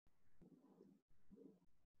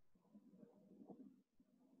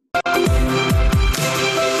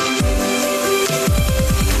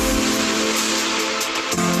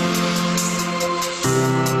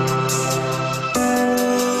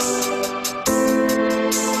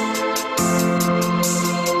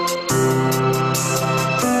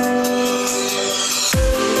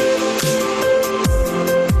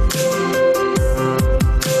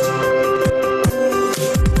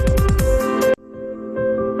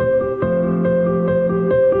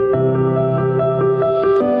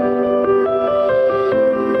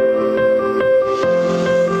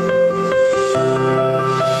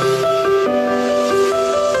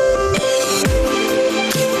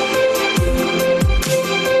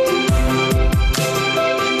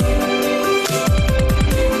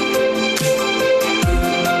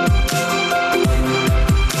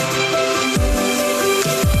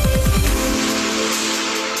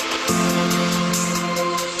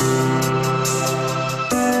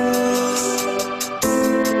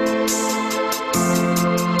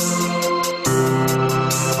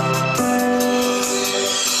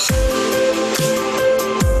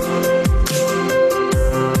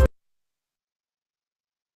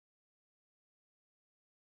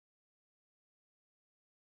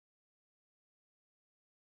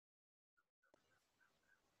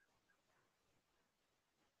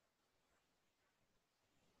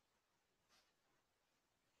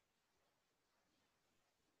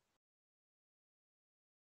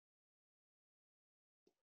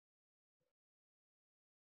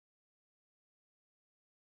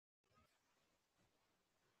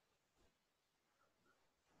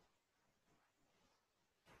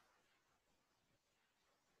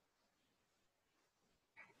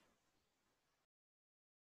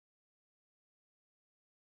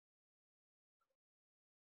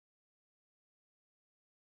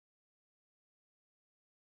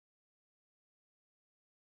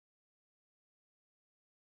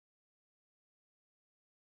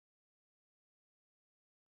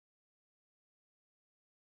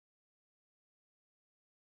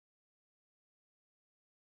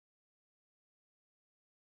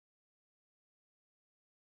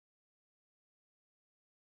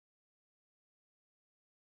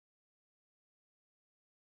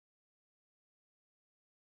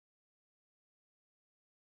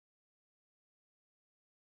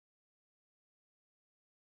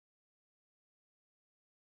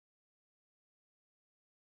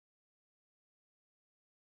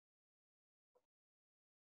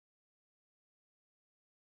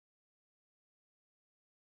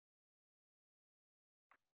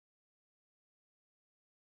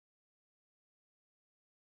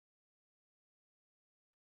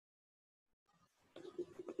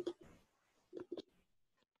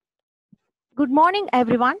Good morning,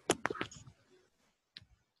 everyone.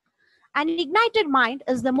 An ignited mind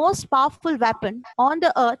is the most powerful weapon on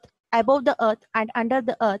the earth, above the earth, and under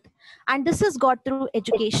the earth, and this is got through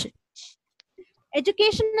education.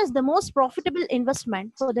 Education is the most profitable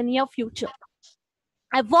investment for the near future.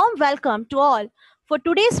 A warm welcome to all for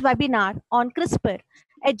today's webinar on Crispr,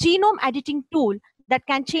 a genome editing tool that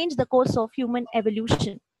can change the course of human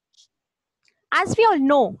evolution. As we all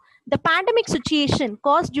know, the pandemic situation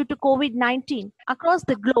caused due to COVID-19 across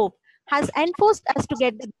the globe has enforced us to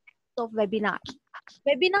get the benefits of webinar.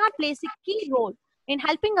 Webinar plays a key role in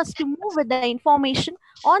helping us to move with the information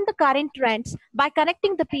on the current trends by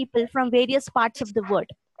connecting the people from various parts of the world.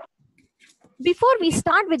 Before we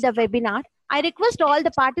start with the webinar, I request all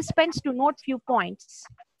the participants to note few points.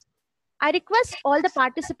 I request all the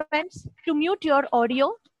participants to mute your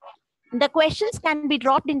audio. The questions can be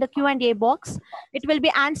dropped in the Q&A box. It will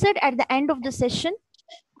be answered at the end of the session.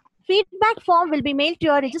 Feedback form will be mailed to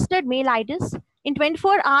your registered mail IDs in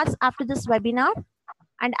 24 hours after this webinar.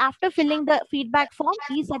 And after filling the feedback form,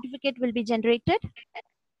 e-certificate will be generated.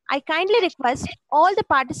 I kindly request all the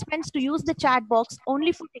participants to use the chat box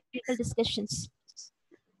only for technical discussions.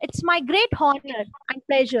 It's my great honor and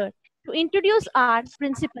pleasure to introduce our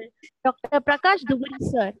principal, Dr. Prakash Duburi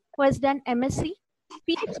sir, who has done MSc,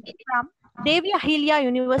 PhD from Devya Hilia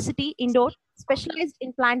University, Indore, specialized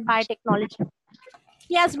in plant biotechnology.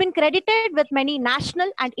 He has been credited with many national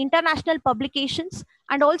and international publications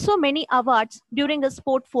and also many awards during his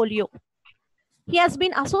portfolio. He has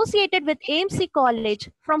been associated with AMC College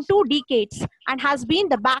from 2 decades and has been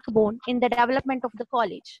the backbone in the development of the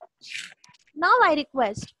college. Now I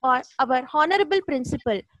request our Honorable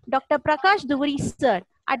Principal, Dr. Prakash Duburi sir,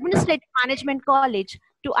 Administrative Management College,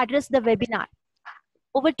 to address the webinar.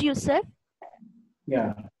 Over to you, sir.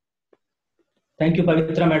 Yeah. Thank you,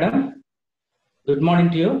 Pavitra Madam. Good morning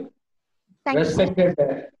to you. Thank Respected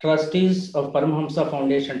trustees of Paramhamsa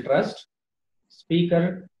Foundation Trust,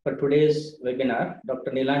 speaker for today's webinar,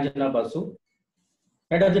 Dr. Nilanjana Basu,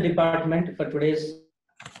 head of the department for today's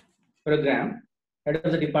program, head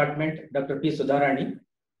of the department, Dr. P. Sudharani,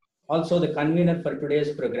 also the convener for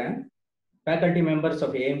today's program, faculty members of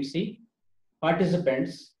AMC,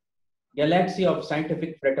 participants, galaxy of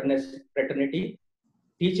scientific fraternity,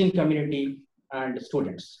 teaching community, and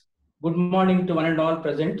students. Good morning to one and all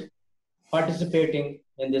present participating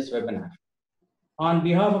in this webinar. On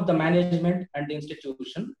behalf of the management and the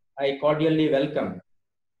institution, I cordially welcome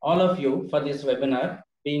all of you for this webinar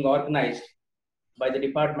being organized by the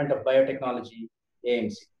Department of Biotechnology,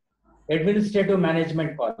 AMC. Administrative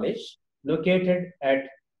Management College, located at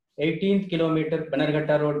 18th kilometer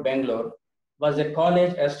Bannerghatta Road, Bangalore, was a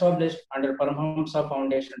college established under Paramhamsa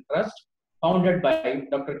Foundation Trust, founded by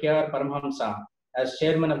Dr. K.R. Paramhamsa as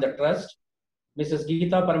chairman of the trust, Mrs.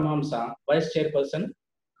 Geeta Paramhamsa, vice chairperson,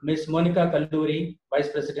 Ms. Monica Kalluri, vice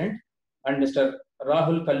president, and Mr.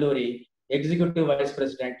 Rahul Kalluri, executive vice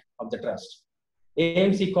president of the trust.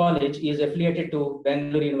 AMC College is affiliated to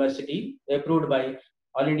Bangalore University, approved by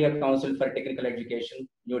All India Council for Technical Education,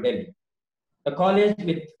 New Delhi. The college,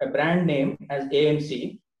 with a brand name as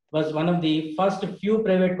AMC, was one of the first few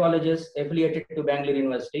private colleges affiliated to Bangalore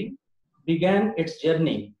University, began its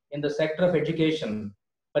journey in the sector of education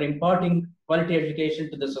for imparting quality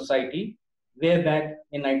education to the society way back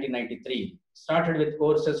in 1993. Started with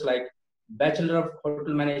courses like Bachelor of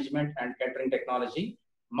Hotel Management and Catering Technology,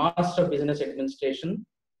 Master of Business Administration,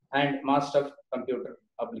 and Master of Computer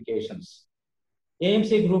Applications.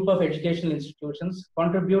 AMC group of educational institutions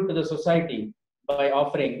contribute to the society by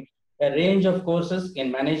offering a range of courses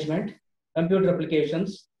in management, computer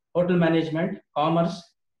applications, hotel management, commerce,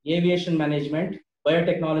 aviation management,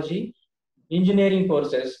 biotechnology, engineering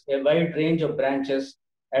courses, a wide range of branches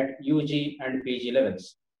at UG and PG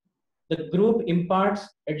levels. The group imparts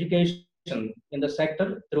education in the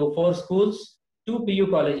sector through 4 schools, 2 PU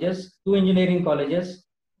colleges, 2 engineering colleges,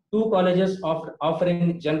 2 colleges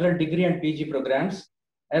offering general degree and PG programs,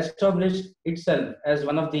 established itself as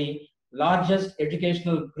one of the largest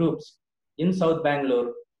educational groups in South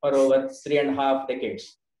Bangalore for over 3.5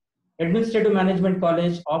 decades. Administrative Management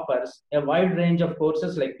College offers a wide range of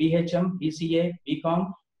courses like BHM, BCA,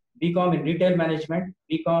 BCom in Retail Management,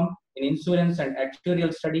 BCom in Insurance and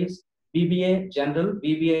Actuarial Studies, BBA General,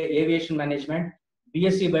 BBA Aviation Management,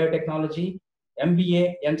 BSc Biotechnology,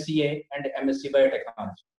 MBA, MCA, and MSc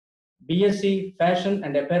Biotechnology. BSc Fashion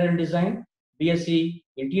and Apparel Design, BSc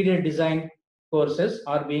Interior Design courses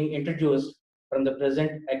are being introduced from the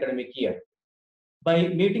present academic year. By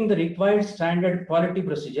meeting the required standard quality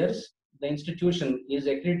procedures, the institution is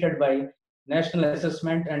accredited by National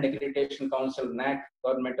Assessment and Accreditation Council, NAC,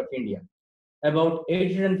 Government of India. About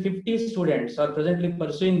 850 students are presently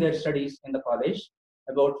pursuing their studies in the college.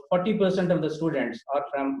 About 40% of the students are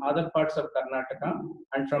from other parts of Karnataka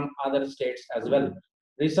and from other states as well,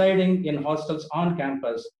 residing in hostels on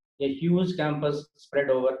campus, a huge campus spread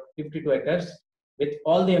over 52 acres with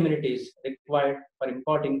all the amenities required for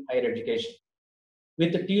imparting higher education.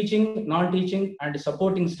 With the teaching, non-teaching, and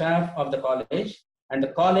supporting staff of the college, and the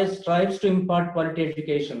college strives to impart quality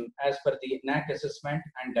education as per the NAC assessment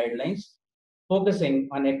and guidelines, focusing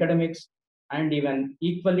on academics and even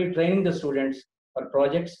equally training the students for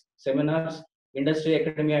projects, seminars, industry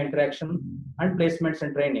academia interaction, and placements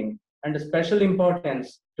and training, and special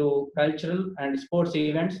importance to cultural and sports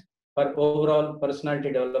events for overall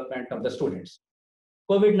personality development of the students.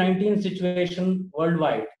 COVID-19 situation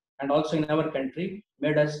worldwide and also in our country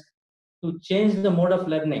made us to change the mode of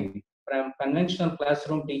learning from conventional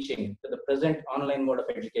classroom teaching to the present online mode of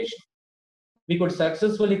education. We could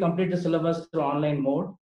successfully complete the syllabus through online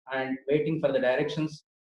mode and waiting for the directions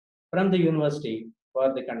from the university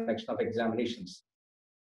for the conduction of examinations.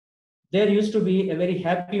 There used to be a very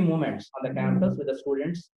happy moments on the campus with the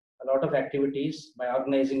students, a lot of activities by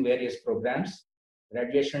organizing various programs,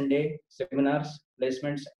 graduation day, seminars,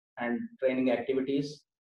 placements, and training activities,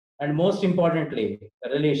 and most importantly, the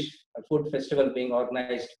Relish, a food festival being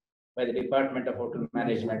organized by the Department of Hotel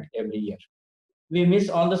Management every year. We miss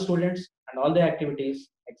all the students and all the activities,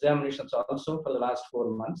 examinations also for the last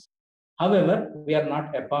 4 months. However, we are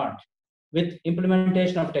not apart. With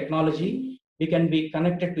implementation of technology, we can be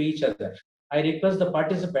connected to each other. I request the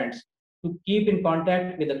participants to keep in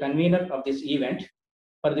contact with the convener of this event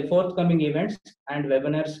for the forthcoming events and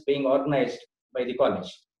webinars being organized by the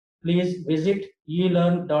college. Please visit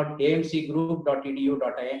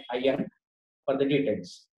elearn.amcgroup.edu.in for the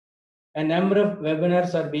details. A number of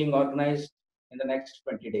webinars are being organized in the next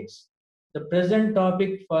 20 days. The present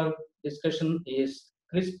topic for discussion is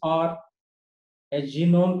Crispr, a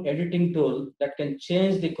genome editing tool that can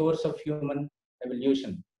change the course of human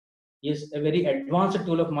evolution, is a very advanced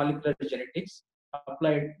tool of molecular genetics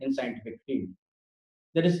applied in scientific field.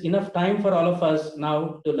 There is enough time for all of us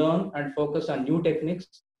now to learn and focus on new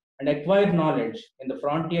techniques and acquire knowledge in the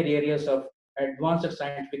frontier areas of advanced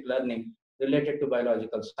scientific learning related to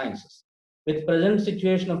biological sciences. With present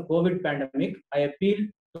situation of COVID pandemic, I appeal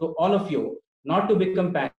to all of you not to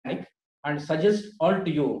become panic and suggest all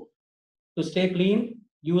to you to stay clean,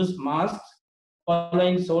 use masks,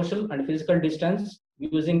 following social and physical distance,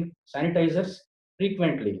 using sanitizers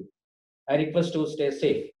frequently. I request to stay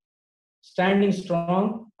safe. Standing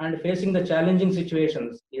strong and facing the challenging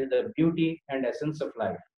situations is the beauty and essence of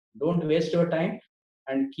life. Don't waste your time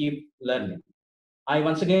and keep learning. I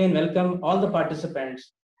once again welcome all the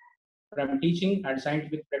participants from teaching and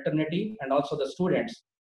scientific fraternity and also the students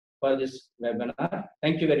for this webinar.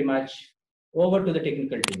 Thank you very much. Over to the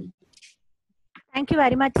technical team. Thank you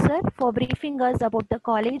very much, sir, for briefing us about the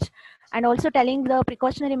college and also telling the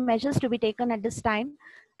precautionary measures to be taken at this time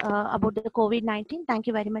about the COVID-19. Thank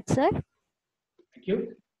you very much, sir. Thank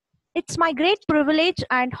you. It's my great privilege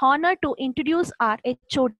and honor to introduce our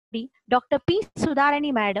HOD, Dr. P.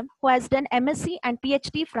 Sudharani Madam, who has done MSc and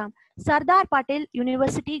PhD from Sardar Patel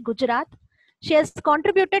University, Gujarat. She has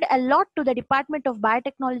contributed a lot to the Department of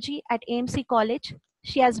Biotechnology at AMC College.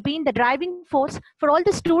 She has been the driving force for all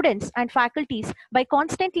the students and faculties by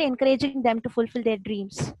constantly encouraging them to fulfill their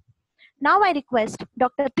dreams. Now I request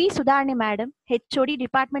Dr. P. Sudharani Madam, HOD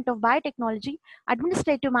Department of Biotechnology,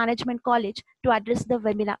 Administrative Management College to address the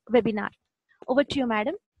webinar. Over to you,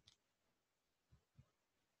 Madam.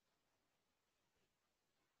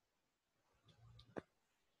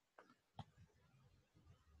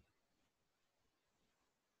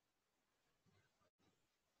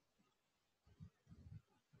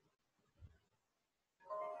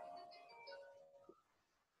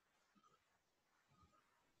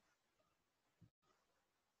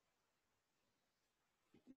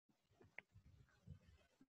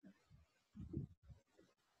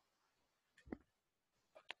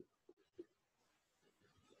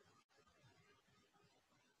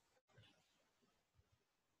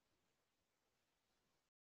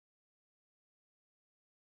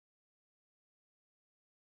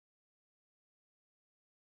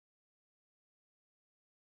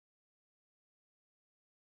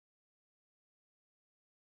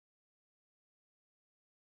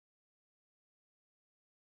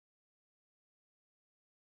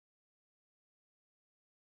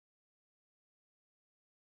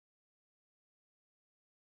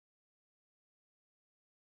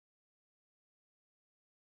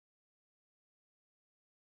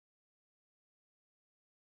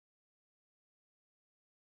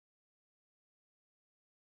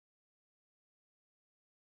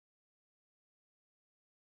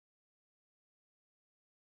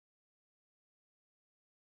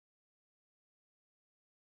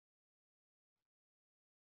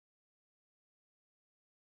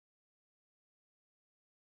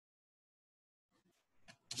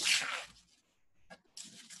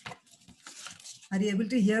 Are you able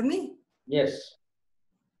to hear me? Yes.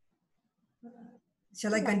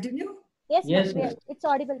 Shall I continue? Yes, Yes, ma'am. ma'am. It's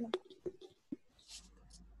audible, ma'am.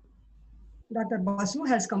 Dr. Basu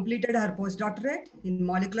has completed her postdoctorate in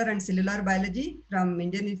molecular and cellular biology from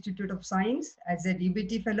Indian Institute of Science as a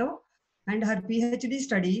DBT fellow and her PhD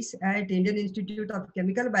studies at Indian Institute of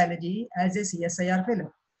Chemical Biology as a CSIR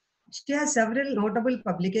fellow. She has several notable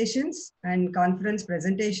publications and conference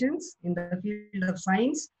presentations in the field of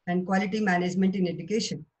science and quality management in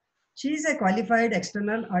education. She is a qualified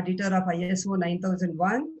external auditor of ISO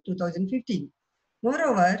 9001-2015.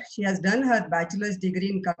 Moreover, she has done her bachelor's degree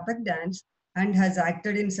in Kathak dance and has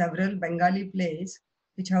acted in several Bengali plays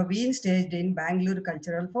which have been staged in Bangalore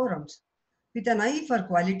cultural forums. With an eye for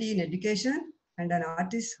quality in education and an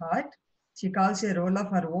artist's heart, she calls a role of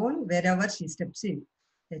her own wherever she steps in.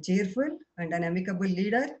 A cheerful and an amicable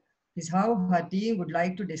leader is how her team would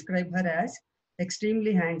like to describe her as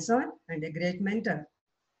extremely hands-on and a great mentor.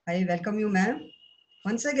 I welcome you, ma'am.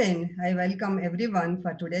 Once again, I welcome everyone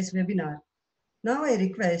for today's webinar. Now I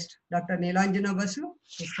request Dr. Neelanjana Basu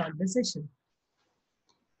to start the session.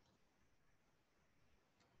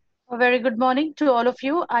 A very good morning to all of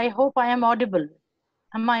you. I hope I am audible.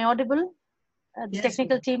 Am I audible? The Yes,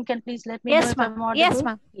 technical ma'am. team can please let me know Yes, if ma'am. I'm audible. Yes,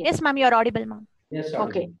 ma'am. Yes, ma'am. You're audible, ma'am. Yes, Okay.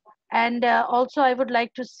 audible. And also I would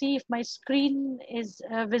like to see if my screen is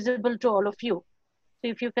visible to all of you. So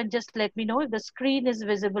if you can just let me know if the screen is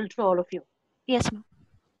visible to all of you. Yes, ma'am.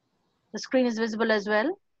 The screen is visible as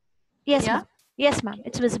well. Yes, Yeah? ma'am. Yes, ma'am.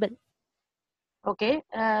 It's visible. Okay.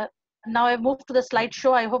 Now I've moved to the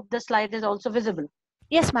slideshow. I hope the slide is also visible.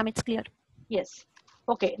 Yes, ma'am. It's clear. Yes.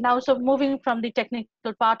 Okay. Now, so moving from the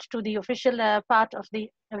technical part to the official part of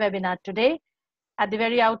the webinar today. At the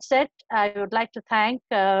very outset, I would like to thank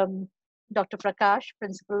Dr. Prakash,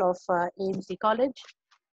 principal of AMC College,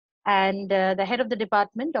 and the head of the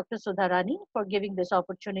department, Dr. Sudharani, for giving this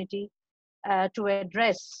opportunity to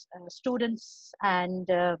address students and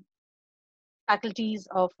faculties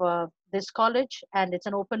of this college. And it's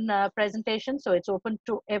an open presentation, so it's open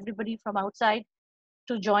to everybody from outside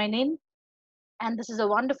to join in. And this is a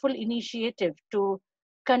wonderful initiative to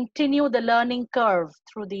continue the learning curve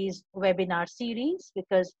through these webinar series,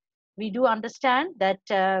 because we do understand that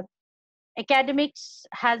academics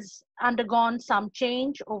has undergone some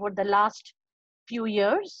change over the last few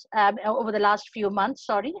years, over the last few months,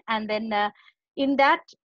 sorry. And then in that,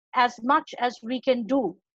 as much as we can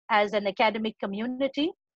do as an academic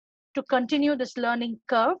community to continue this learning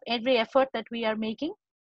curve, every effort that we are making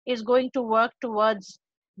is going to work towards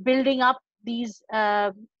building up these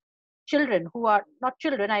children who are not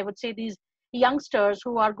children, I would say these youngsters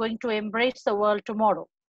who are going to embrace the world tomorrow.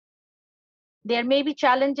 There may be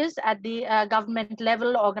challenges at the government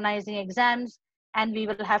level organizing exams, and we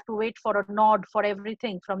will have to wait for a nod for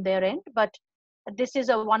everything from their end. But this is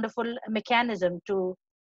a wonderful mechanism to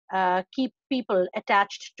keep people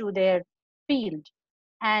attached to their field.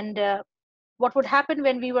 And what would happen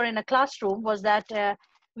when we were in a classroom was that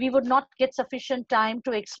we would not get sufficient time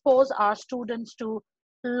to expose our students to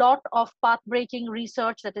a lot of path-breaking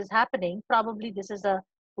research that is happening. Probably this is a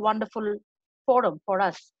wonderful forum for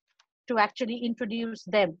us to actually introduce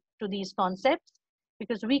them to these concepts,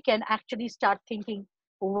 because we can actually start thinking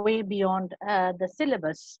way beyond the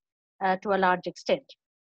syllabus to a large extent.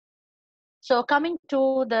 So coming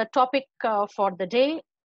to the topic for the day,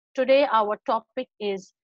 today our topic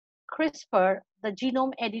is CRISPR, the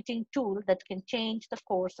genome editing tool that can change the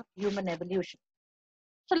course of human evolution.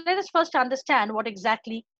 So let us first understand what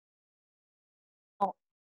exactly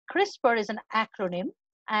CRISPR is. An acronym,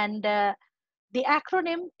 and the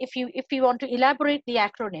acronym, if you want to elaborate the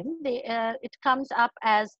acronym, it comes up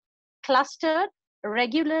as clustered,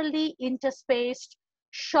 regularly interspaced,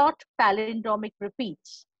 short palindromic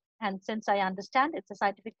repeats. And since I understand it's a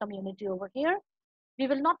scientific community over here, we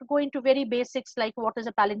will not go into very basics like what is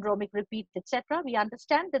a palindromic repeat, etc. We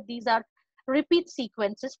understand that these are repeat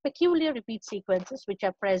sequences, peculiar repeat sequences, which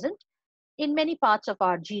are present in many parts of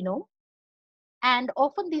our genome. And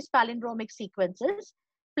often these palindromic sequences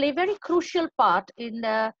play a very crucial part in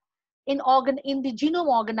the genome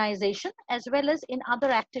organization, as well as in other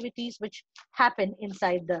activities which happen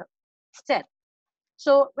inside the cell.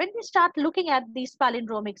 So when we start looking at these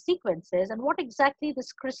palindromic sequences and what exactly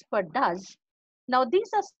this CRISPR does, now these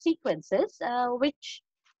are sequences which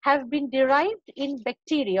have been derived in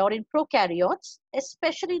bacteria or in prokaryotes,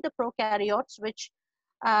 especially the prokaryotes which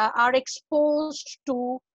are exposed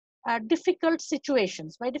to difficult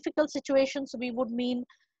situations. By difficult situations, we would mean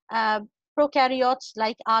prokaryotes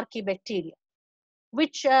like archaebacteria,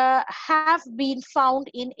 which have been found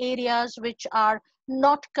in areas which are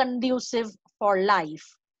not conducive for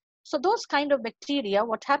life. So those kind of bacteria,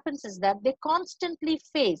 what happens is that they constantly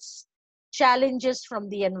face challenges from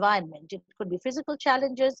the environment. It could be physical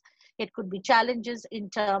challenges, it could be challenges in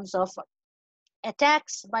terms of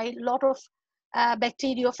attacks by a lot of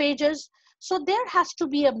bacteriophages. So there has to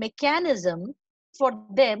be a mechanism for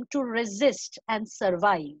them to resist and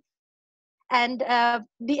survive. And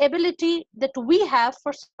the ability that we have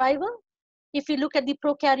for survival, if you look at the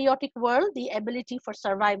prokaryotic world, the ability for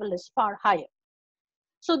survival is far higher.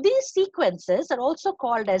 So these sequences are also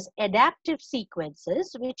called as adaptive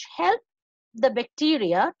sequences, which help the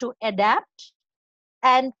bacteria to adapt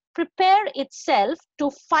and prepare itself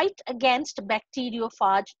to fight against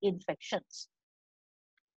bacteriophage infections.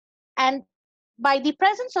 And by the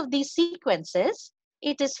presence of these sequences,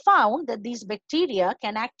 it is found that these bacteria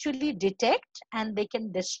can actually detect and they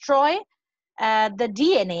can destroy the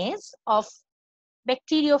DNAs of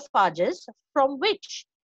bacteriophages from which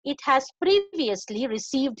it has previously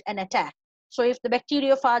received an attack. So if the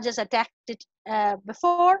bacteriophage has attacked it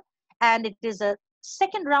before and it is a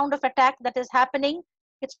second round of attack that is happening,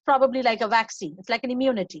 it's probably like a vaccine. It's like an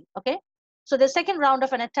immunity, okay? So the second round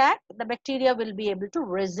of an attack, the bacteria will be able to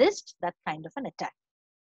resist that kind of an attack.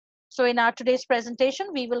 So in our today's presentation,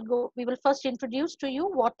 we will first introduce to you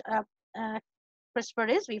what CRISPR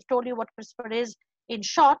is. We've told you what CRISPR is in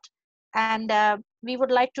short, and we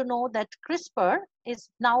would like to know that CRISPR is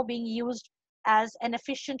now being used as an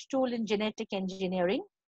efficient tool in genetic engineering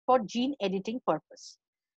for gene editing purpose.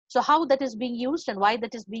 So how that is being used and why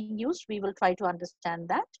that is being used, we will try to understand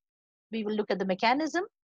that. We will look at the mechanism.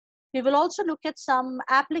 We will also look at some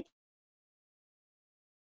applications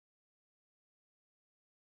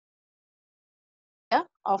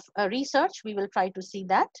of research. We will try to see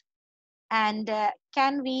that. And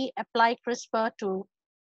can we apply CRISPR to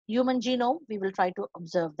human genome? We will try to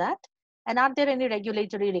observe that. And are there any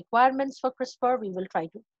regulatory requirements for CRISPR? We will try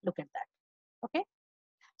to look at that. Okay.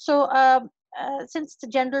 So since the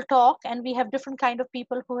general talk and we have different kind of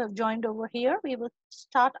people who have joined over here, we will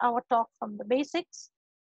start our talk from the basics.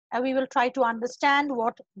 We will try to understand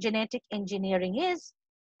what genetic engineering is.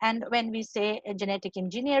 And when we say genetic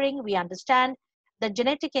engineering, we understand that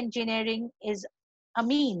genetic engineering is a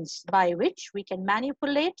means by which we can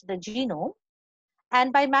manipulate the genome.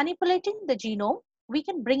 And by manipulating the genome, we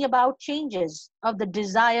can bring about changes of the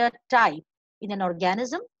desired type in an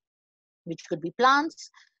organism, which could be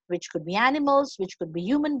plants, which could be animals, which could be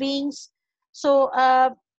human beings. So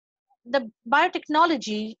the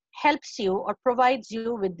biotechnology helps you or provides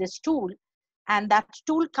you with this tool. And that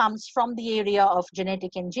tool comes from the area of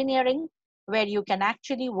genetic engineering, where you can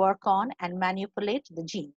actually work on and manipulate the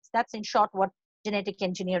genes. That's in short what genetic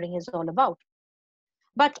engineering is all about.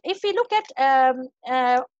 But if we look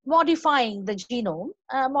at modifying the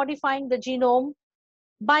genome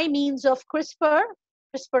by means of CRISPR,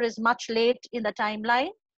 CRISPR is much late in the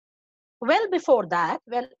timeline. Well before that,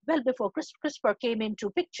 well before CRISPR came into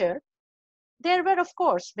picture, there were, of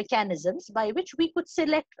course, mechanisms by which we could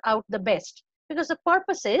select out the best. Because the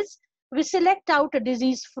purpose is we select out a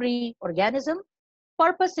disease-free organism.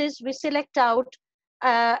 Purpose is we select out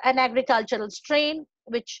an agricultural strain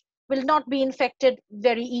which will not be infected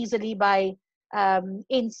very easily by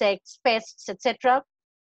insects, pests, etc.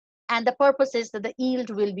 And the purpose is that the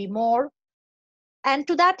yield will be more. And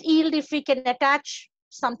to that yield, if we can attach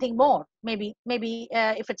something more, maybe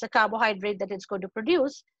if it's a carbohydrate that it's going to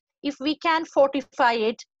produce, if we can fortify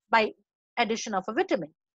it by addition of a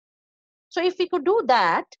vitamin. So if we could do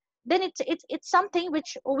that, then it's something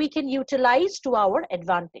which we can utilize to our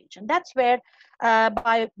advantage. And that's where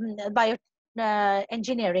bio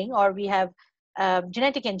engineering, or we have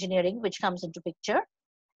genetic engineering, which comes into picture.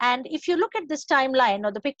 And if you look at this timeline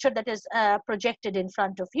or the picture that is projected in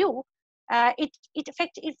front of you, it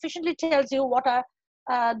efficiently tells you what are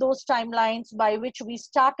those timelines by which we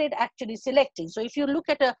started actually selecting. So if you look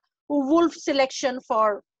at a wolf selection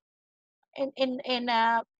for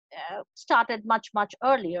started much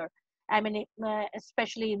earlier. I mean,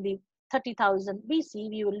 especially in the 30,000 BC,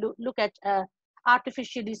 we will look at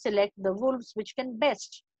artificially select the wolves which can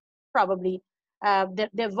best probably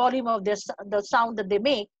their volume of the sound that they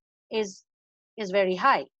make is very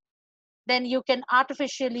high. Then you can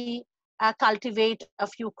artificially cultivate a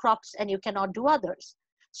few crops and you cannot do others.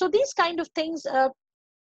 So these kind of things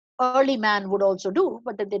early man would also do,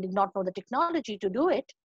 but they did not know the technology to do it.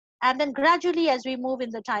 And then gradually, as we move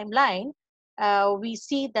in the timeline, we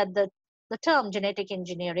see that the term genetic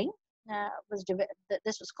engineering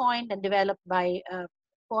this was coined and developed by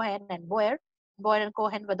Cohen and Boyer. Boyer and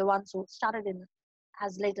Cohen were the ones who started in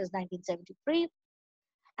as late as 1973.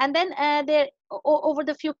 And then over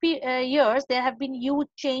the few years, there have been huge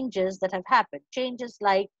changes that have happened. Changes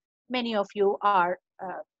like many of you are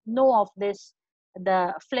know of this,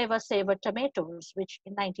 the flavor saver tomatoes, which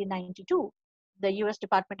in 1992, the US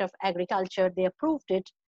Department of Agriculture, they approved it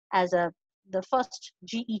as the first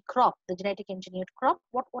GE crop, the genetic engineered crop.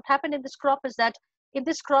 What happened in this crop is that in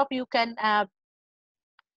this crop you can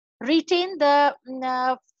retain the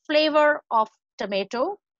flavor of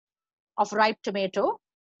tomato, of ripe tomato,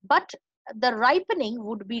 but the ripening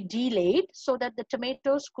would be delayed so that the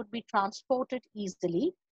tomatoes could be transported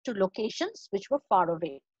easily to locations which were far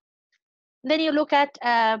away. Then you look at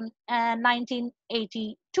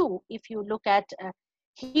 1982, if you look at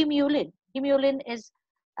hemulin. Hemulin is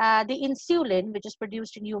the insulin which is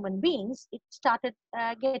produced in human beings. It started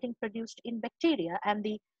getting produced in bacteria, and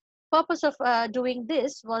the purpose of doing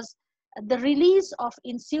this was the release of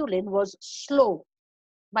insulin was slow.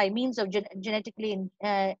 By means of genetically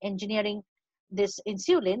engineering this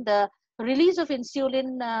insulin, the release of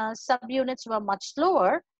insulin subunits were much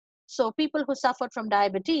slower. So people who suffered from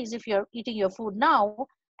diabetes, if you're eating your food now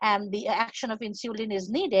and the action of insulin is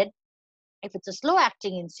needed, if it's a slow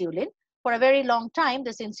acting insulin, for a very long time,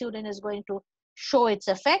 this insulin is going to show its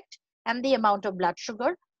effect, and the amount of blood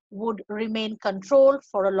sugar would remain controlled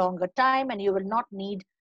for a longer time, and you will not need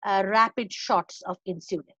rapid shots of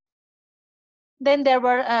insulin. Then there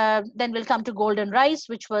were, then we'll come to golden rice,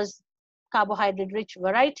 which was carbohydrate rich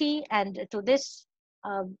variety, and to this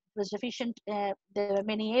was deficient. There were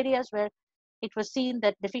many areas where it was seen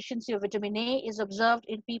that deficiency of vitamin A is observed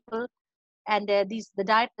in people, and the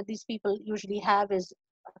diet that these people usually have is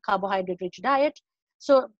a carbohydrate rich diet.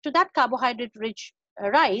 So to that carbohydrate rich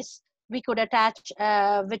rice, we could attach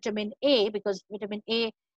vitamin A, because vitamin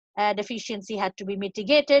A deficiency had to be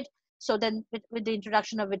mitigated. So then with the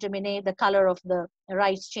introduction of vitamin A, the color of the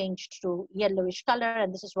rice changed to yellowish color,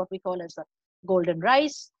 and this is what we call as the golden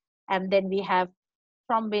rice. And then we have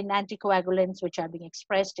thrombin anticoagulants, which are being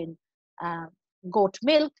expressed in goat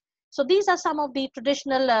milk. So these are some of the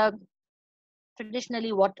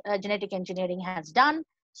traditionally what genetic engineering has done.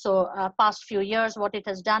 So past few years, what it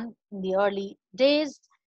has done in the early days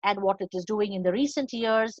and what it is doing in the recent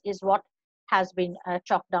years is what has been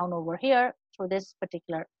chalked down over here through this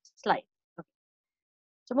particular slide. Okay.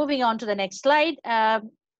 So moving on to the next slide,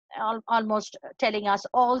 almost telling us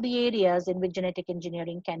all the areas in which genetic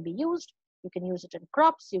engineering can be used. You can use it in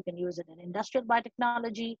crops, you can use it in industrial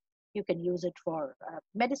biotechnology, you can use it for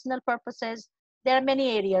medicinal purposes. There are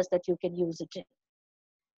many areas that you can use it in.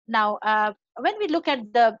 Now, when we look at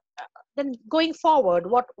then going forward,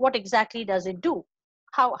 what exactly does it do?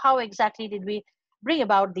 How exactly did we bring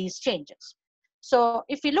about these changes? So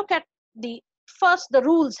if we look at first, the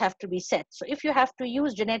rules have to be set. So if you have to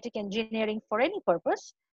use genetic engineering for any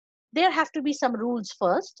purpose, there have to be some rules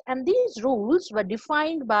first. And these rules were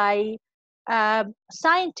defined by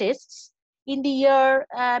scientists in the year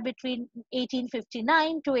between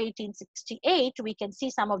 1859 to 1868. We can see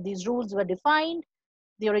some of these rules were defined: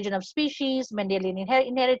 the origin of species, Mendelian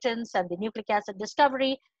inheritance, and the nucleic acid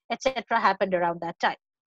discovery, etc. happened around that time.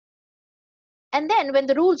 And then when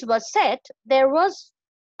the rules were set, there was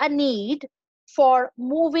a need for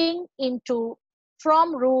moving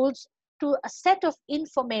from rules to a set of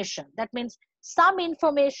information. That means some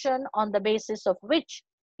information on the basis of which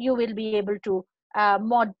you will be able to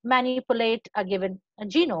manipulate a given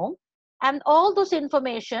genome. And all those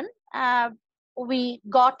information we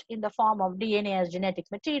got in the form of DNA as genetic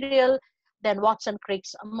material, then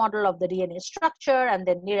Watson-Crick's model of the DNA structure, and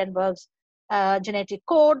then Nierenberg's genetic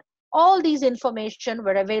code. All these information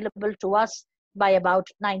were available to us by about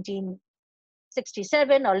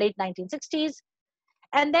 1967 or late 1960s.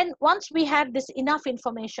 And then once we had this enough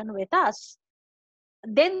information with us,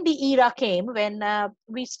 then the era came when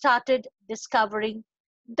we started discovering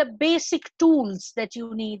the basic tools that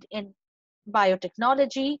you need in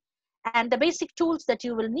biotechnology. And the basic tools that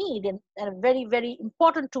you will need, and a very, very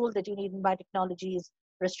important tool that you need in biotechnology is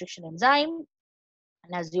restriction enzyme.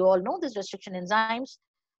 And as you all know, these restriction enzymes,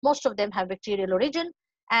 most of them have bacterial origin.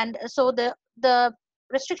 And so the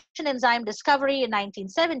restriction enzyme discovery in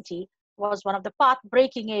 1970 was one of the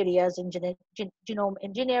path-breaking areas in genome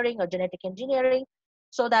engineering or genetic engineering,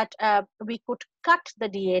 so that we could cut the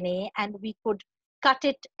DNA and we could cut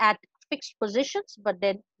it at fixed positions, but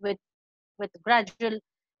then with gradual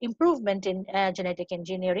improvement in genetic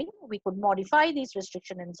engineering, we could modify these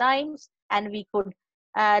restriction enzymes and we could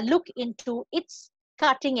look into its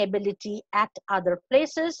cutting ability at other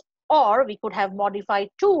places, or we could have modified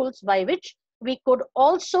tools by which we could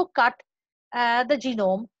also cut the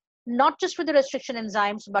genome, not just with the restriction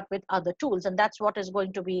enzymes, but with other tools. And that's what is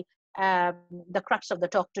going to be the crux of the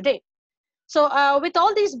talk today. So with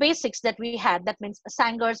all these basics that we had, that means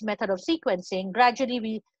Sanger's method of sequencing, gradually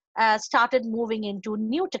we started moving into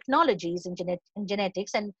new technologies in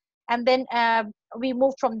genetics, and then we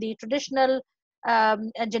moved from the traditional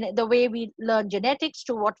the way we learn genetics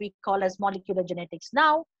to what we call as molecular genetics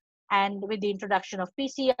now. And with the introduction of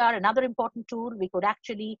PCR, another important tool, we could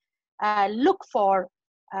actually look for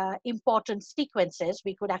important sequences.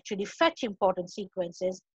 We could actually fetch important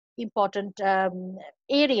sequences, important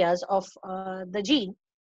areas of the gene,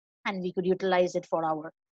 and we could utilize it for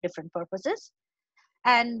our different purposes.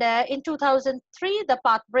 And in 2003, the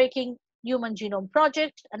path-breaking Human Genome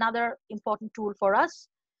Project, another important tool for us,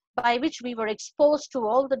 by which we were exposed to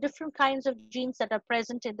all the different kinds of genes that are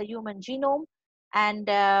present in the human genome, and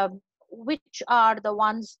which are the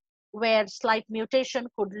ones where slight mutation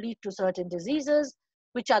could lead to certain diseases,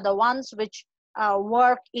 which are the ones which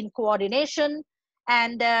work in coordination.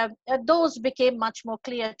 And those became much more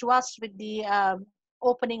clear to us with the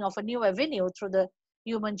opening of a new avenue through the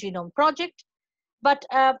Human Genome Project. But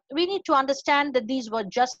we need to understand that these were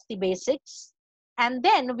just the basics. And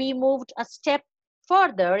then we moved a step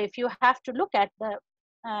further. If you have to look at the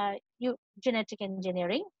genetic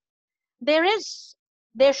engineering, there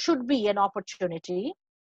should be an opportunity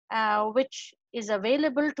which is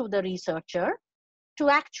available to the researcher to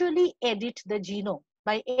actually edit the genome.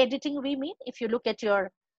 By editing, we mean if you look at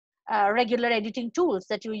your regular editing tools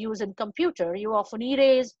that you use in computer, you often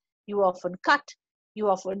erase, you often cut, you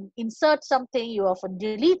often insert something, you often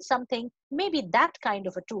delete something. Maybe that kind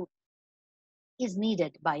of a tool is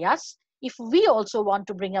needed by us if we also want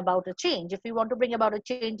to bring about a change. If we want to bring about a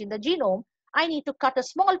change in the genome, I need to cut a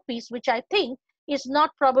small piece which I think is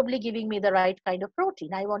not probably giving me the right kind of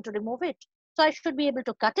protein. I want to remove it. So I should be able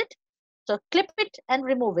to cut it. So clip it and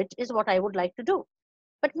remove it is what I would like to do.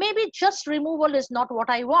 But maybe just removal is not what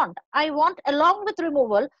I want. I want, along with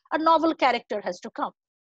removal, a novel character has to come.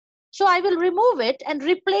 So I will remove it and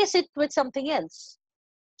replace it with something else.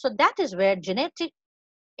 So that is where genetic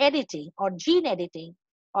editing or gene editing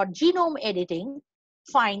or genome editing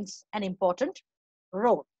finds an important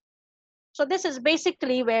role. So this is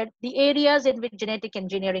basically where the areas in which genetic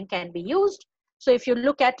engineering can be used. So if you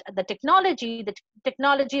look at the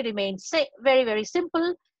technology remains very, very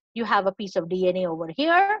simple. You have a piece of DNA over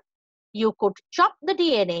here. You could chop the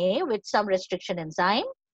DNA with some restriction enzyme,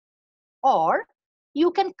 or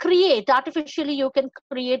you can create, artificially, you can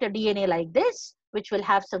create a DNA like this, which will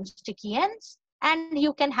have some sticky ends, and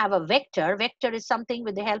you can have a vector. Vector is something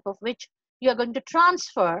with the help of which you are going to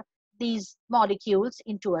transfer these molecules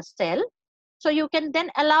into a cell. So you can then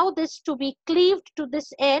allow this to be cleaved to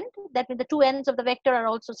this end, that means the two ends of the vector are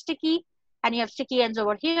also sticky, and you have sticky ends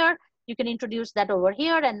over here. You can introduce that over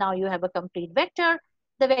here, and now you have a complete vector.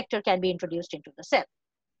 The vector can be introduced into the cell.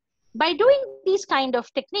 By doing these kind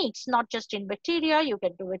of techniques, not just in bacteria, you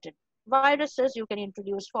can do it in viruses, you can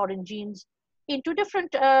introduce foreign genes into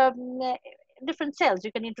different cells.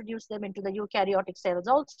 You can introduce them into the eukaryotic cells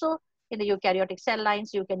also. In the eukaryotic cell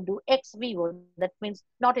lines, you can do ex vivo. That means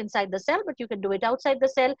not inside the cell, but you can do it outside the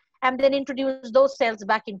cell, and then introduce those cells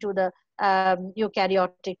back into the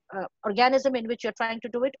eukaryotic organism in which you're trying to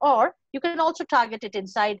do it. Or you can also target it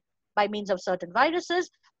inside by means of certain viruses,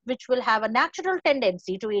 which will have a natural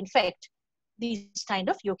tendency to infect these kind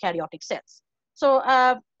of eukaryotic cells. So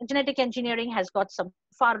genetic engineering has got some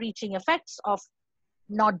far-reaching effects of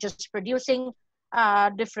not just producing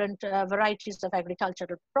different varieties of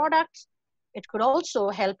agricultural products. It could also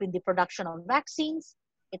help in the production of vaccines.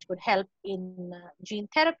 It could help in gene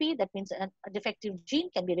therapy. That means a defective gene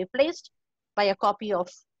can be replaced by a copy of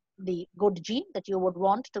the good gene that you would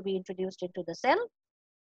want to be introduced into the cell.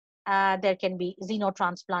 There can be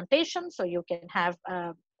xenotransplantation, so you can have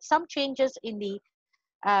some changes in the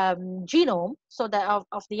genome so that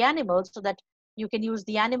of the animal, so that you can use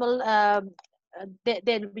the animal.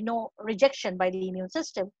 There will be no rejection by the immune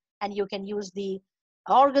system, and you can use the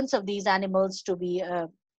organs of these animals to be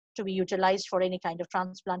utilized for any kind of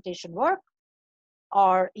transplantation work.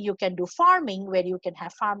 Or you can do farming, where you can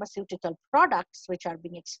have pharmaceutical products which are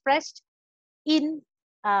being expressed in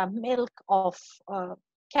milk of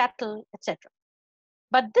cattle, etc.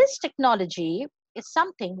 But this technology is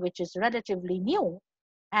something which is relatively new,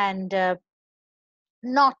 and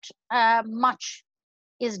not much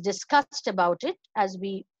is discussed about it. As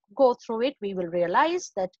we go through it, we will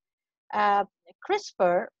realize that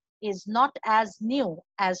CRISPR is not as new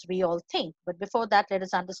as we all think. But before that, let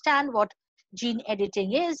us understand what gene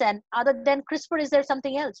editing is. And other than CRISPR, is there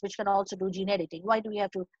something else which can also do gene editing? Why do we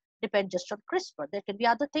have to depend just on CRISPR? There can be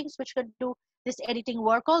other things which can do this editing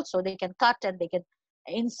work also. They can cut, and they can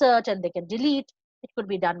insert, and they can delete. It could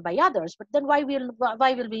be done by others. But then why will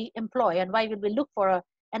we employ, and why will we look for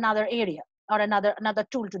another area or another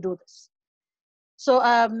tool to do this? So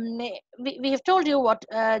we have told you what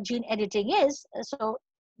gene editing is. So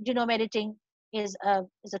genome editing is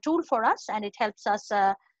a tool for us, and it helps us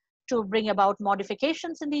to bring about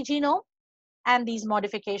modifications in the genome. And these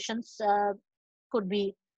modifications could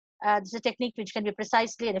be, this is a technique which can be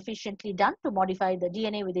precisely and efficiently done to modify the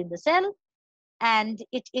DNA within the cell. And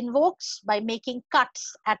it invokes by making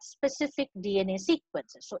cuts at specific DNA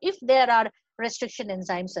sequences. So if there are restriction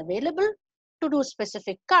enzymes available to do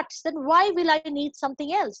specific cuts, then why will I need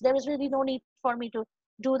something else? There is really no need for me to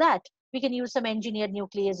do that. We can use some engineered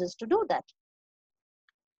nucleases to do that.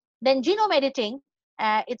 Then genome editing,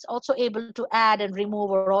 it's also able to add and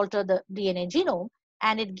remove or alter the DNA genome,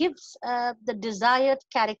 and it gives the desired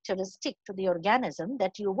characteristic to the organism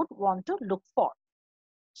that you would want to look for.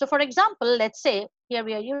 So for example, let's say here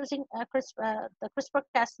we are using the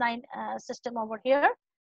CRISPR-Cas9 system over here.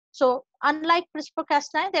 So unlike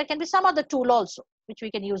CRISPR-Cas9, there can be some other tool also, which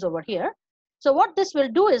we can use over here. So what this will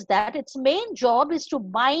do is that its main job is to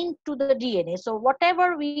bind to the DNA. So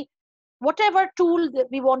whatever tool that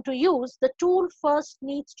we want to use, the tool first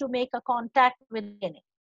needs to make a contact with DNA,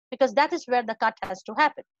 because that is where the cut has to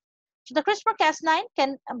happen. So the CRISPR-Cas9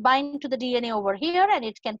 can bind to the DNA over here, and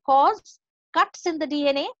it can cause cuts in the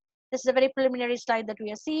DNA. This is a very preliminary slide that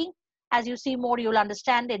we are seeing. As you see more, you'll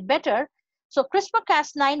understand it better. So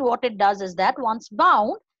CRISPR-Cas9, what it does is that once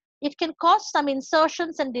bound, it can cause some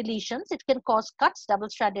insertions and deletions. It can cause cuts,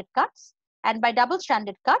 double-stranded cuts. And by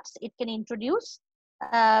double-stranded cuts, it can introduce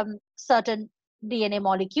certain DNA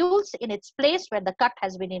molecules in its place where the cut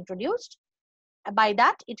has been introduced. By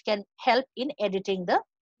that, it can help in editing the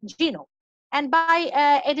genome. And by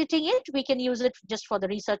editing it, we can use it just for the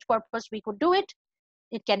research purpose. We could do it.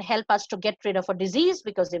 It can help us to get rid of a disease,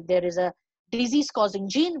 because if there is a disease-causing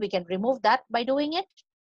gene, we can remove that by doing it.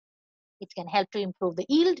 It can help to improve the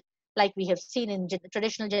yield, like we have seen in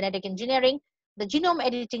traditional genetic engineering. The genome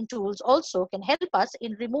editing tools also can help us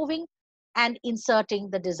in removing and inserting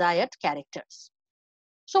the desired characters.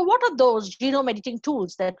 So what are those genome editing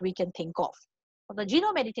tools that we can think of? For the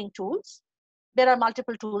genome editing tools, there are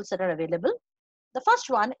multiple tools that are available. The first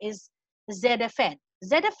one is ZFN.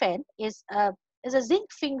 ZFN is a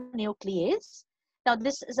zinc finger nuclease. Now,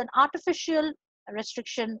 this is an artificial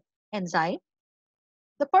restriction enzyme.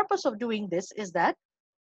 The purpose of doing this is that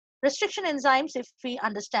restriction enzymes, if we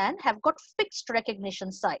understand, have got fixed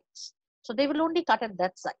recognition sites. So they will only cut at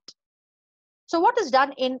that site. So what is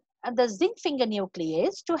done in the zinc finger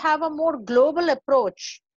nuclease to have a more global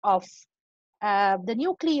approach of the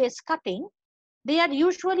nuclease cutting? They are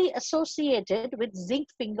usually associated with zinc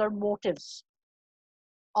finger motifs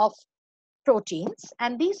of proteins,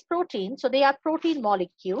 and these proteins, so they are protein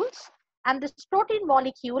molecules, and this protein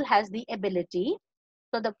molecule has the ability,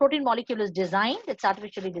 so the protein molecule is designed, it's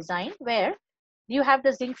artificially designed, where you have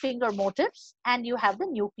the zinc finger motifs and you have the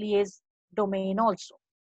nuclease domain also.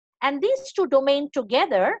 And these two domains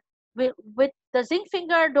together, with the zinc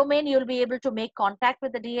finger domain, you'll be able to make contact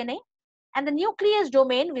with the DNA, and the nuclease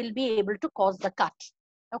domain will be able to cause the cut.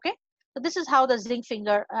 Okay, so this is how the zinc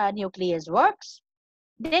finger nuclease works.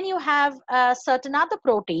 Then you have certain other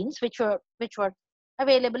proteins which were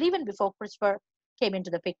available even before CRISPR came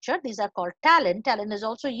into the picture. These are called TALEN. TALEN is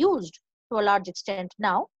also used to a large extent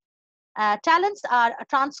now. TALENs are a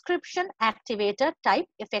transcription activator type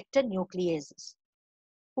effector nucleases.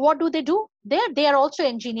 What do? They are also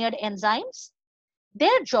engineered enzymes.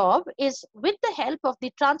 Their job is, with the help of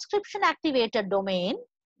the transcription activator domain,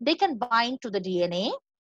 they can bind to the DNA,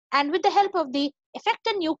 and with the help of the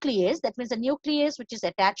effector nuclease, that means the nuclease which is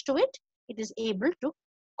attached to it, it is able to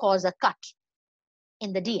cause a cut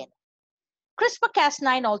in the DNA.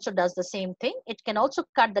 CRISPR-Cas9 also does the same thing. It can also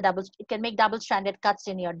it can make double-stranded cuts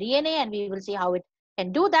in your DNA, and we will see how it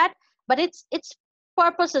can do that. But its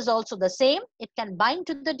purpose is also the same. It can bind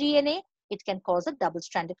to the DNA. It can cause a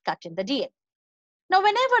double-stranded cut in the DNA. Now,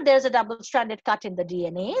 whenever there's a double-stranded cut in the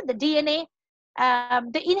DNA,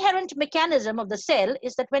 the inherent mechanism of the cell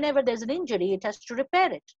is that whenever there's an injury, it has to repair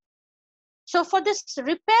it. So for this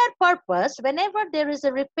repair purpose, whenever there is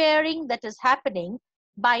a repairing that is happening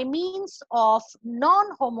by means of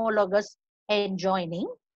non-homologous enjoining,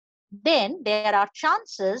 then there are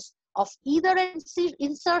chances of either an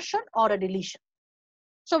insertion or a deletion.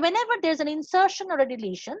 So whenever there's an insertion or a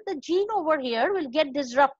deletion, the gene over here will get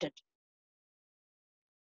disrupted.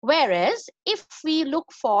 Whereas if we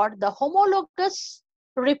look for the homologous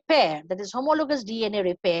repair, that is homologous DNA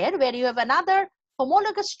repair, where you have another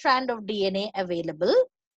homologous strand of DNA available,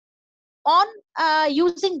 on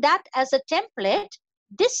using that as a template,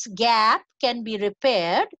 this gap can be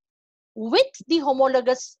repaired with the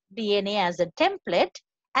homologous DNA as a template,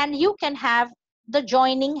 and you can have the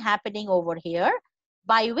joining happening over here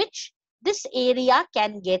by which this area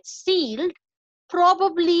can get sealed,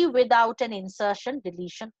 probably without an insertion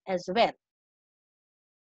deletion as well.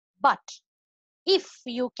 But if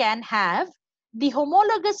you can have the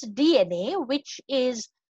homologous DNA, which is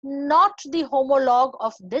not the homologue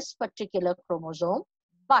of this particular chromosome,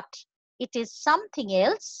 but it is something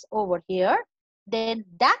else over here, then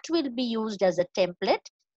that will be used as a template,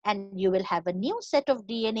 and you will have a new set of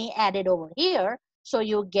DNA added over here. So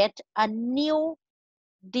you get a new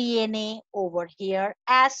DNA over here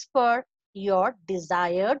as per your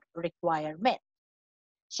desired requirement.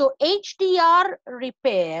 So HDR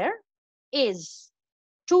repair is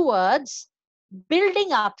towards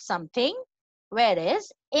building up something,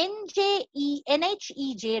 whereas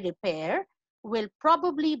NHEJ repair will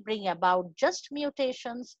probably bring about just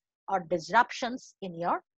mutations or disruptions in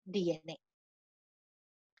your DNA.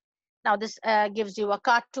 Now this gives you a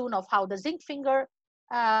cartoon of how the zinc finger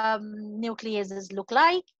nucleases look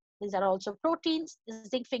like. These are also proteins. The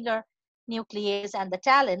zinc finger nuclease and the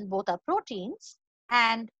talon both are proteins,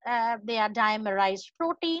 and they are dimerized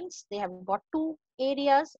proteins. They have got two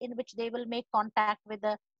areas in which they will make contact with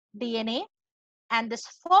the DNA, and this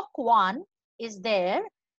FOC1 is their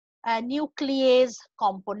nuclease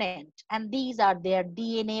component, and these are their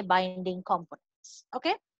DNA binding components.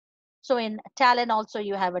 Okay, so in talon also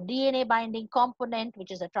you have a DNA binding component,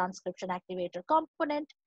 which is a transcription activator component,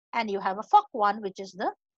 and you have a FOC1, which is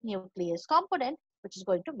the nuclease component, which is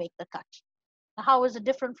going to make the cut. Now, how is it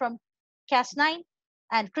different from Cas9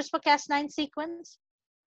 and CRISPR-Cas9 sequence?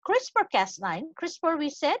 CRISPR-Cas9, CRISPR we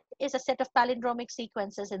said is a set of palindromic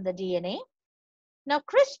sequences in the DNA. Now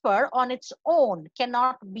CRISPR on its own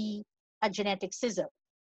cannot be a genetic scissor.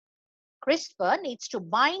 CRISPR needs to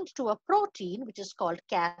bind to a protein which is called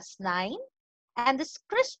Cas9, and this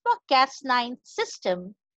CRISPR-Cas9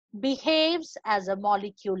 system behaves as a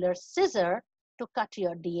molecular scissor to cut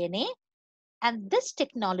your DNA, and this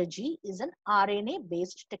technology is an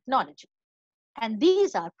RNA-based technology, and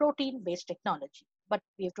these are protein-based technology. But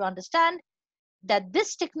we have to understand that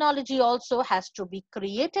this technology also has to be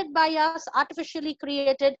created by us, artificially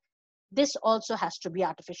created. This also has to be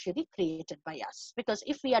artificially created by us, because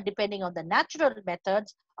if we are depending on the natural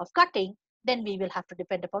methods of cutting, then we will have to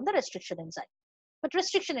depend upon the restriction enzyme. But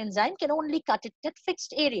restriction enzyme can only cut it at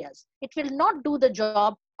fixed areas. It will not do the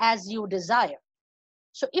job as you desire.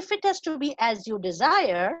 So if it has to be as you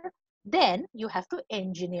desire, then you have to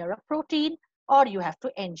engineer a protein, or you have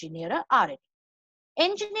to engineer a RNA.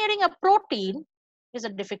 Engineering a protein is a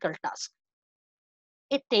difficult task.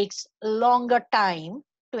 It takes longer time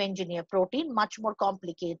to engineer protein, much more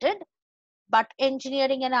complicated. But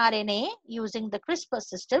engineering an RNA using the CRISPR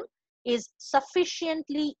system is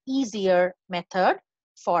sufficiently easier method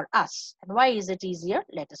for us. And why is it easier?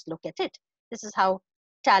 Let us look at it. This is how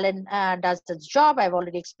talon does its job. I've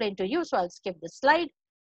already explained to you, so I'll skip this slide.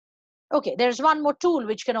 Okay, there's one more tool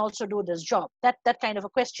which can also do this job. That kind of a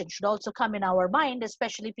question should also come in our mind,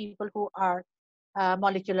 especially people who are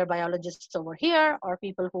molecular biologists over here, or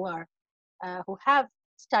people who are who have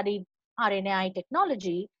studied RNAi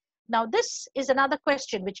technology. Now, this is another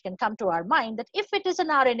question which can come to our mind, that if it is an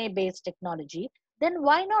RNA-based technology, then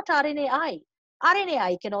why not RNAi?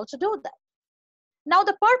 RNAi can also do that. Now,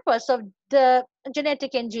 the purpose of the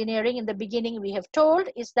genetic engineering in the beginning we have told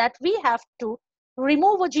is that we have to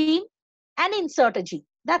remove a gene and insert a gene.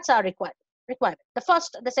 That's our requirement.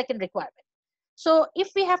 The second requirement. So if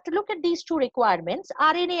we have to look at these two requirements,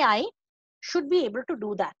 RNAi should be able to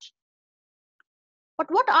do that. But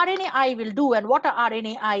what RNAi will do and what a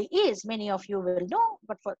RNAi is, many of you will know,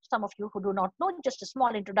 but for some of you who do not know, just a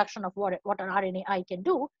small introduction of what an RNAi can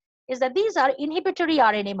do is that these are inhibitory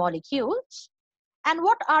RNA molecules. And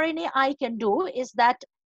what RNAi can do is that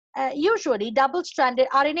usually double-stranded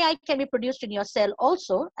RNAi can be produced in your cell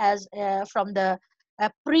also as from the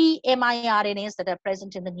pre-miRNAs that are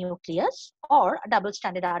present in the nucleus, or a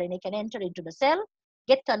double-stranded RNA can enter into the cell,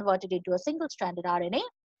 get converted into a single-stranded RNA,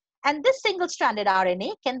 and this single-stranded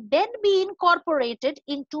RNA can then be incorporated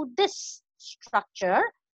into this structure,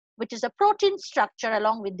 which is a protein structure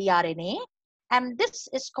along with the RNA, and this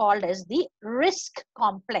is called as the RISC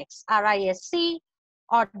complex, RISC,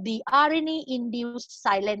 or the RNA-induced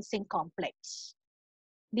silencing complex.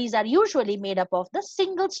 These are usually made up of the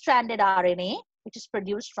single-stranded RNA, which is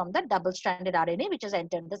produced from the double-stranded RNA, which has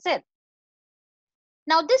entered the cell.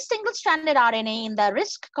 Now, this single-stranded RNA in the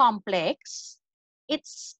RISC complex,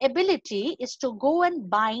 its ability is to go and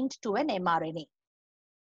bind to an mRNA.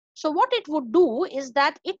 So what it would do is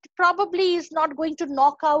that it probably is not going to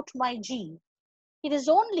knock out my gene. It is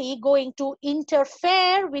only going to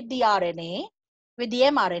interfere with the RNA, with the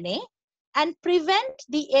mRNA, and prevent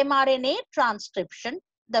the mRNA transcription,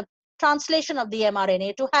 the translation of the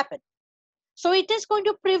mRNA to happen. So it is going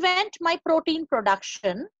to prevent my protein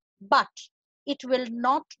production, but it will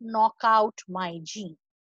not knock out my gene.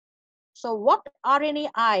 So what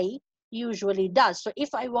RNAi usually does, so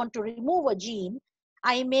if I want to remove a gene,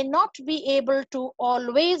 I may not be able to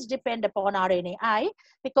always depend upon RNAi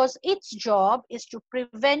because its job is to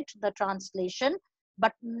prevent the translation,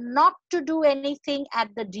 but not to do anything at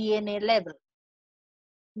the DNA level.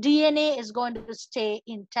 DNA is going to stay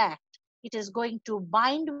intact. It is going to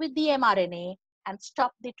bind with the mRNA and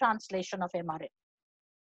stop the translation of mRNA.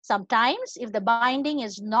 Sometimes, if the binding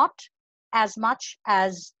is not as much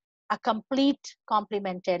as a complete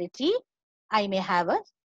complementarity, I may have a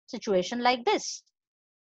situation like this.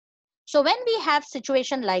 So when we have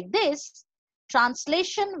situation like this,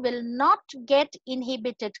 translation will not get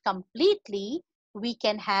inhibited completely. We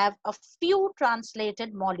can have a few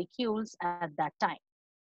translated molecules at that time.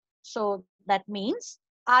 So that means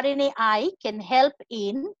RNAi can help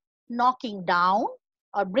in knocking down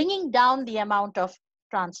or bringing down the amount of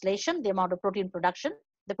translation, the amount of protein production,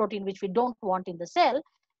 the protein which we don't want in the cell,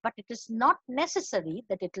 but it is not necessary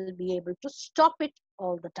that it will be able to stop it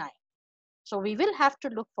all the time. So we will have to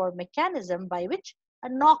look for a mechanism by which a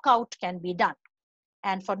knockout can be done.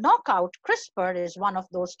 And for knockout, CRISPR is one of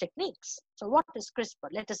those techniques. So what is CRISPR?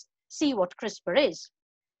 Let us see what CRISPR is.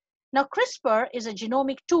 Now, CRISPR is a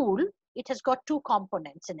genomic tool. It has got two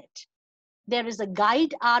components in it. There is a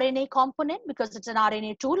guide RNA component because it's an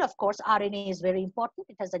RNA tool. Of course, RNA is very important.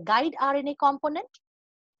 It has a guide RNA component.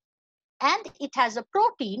 And it has a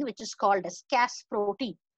protein which is called as Cas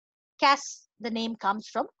protein. Cas, the name comes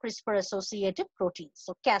from CRISPR-associated proteins.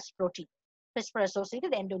 So Cas protein,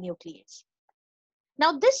 CRISPR-associated endonuclease.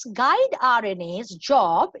 Now, this guide RNA's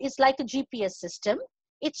job is like a GPS system.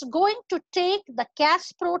 It's going to take the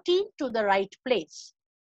Cas protein to the right place.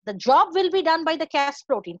 The job will be done by the Cas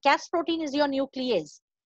protein. Cas protein is your nuclease.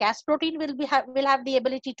 Cas protein will have the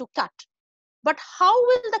ability to cut. But how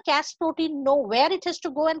will the Cas protein know where it has to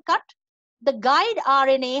go and cut? The guide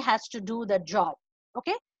RNA has to do the job.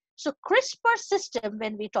 Okay. So CRISPR system,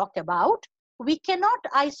 when we talk about, we cannot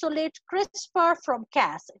isolate CRISPR from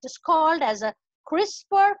Cas. It is called as a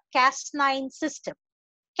CRISPR-Cas9 system.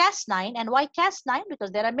 Cas9, and why Cas9?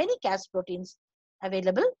 Because there are many Cas proteins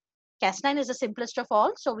available. Cas9 is the simplest of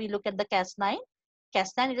all, so we look at the Cas9.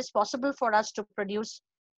 Cas9, it is possible for us to produce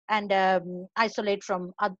and isolate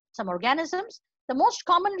from some organisms. The most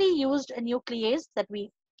commonly used nuclease that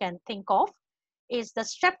we can think of is the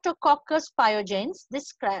Streptococcus pyogenes.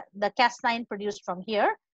 This the Cas9 produced from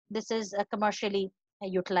here. This is commercially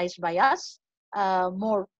utilized by us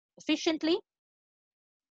more efficiently.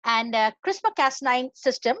 And CRISPR-Cas9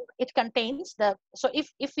 system, it contains the, so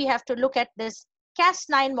if we have to look at this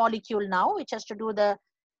Cas9 molecule now, which has to do the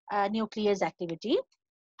nuclease activity,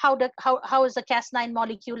 how is the Cas9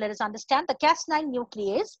 molecule? Let us understand. The Cas9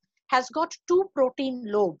 nuclease has got two protein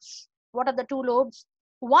lobes. What are the two lobes?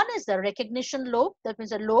 One is the recognition lobe, that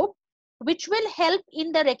means a lobe which will help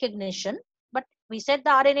in the recognition, but we said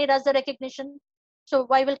the RNA does the recognition. So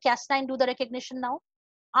why will Cas9 do the recognition now?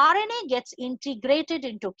 RNA gets integrated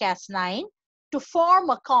into Cas9 to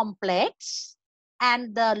form a complex,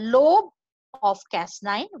 and the lobe of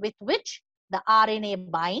Cas9 with which the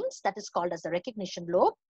RNA binds, that is called as the recognition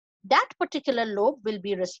lobe. That particular lobe will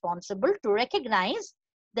be responsible to recognize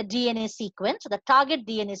the DNA sequence, the target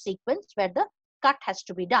DNA sequence where the cut has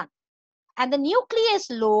to be done. And the nuclease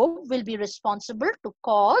lobe will be responsible to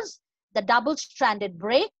cause the double-stranded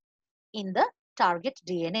break in the target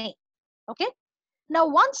DNA. Okay. Now,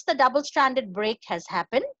 once the double-stranded break has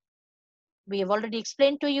happened, we have already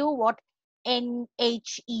explained to you what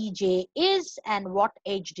NHEJ is and what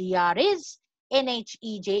HDR is.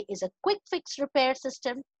 NHEJ is a quick fix repair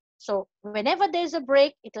system. So whenever there's a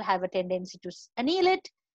break, it will have a tendency to anneal it.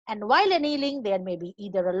 And while annealing, there may be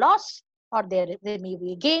either a loss or there may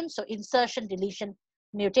be a gain. So insertion, deletion,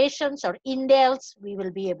 mutations or indels, we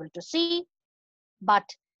will be able to see. But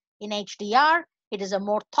in HDR, it is a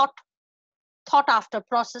more thought after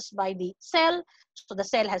process by the cell. So the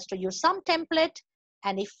cell has to use some template.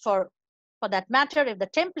 And if for that matter, if the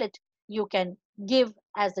template you can give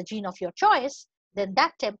as the gene of your choice, then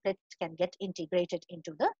that template can get integrated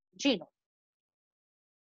into the genome.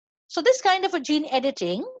 So this kind of a gene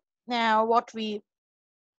editing, now what we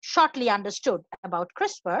shortly understood about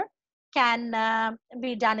CRISPR, can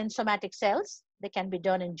be done in somatic cells. They can be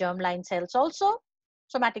done in germline cells also.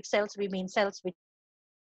 Somatic cells, we mean cells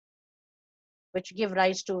which give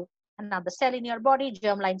rise to another cell in your body.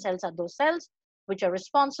 Germline cells are those cells which are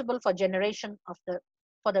responsible for generation of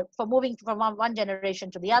for moving from one generation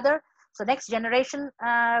to the other. So next generation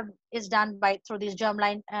is done through these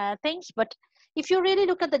germline things. But if you really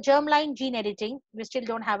look at the germline gene editing, we still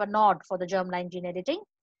don't have a nod for the germline gene editing.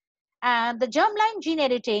 And the germline gene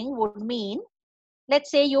editing would mean, let's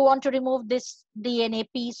say you want to remove this DNA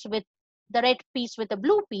piece with the red piece with the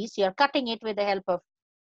blue piece. You're cutting it with the help of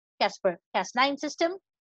Crispr Cas9 system,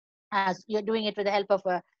 as you're doing it with the help of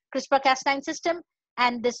a CRISPR Cas9 system,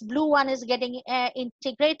 and this blue one is getting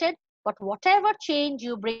integrated. But whatever change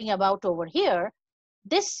you bring about over here,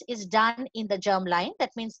 this is done in the germline.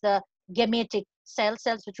 That means the gametic cells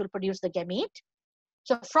which will produce the gamete.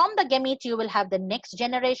 So from the gamete, you will have the next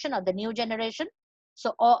generation or the new generation.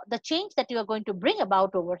 So the change that you are going to bring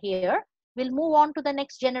about over here will move on to the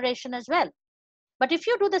next generation as well. But if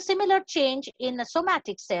you do the similar change in a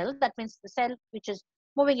somatic cell, that means the cell which is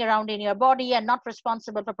moving around in your body and not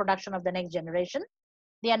responsible for production of the next generation,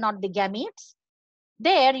 they are not the gametes.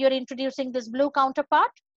 There you're introducing this blue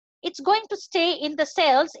counterpart. It's going to stay in the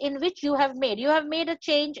cells in which you have made. You have made a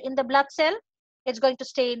change in the blood cell. It's going to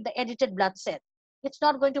stay in the edited blood cell. It's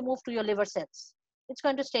not going to move to your liver cells. It's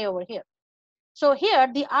going to stay over here. So here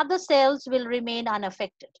the other cells will remain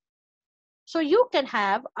unaffected. So you can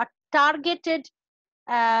have a targeted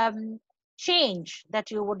change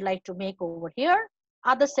that you would like to make over here.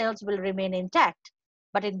 Other cells will remain intact.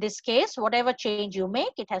 But in this case, whatever change you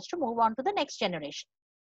make, it has to move on to the next generation.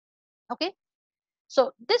 Okay.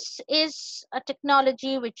 So this is a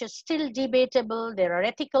technology which is still debatable. There are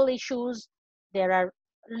ethical issues. There are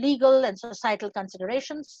legal and societal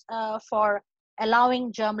considerations for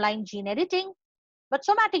allowing germline gene editing. But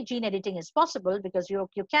somatic gene editing is possible because you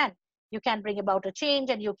can bring about a change,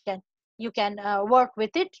 and you can work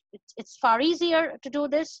with it. It's far easier to do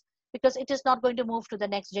this because it is not going to move to the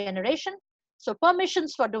next generation. So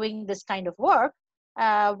permissions for doing this kind of work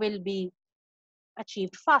will be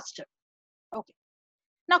achieved faster. Okay.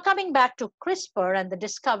 Now coming back to CRISPR and the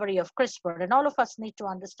discovery of CRISPR, and all of us need to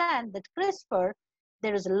understand that CRISPR,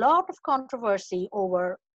 there is a lot of controversy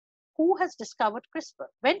over who has discovered CRISPR.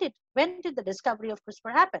 When did the discovery of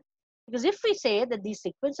CRISPR happen? Because if we say that these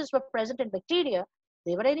sequences were present in bacteria,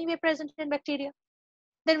 they were anyway present in bacteria.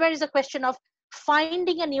 Then where is the question of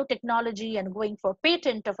finding a new technology and going for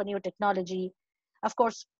patent of a new technology? Of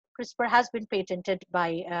course, CRISPR has been patented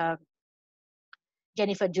by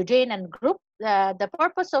Jennifer Judane and group. The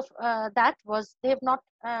purpose of that was they have not,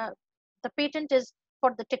 the patent is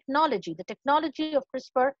for the technology. The technology of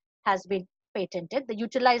CRISPR has been patented. The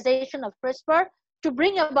utilization of CRISPR to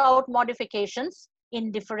bring about modifications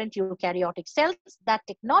in different eukaryotic cells, that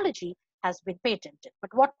technology has been patented.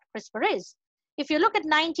 But what CRISPR is, if you look at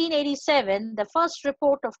 1987, the first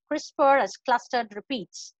report of CRISPR as clustered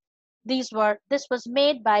repeats, this was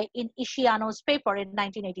made in Ishiano's paper in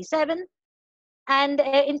 1987. And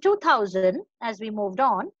in 2000, as we moved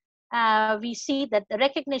on, we see that the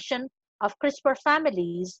recognition of CRISPR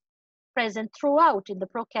families present throughout in the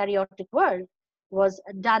prokaryotic world was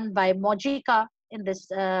done by Mojica in this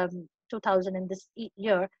 2000, in this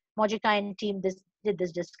year. Mojica and team did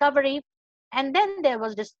this discovery. And then there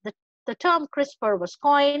was the term CRISPR was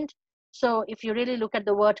coined. So if you really look at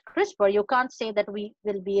the word CRISPR, you can't say that we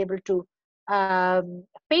will be able to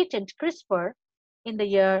patent CRISPR in the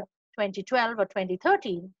year 2012 or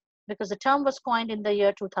 2013, because the term was coined in the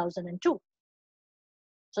year 2002.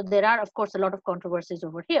 So there are, of course, a lot of controversies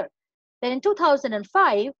over here. Then in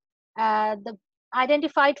 2005, the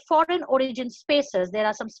identified foreign origin spacers. There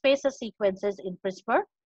are some spacer sequences in CRISPR.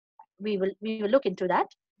 We will look into that.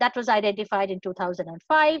 That was identified in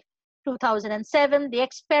 2005. 2007, the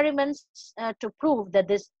experiments to prove that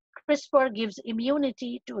this CRISPR gives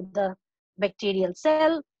immunity to the bacterial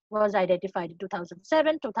cell was identified in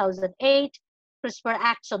 2007. 2008, CRISPR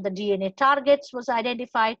acts on the DNA targets was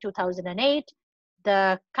identified. 2008,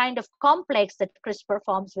 the kind of complex that CRISPR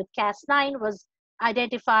forms with Cas9 was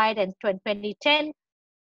identified. And 2010,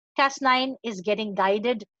 Cas9 is getting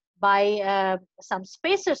guided by some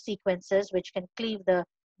spacer sequences which can cleave the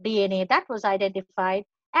DNA. That was identified,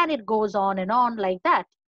 and it goes on and on like that.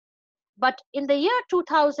 But in the year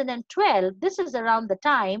 2012, this is around the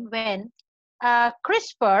time when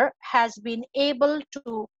CRISPR has been able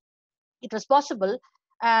to, it was possible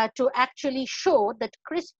to actually show that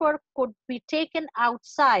CRISPR could be taken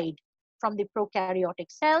outside from the prokaryotic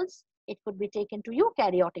cells. It could be taken to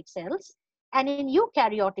eukaryotic cells. And in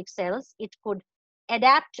eukaryotic cells, it could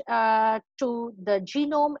adapt to the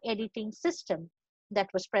genome editing system that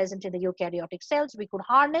was present in the eukaryotic cells. We could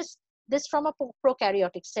harness this from a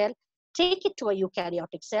prokaryotic cell, take it to a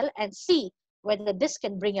eukaryotic cell, and see whether this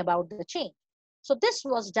can bring about the change. So this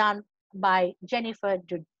was done by Jennifer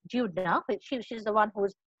Doudna. She's the one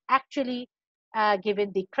who's actually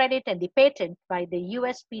given the credit and the patent by the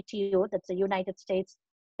USPTO, that's the United States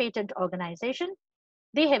Patent Organization.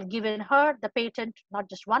 They have given her the patent, not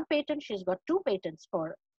just one patent, she's got 2 patents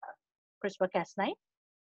for CRISPR-Cas9.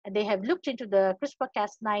 And they have looked into the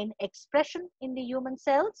CRISPR-Cas9 expression in the human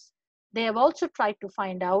cells. They have also tried to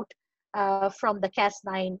find out from the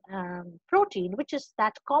Cas9 protein, which is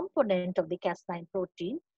that component of the Cas9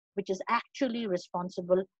 protein, which is actually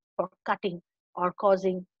responsible for cutting or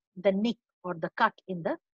causing the nick or the cut in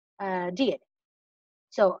the DNA.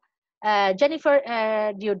 So Jennifer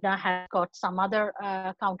Doudna had got some other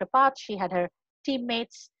counterparts. She had her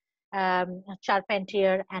teammates,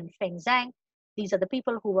 Charpentier and Feng Zhang. These are the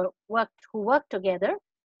people who worked together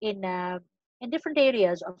in different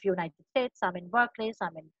areas of United States. Some in Berkeley,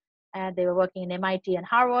 some in they were working in MIT and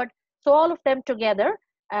Harvard. So all of them together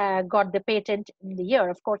got the patent in the year.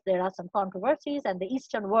 Of course, there are some controversies, and the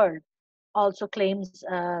Eastern world also claims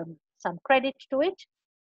some credit to it.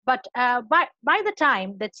 But by the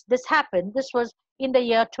time that this happened, this was in the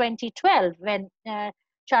year 2012 when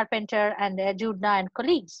Charpentier and Doudna and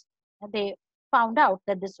colleagues, they found out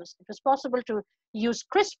that it was possible to use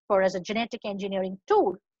CRISPR as a genetic engineering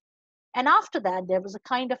tool. And after that, there was a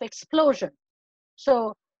kind of explosion.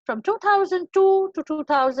 So from 2002 to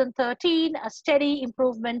 2013, a steady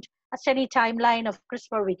improvement, a steady timeline of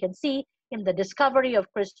CRISPR we can see in the discovery of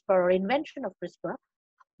CRISPR or invention of CRISPR.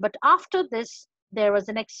 But after this, there was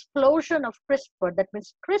an explosion of CRISPR. That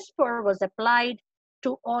means CRISPR was applied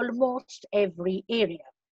to almost every area.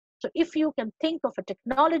 So if you can think of a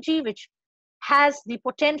technology which has the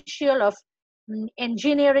potential of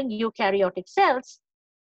engineering eukaryotic cells,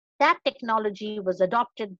 that technology was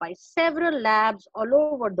adopted by several labs all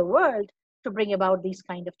over the world to bring about these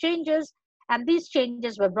kind of changes. And these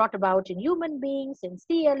changes were brought about in human beings, in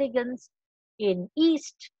C. elegans, in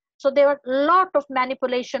yeast. So there were a lot of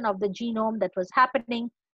manipulation of the genome that was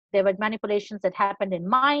happening. There were manipulations that happened in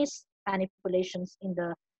mice, manipulations in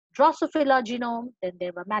the Drosophila genome, then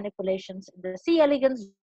there were manipulations in the C. elegans,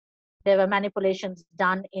 there were manipulations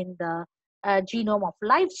done in the genome of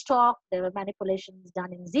livestock, there were manipulations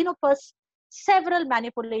done in Xenopus, several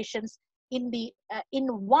manipulations in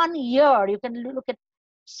 1 year. You can look at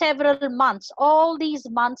several months. All these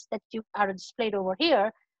months that you are displayed over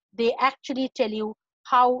here, they actually tell you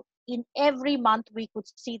how in every month we could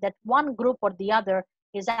see that one group or the other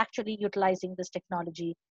is actually utilizing this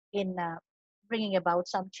technology in bringing about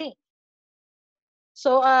some change.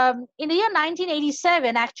 So in the year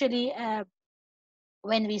 1987, actually,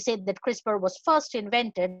 when we said that CRISPR was first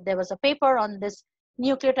invented, there was a paper on this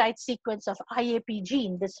nucleotide sequence of IAP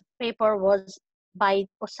gene. This paper was by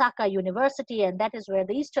Osaka University, and that is where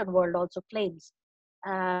the Eastern world also claims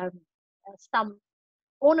some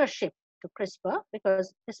ownership to CRISPR,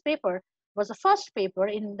 because this paper was the first paper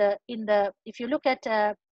in the if you look at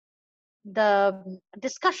the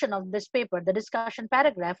discussion of this paper, the discussion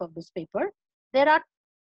paragraph of this paper, there are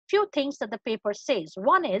few things that the paper says.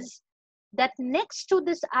 One is that next to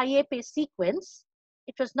this IAP sequence,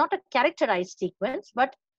 it was not a characterized sequence,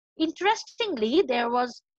 but interestingly, there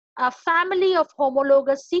was a family of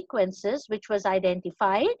homologous sequences which was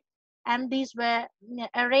identified, and these were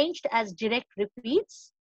arranged as direct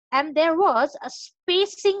repeats, and there was a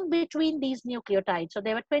spacing between these nucleotides. So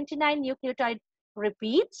there were 29 nucleotide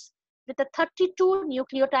repeats with a 32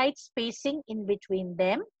 nucleotide spacing in between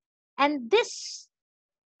them. And this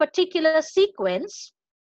particular sequence,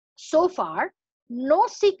 so far, no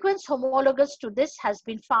sequence homologous to this has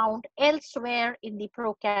been found elsewhere in the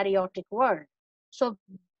prokaryotic world. So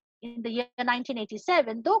in the year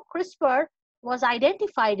 1987, though CRISPR was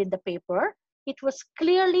identified in the paper, it was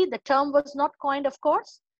clearly, the term was not coined, of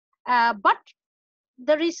course, but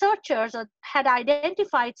the researchers had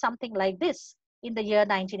identified something like this in the year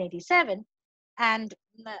 1987. And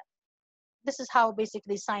this is how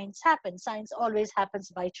basically science happens. Science always happens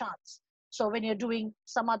by chance. So when you're doing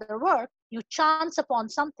some other work, you chance upon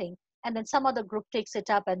something, and then some other group takes it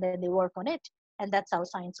up and then they work on it. And that's how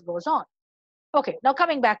science goes on. Okay, now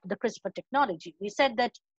coming back to the CRISPR technology, we said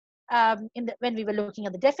that when we were looking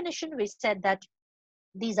at the definition, we said that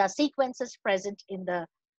these are sequences present in the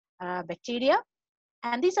bacteria,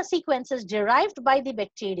 and these are sequences derived by the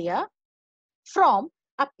bacteria from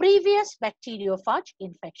a previous bacteriophage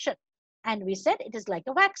infection. And we said it is like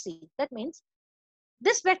a vaccine. That means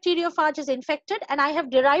this bacteriophage is infected and I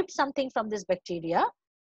have derived something from this bacteria.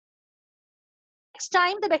 Next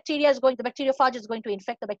time the bacteriophage is going to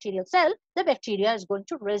infect the bacterial cell, the bacteria is going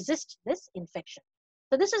to resist this infection.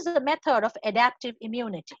 So this is the method of adaptive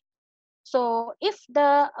immunity. So if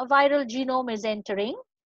the viral genome is entering,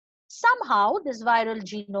 somehow this viral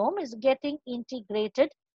genome is getting integrated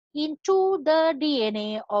into the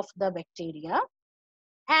DNA of the bacteria,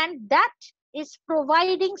 and that is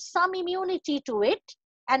providing some immunity to it.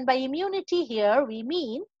 And by immunity here, we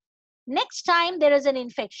mean next time there is an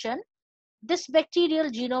infection, this bacterial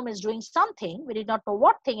genome is doing something, we did not know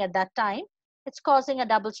what thing at that time, it's causing a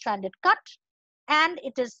double-stranded cut, and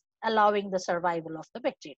it is allowing the survival of the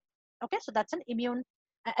bacteria. Okay, so that's an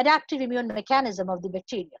adaptive immune mechanism of the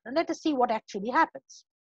bacteria. And let us see what actually happens.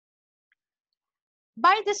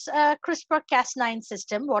 By this CRISPR-Cas9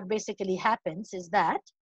 system, what basically happens is that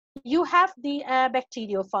you have the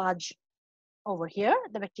bacteriophage over here.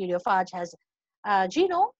 The bacteriophage has a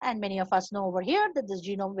genome, and many of us know over here that this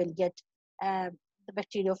genome will get, the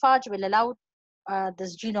bacteriophage will allow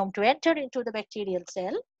this genome to enter into the bacterial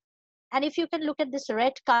cell. And if you can look at this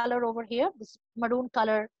red color over here, this maroon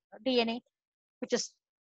color DNA, which is,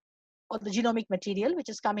 or the genomic material, which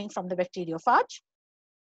is coming from the bacteriophage,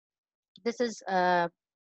 this is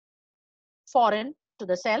foreign to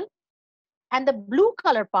the cell. And the blue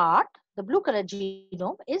color part, the blue color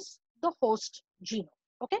genome, is the host genome.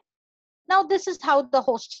 Okay. Now this is how the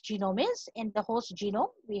host genome is. In the host genome,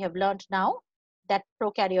 we have learned now that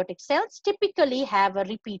prokaryotic cells typically have a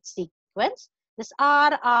repeat sequence. This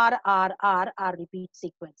R are repeat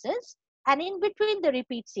sequences. And in between the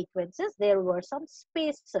repeat sequences, there were some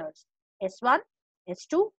spacers. S1,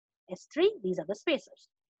 S2, S3, these are the spacers.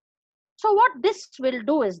 So what this will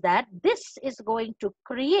do is that this is going to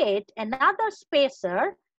create another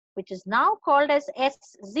spacer, which is now called as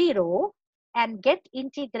S0, and get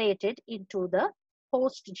integrated into the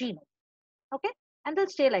host genome. Okay, and they'll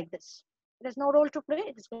stay like this. There's no role to play,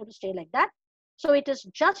 it is going to stay like that. So it is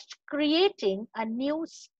just creating a new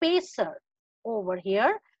spacer over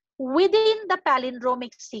here within the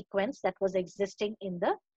palindromic sequence that was existing in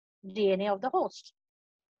the DNA of the host.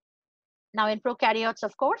 Now in prokaryotes,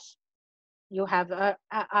 of course, you have a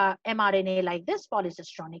mRNA like this,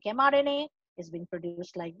 polycistronic mRNA is being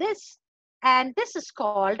produced like this. And this is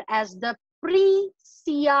called as the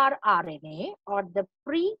pre-CRRNA or the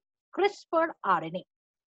pre-CRISPR RNA.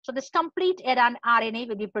 So this complete RNA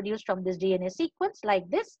will be produced from this DNA sequence like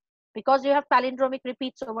this. Because you have palindromic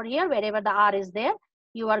repeats over here, wherever the R is there,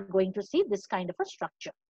 you are going to see this kind of a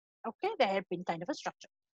structure. Okay, the hairpin kind of a structure.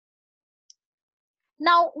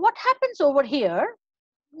 Now, what happens over here,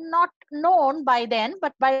 not known by then,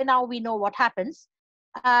 but by now we know what happens.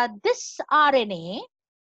 This RNA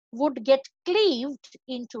would get cleaved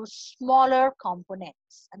into smaller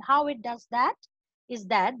components. And how it does that is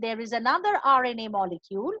that there is another RNA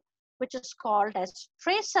molecule which is called as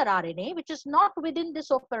tracer RNA, which is not within this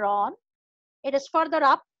operon. It is further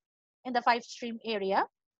up in the 5' area.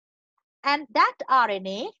 And that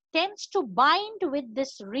RNA tends to bind with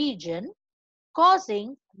this region,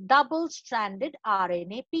 causing double-stranded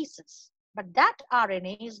RNA pieces. But that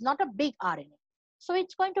RNA is not a big RNA. So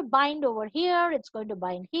it's going to bind over here, it's going to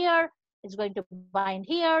bind here, it's going to bind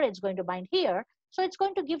here, it's going to bind here. So it's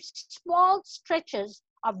going to give small stretches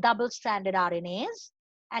of double-stranded RNAs.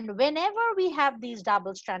 And whenever we have these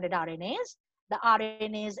double-stranded RNAs, the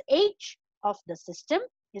RNase H of the system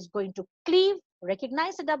is going to cleave,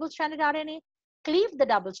 recognize the double-stranded RNA, cleave the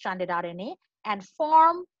double-stranded RNA, and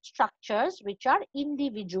form structures which are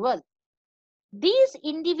individual. These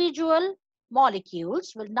individual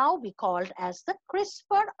molecules will now be called as the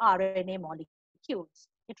CRISPR RNA molecules.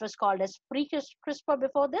 It was called as pre-CRISPR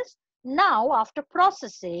before this. Now, after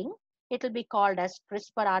processing, it will be called as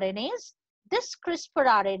CRISPR RNAs. This CRISPR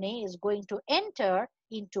RNA is going to enter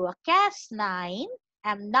into a Cas9,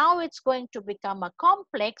 and now it's going to become a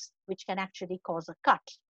complex which can actually cause a cut.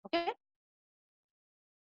 Okay.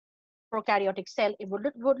 Prokaryotic cell, it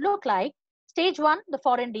would look like stage 1, the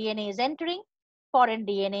foreign DNA is entering, foreign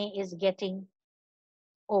DNA is getting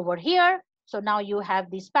over here. So now you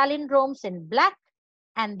have these palindromes in black,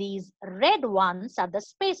 and these red ones are the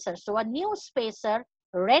spacers. So a new spacer,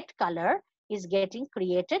 red color, is getting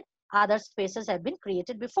created. Other spacers have been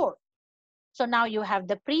created before. So now you have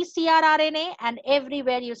the pre-CRRNA, and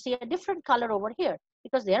everywhere you see a different color over here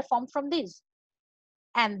because they are formed from these.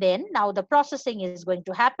 And then now the processing is going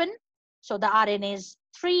to happen. So the RNase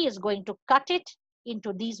 3 is going to cut it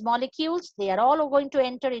into these molecules. They are all going to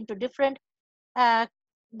enter into different, the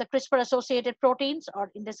CRISPR associated proteins,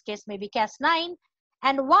 or in this case, maybe Cas9.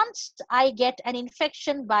 And once I get an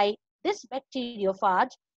infection by this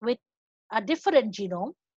bacteriophage with a different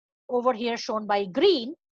genome, over here shown by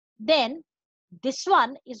green, then this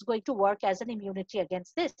one is going to work as an immunity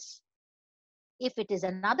against this. If it is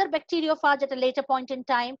another bacteriophage at a later point in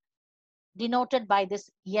time, denoted by this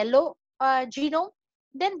yellow genome,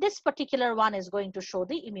 then this particular one is going to show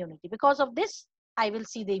the immunity. Because of this, I will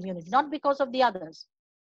see the immunity, not because of the others.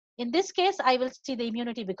 In this case, I will see the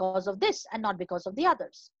immunity because of this and not because of the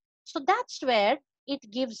others. So that's where it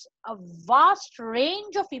gives a vast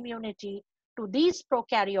range of immunity to these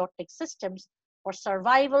prokaryotic systems for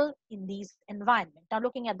survival in these environments. Now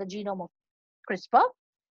looking at the genome of CRISPR,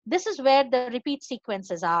 this is where the repeat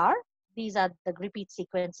sequences are. These are the repeat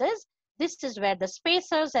sequences. This is where the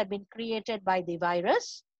spacers have been created by the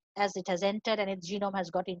virus as it has entered and its genome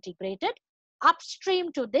has got integrated.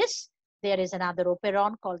 Upstream to this, there is another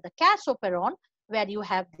operon called the Cas operon, where you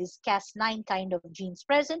have this Cas9 kind of genes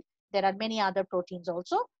present. There are many other proteins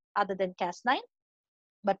also other than Cas9,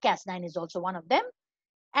 but Cas9 is also one of them.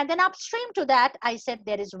 And then upstream to that, I said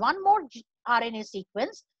there is one more RNA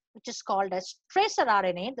sequence, which is called as tracer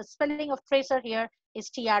RNA. The spelling of tracer here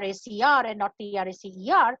is TRACR and not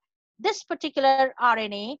TRACER. This particular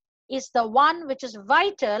RNA is the one which is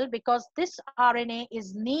vital because this RNA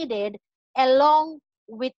is needed along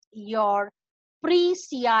with your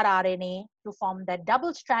pre-CR-RNA to form that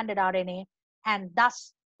double-stranded RNA and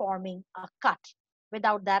thus forming a cut.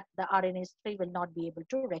 Without that, the RNase 3 will not be able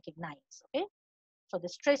to recognize. Okay, so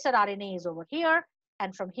this tracer RNA is over here,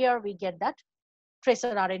 and from here we get that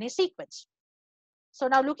tracer RNA sequence. So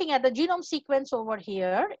now looking at the genome sequence over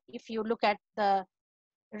here, if you look at the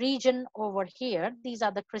region over here, these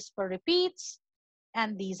are the CRISPR repeats,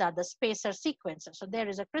 and these are the spacer sequences. So there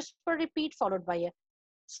is a CRISPR repeat followed by a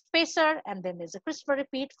spacer, and then there's a CRISPR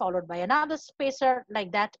repeat followed by another spacer.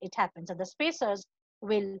 Like that it happens, and the spacers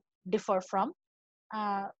will differ from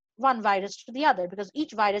one virus to the other because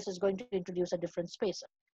each virus is going to introduce a different spacer.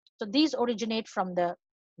 So these originate from the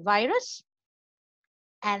virus,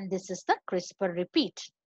 and this is the CRISPR repeat.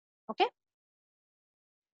 Okay.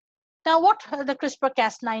 Now what the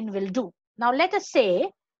CRISPR-Cas9 will do? Now let us say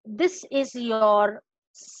this is your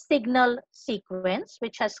signal sequence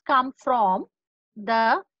which has come from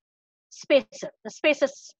the spacer,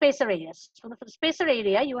 spacer areas. So for the spacer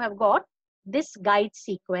area, you have got this guide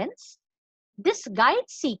sequence. This guide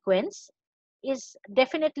sequence is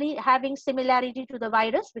definitely having similarity to the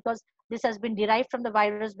virus because this has been derived from the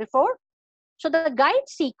virus before. So the guide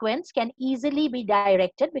sequence can easily be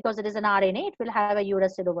directed because it is an RNA. It will have a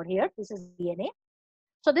uracil over here. This is DNA.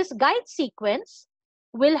 So this guide sequence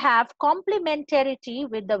will have complementarity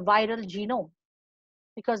with the viral genome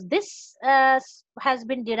because this has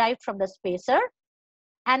been derived from the spacer,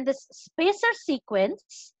 and this spacer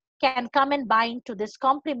sequence can come and bind to this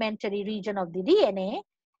complementary region of the DNA,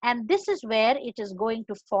 and this is where it is going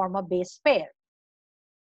to form a base pair.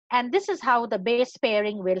 And this is how the base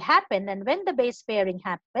pairing will happen. And when the base pairing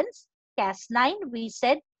happens, Cas9, we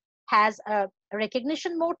said, has a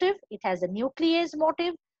recognition motive. It has a nuclease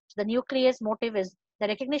motive. So the nuclease motive is, the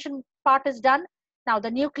recognition part is done. Now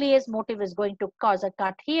the nuclease motive is going to cause a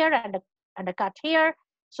cut here and a cut here.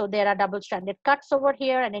 So there are double-stranded cuts over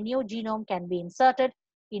here, and a new genome can be inserted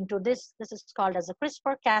into this. This is called as a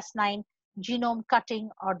CRISPR-Cas9 genome cutting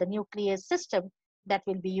or the nuclease system that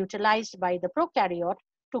will be utilized by the prokaryote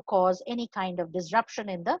to cause any kind of disruption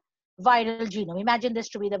in the viral genome. Imagine this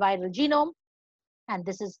to be the viral genome, and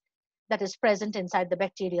that is present inside the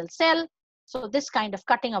bacterial cell. So this kind of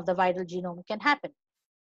cutting of the viral genome can happen.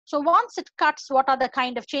 So once it cuts, what are the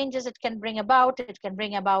kind of changes it can bring about? It can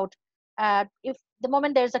bring about, if the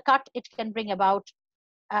moment there's a cut, it can bring about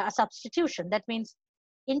a substitution. That means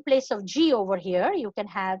in place of G over here, you can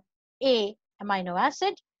have A amino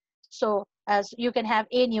acid. So as you can have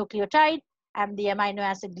A nucleotide, and the amino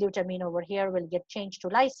acid glutamine over here will get changed to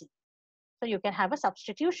lysine. So you can have a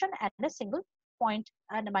substitution, and a single point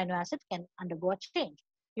an amino acid can undergo a change.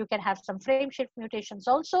 You can have some frame shift mutations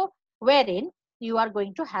also, wherein you are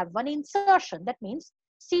going to have one insertion. That means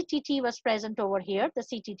CTT was present over here. The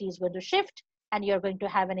CTT is going to shift, and you're going to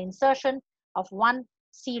have an insertion of one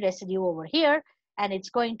C residue over here, and it's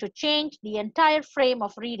going to change the entire frame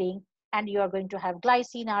of reading, and you are going to have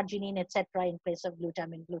glycine, arginine, etc. in place of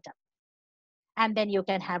glutamine. And then you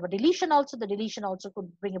can have a deletion also. The deletion also could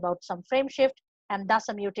bring about some frame shift and thus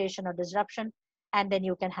a mutation or disruption. And then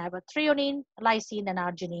you can have a threonine, lysine, and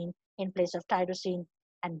arginine in place of tyrosine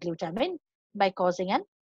and glutamine by causing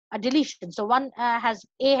a deletion. So one A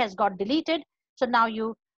has got deleted. So now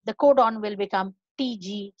the codon will become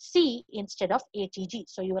TGC instead of ATG.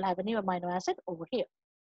 So you will have a new amino acid over here.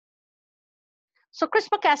 So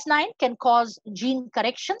CRISPR-Cas9 can cause gene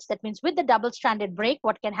corrections. That means with the double-stranded break,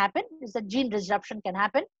 what can happen is that gene disruption can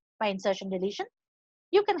happen by insertion deletion.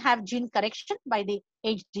 You can have gene correction by the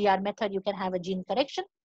HDR method. You can have a gene correction.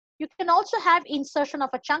 You can also have insertion of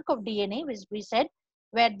a chunk of DNA, which we said,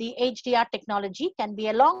 where the HDR technology can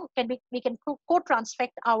be we can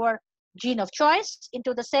co-transfect our gene of choice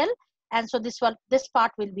into the cell. And so this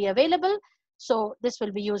part will be available. So this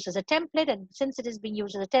will be used as a template, and since it is being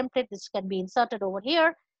used as a template, this can be inserted over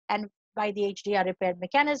here, and by the HDR repair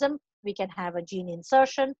mechanism, we can have a gene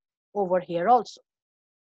insertion over here also.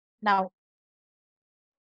 Now,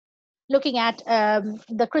 looking at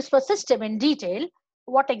the CRISPR system in detail,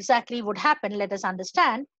 what exactly would happen, let us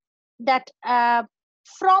understand that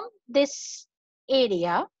from this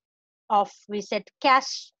area of, we said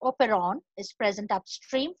Cas operon is present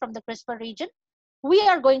upstream from the CRISPR region, we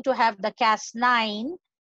are going to have the Cas9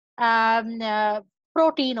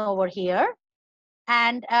 protein over here.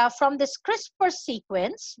 And from this CRISPR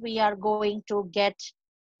sequence, we are going to get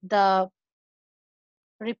the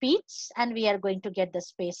repeats and we are going to get the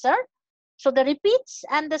spacer. So the repeats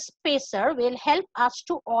and the spacer will help us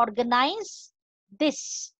to organize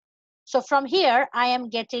this. So from here, I am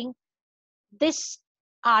getting this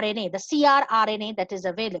RNA, the CR-RNA that is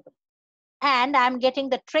available. And I'm getting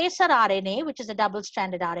the tracer RNA, which is a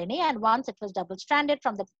double-stranded RNA. And once it was double-stranded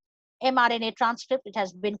from the mRNA transcript, it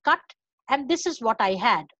has been cut. And this is what I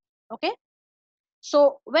had, okay?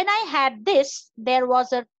 So when I had this, there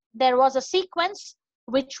was a sequence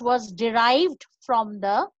which was derived from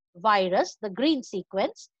the virus, the green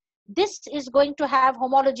sequence. This is going to have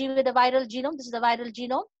homology with the viral genome. This is the viral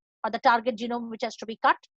genome or the target genome which has to be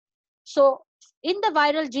cut. So in the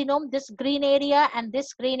viral genome, this green area and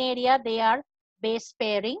this green area, they are base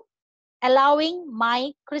pairing, allowing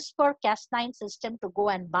my CRISPR-Cas9 system to go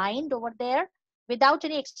and bind over there without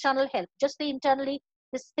any external help. Just internally,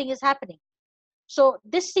 this thing is happening. So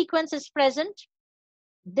this sequence is present.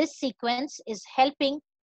 This sequence is helping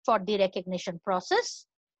for the recognition process.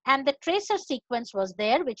 And the tracer sequence was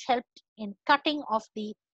there, which helped in cutting of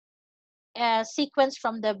the sequence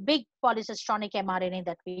from the big polycistronic mRNA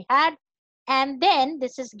that we had. And then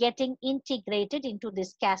this is getting integrated into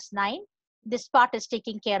this Cas9. This part is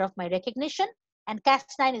taking care of my recognition, and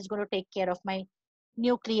Cas9 is going to take care of my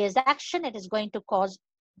nuclease action. It is going to cause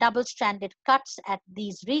double-stranded cuts at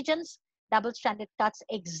these regions, double-stranded cuts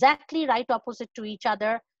exactly right opposite to each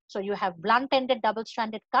other. So you have blunt-ended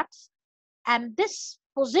double-stranded cuts. And this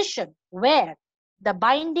position where the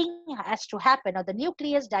binding has to happen or the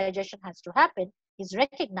nucleus digestion has to happen is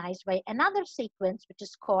recognized by another sequence which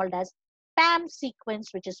is called as PAM sequence,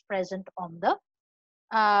 which is present on the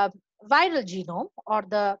viral genome or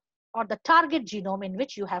the target genome in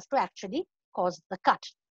which you have to actually cause the cut.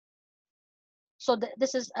 So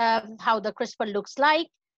this is how the CRISPR looks like.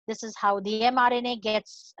 This is how the mRNA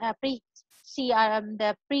gets the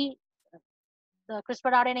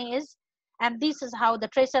CRISPR RNA is. And this is how the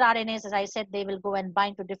tracer RNAs, as I said, they will go and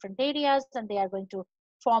bind to different areas and they are going to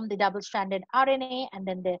form the double-stranded RNA, and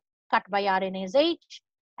then the cut by RNase H,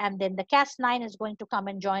 and then the Cas9 is going to come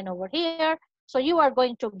and join over here. So you are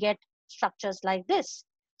going to get structures like this.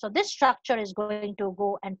 So this structure is going to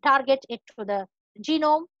go and target it to the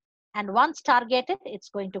genome, and once targeted, it's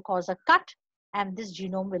going to cause a cut, and this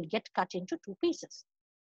genome will get cut into two pieces.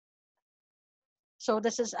 So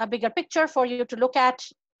this is a bigger picture for you to look at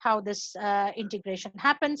how this integration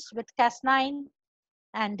happens with Cas9.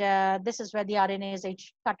 And this is where the RNase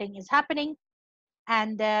H cutting is happening.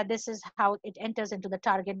 And this is how it enters into the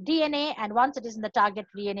target DNA. And once it is in the target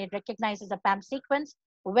DNA, it recognizes a PAM sequence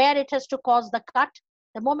where it has to cause the cut.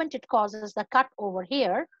 The moment it causes the cut over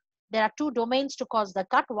here, there are two domains to cause the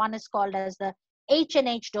cut. One is called as the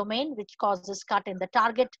HNH domain, which causes cut in the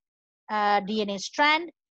target DNA strand.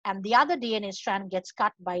 And the other DNA strand gets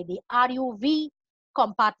cut by the RUV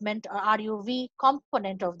compartment or RUV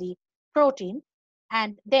component of the protein.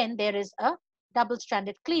 And then there is a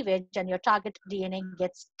double-stranded cleavage, and your target DNA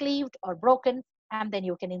gets cleaved or broken, and then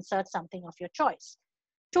you can insert something of your choice.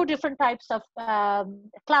 Two different types of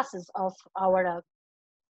classes of our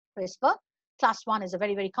CRISPR. Class 1 is a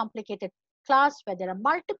very, very complicated class where there are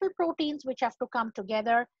multiple proteins which have to come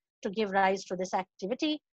together to give rise to this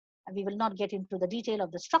activity. And we will not get into the detail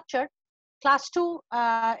of the structure. Class 2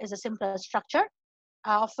 is a simpler structure,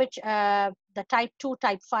 of which the type 2,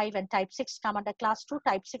 type 5, and type 6 come under class 2.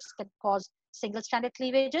 Type 6 can cause single-stranded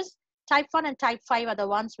cleavages. Type 1 and type 5 are the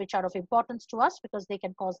ones which are of importance to us because they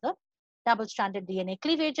can cause the double-stranded DNA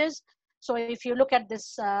cleavages. So if you look at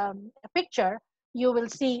this picture, you will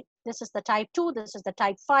see this is the type 2, this is the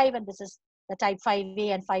type 5, and this is the type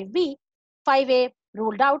 5A and 5B. 5A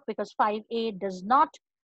ruled out because 5A does not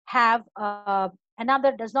have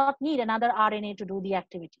does not need another RNA to do the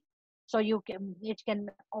activity. So it can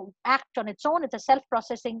act on its own. It's a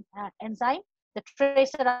self-processing enzyme. The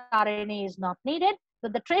tracer RNA is not needed,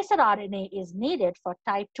 but the tracer RNA is needed for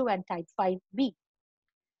type 2 and type 5B.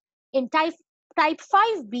 In type type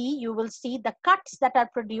 5b, you will see the cuts that are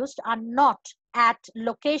produced are not at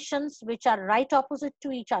locations which are right opposite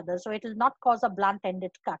to each other. So it will not cause a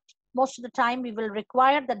blunt-ended cut. Most of the time, we will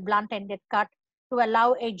require that blunt-ended cut to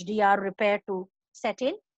allow HDR repair to set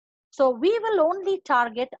in. So we will only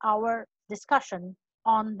target our discussion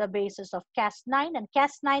on the basis of Cas9, and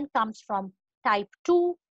Cas9 comes from type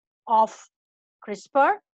 2 of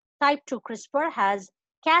CRISPR. Type 2 CRISPR has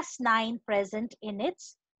Cas9 present in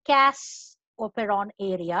its Cas operon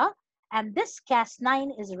area, and this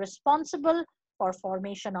Cas9 is responsible for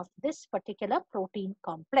formation of this particular protein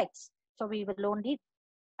complex. So we will only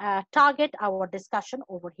target our discussion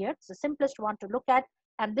over here. It's the simplest one to look at,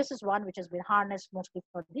 and this is one which has been harnessed mostly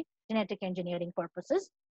for the genetic engineering purposes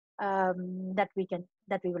that we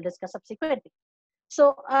will discuss subsequently.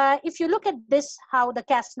 So if you look at this, how the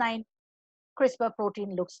Cas9 CRISPR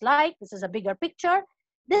protein looks like, this is a bigger picture.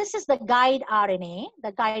 This is the guide RNA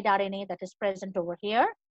that is present over here.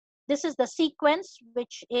 This is the sequence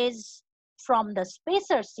which is from the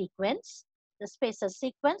spacer sequence. The spacer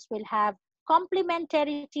sequence will have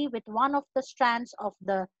complementarity with one of the strands of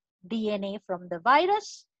the DNA from the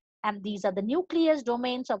virus. And these are the nucleus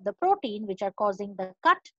domains of the protein which are causing the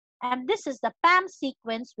cut. And this is the PAM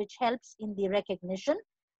sequence which helps in the recognition.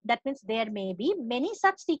 That means there may be many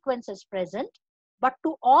such sequences present, but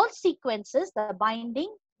to all sequences, the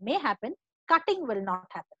binding may happen, cutting will not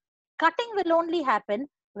happen. Cutting will only happen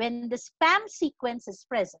when this PAM sequence is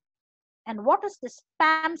present. And what is this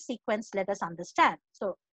PAM sequence? Let us understand.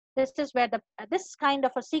 So this is where this kind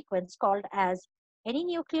of a sequence called as any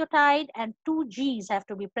nucleotide and 2 Gs have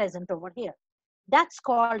to be present over here. That's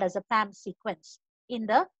called as a PAM sequence in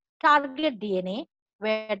the target DNA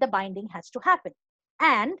where the binding has to happen.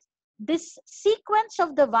 And this sequence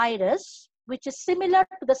of the virus, which is similar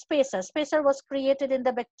to the spacer. Spacer was created in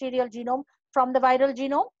the bacterial genome from the viral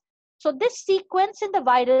genome. So this sequence in the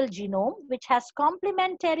viral genome, which has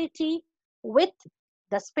complementarity with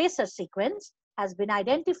the spacer sequence, has been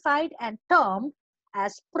identified and termed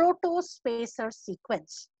as protospacer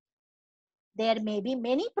sequence. There may be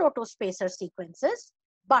many protospacer sequences,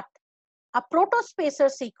 but a protospacer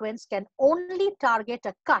sequence can only target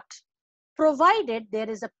a cut provided there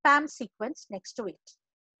is a PAM sequence next to it.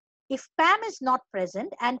 If PAM is not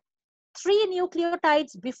present, and 3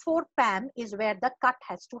 nucleotides before PAM is where the cut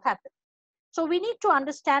has to happen. So we need to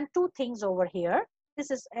understand 2 things over here. This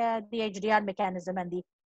is the HDR mechanism and the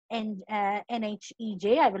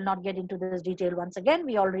NHEJ. I will not get into this detail once again.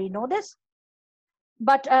 We already know this.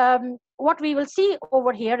 But what we will see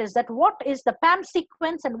over here is that what is the PAM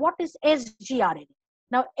sequence and what is sgRNA.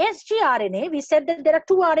 Now, sgRNA, we said that there are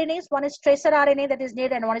 2 RNAs. One is tracer RNA that is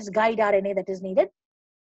needed and one is guide RNA that is needed.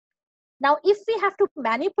 Now, if we have to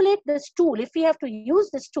manipulate this tool, if we have to use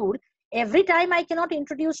this tool, every time I cannot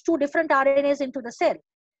introduce 2 different RNAs into the cell.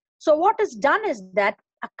 So what is done is that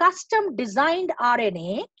a custom designed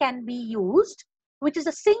RNA can be used, which is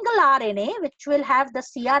a single RNA, which will have the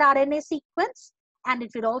CRRNA sequence, and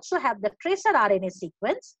it will also have the tracer RNA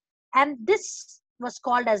sequence. And this was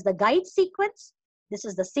called as the guide sequence. This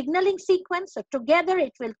is the signaling sequence. So together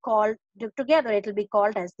it will be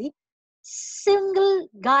called as the single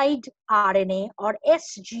guide RNA or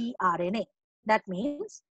sgRNA. That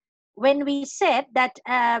means when we said that,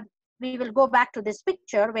 we will go back to this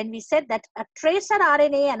picture, when we said that a tracer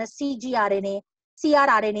RNA and a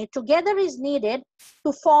CRRNA together is needed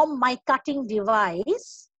to form my cutting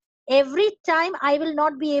device, every time I will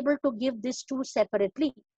not be able to give these 2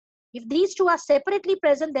 separately. If these 2 are separately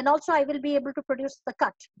present, then also I will be able to produce the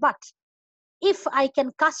cut. But if I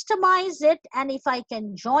can customize it and if I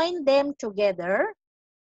can join them together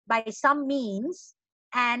by some means,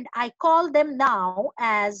 and I call them now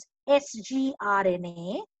as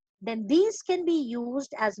sgRNA, then these can be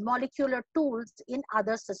used as molecular tools in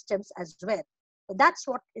other systems as well. So that's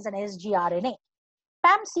what is an sgRNA.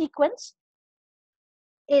 PAM sequence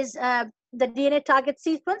is the DNA target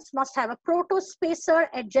sequence must have a protospacer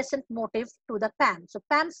adjacent motif to the PAM. So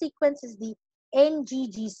PAM sequence is the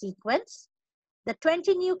NGG sequence. The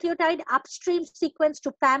 20 nucleotide upstream sequence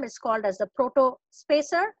to PAM is called as the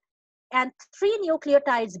protospacer, and 3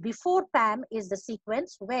 nucleotides before PAM is the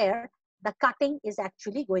sequence where the cutting is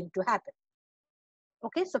actually going to happen.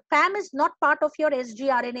 Okay, so PAM is not part of your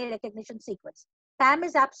sgRNA recognition sequence. PAM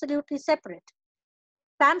is absolutely separate.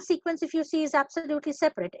 PAM sequence, if you see, is absolutely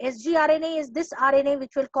separate. sgRNA is this RNA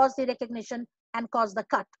which will cause the recognition and cause the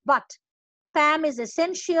cut. But PAM is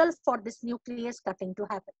essential for this nucleus cutting to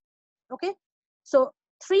happen. Okay, so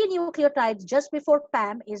 3 nucleotides just before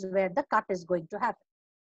PAM is where the cut is going to happen.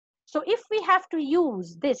 So if we have to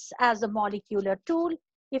use this as a molecular tool,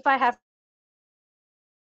 if I have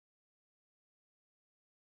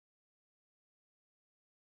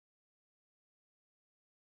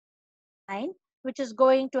which is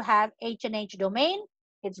going to have H&H domain.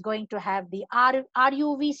 It's going to have the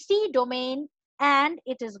RUVC domain, and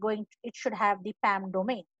it should have the PAM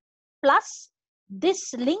domain. Plus,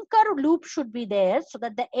 this linker loop should be there so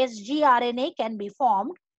that the sgRNA can be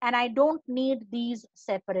formed, and I don't need these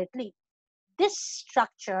separately. This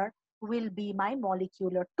structure will be my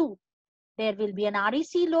molecular tool. There will be an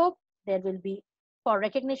REC lobe. There will be for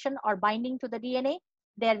recognition or binding to the DNA.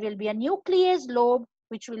 There will be a nuclease lobe,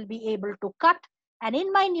 which will be able to cut. And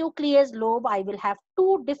in my nuclease lobe, I will have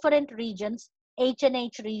two different regions,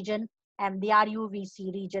 H&H region and the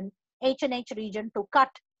RUVC region. H&H region to cut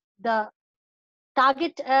the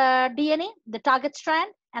target DNA, the target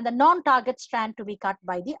strand, and the non-target strand to be cut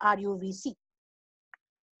by the RUVC.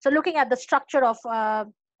 So looking at the structure of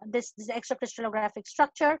this extracrystallographic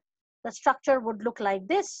structure, the structure would look like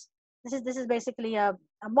this. This is basically a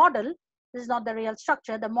model. This is not the real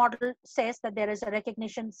structure. The model says that there is a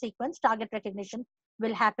recognition sequence. Target recognition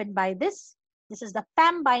will happen by this. This is the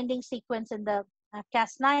PAM binding sequence in the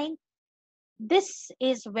Cas9. This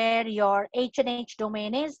is where your H&H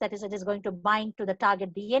domain is. That is, it is going to bind to the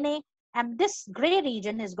target DNA. And this gray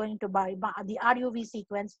region is going to bind the RUV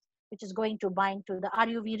sequence, which is going to bind to the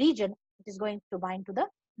RUV region. It is going to bind to the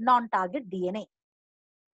non-target DNA.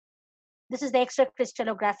 This is the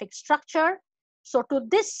extracrystallographic structure. So to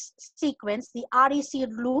this sequence, the REC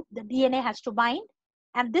loop, the DNA has to bind,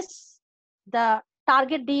 and this, the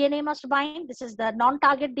target DNA must bind. This is the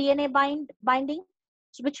non-target DNA binding,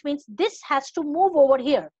 which means this has to move over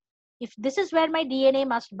here. If this is where my DNA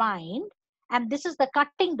must bind, and this is the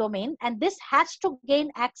cutting domain, and this has to gain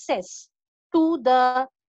access to the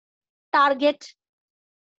target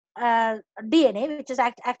DNA, which is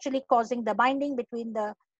actually causing the binding between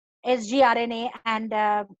the sgRNA and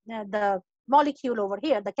the molecule over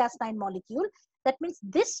here, the Cas9 molecule. That means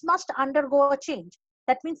this must undergo a change.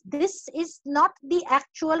 That means this is not the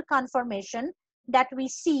actual conformation that we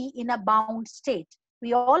see in a bound state.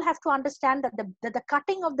 We all have to understand that the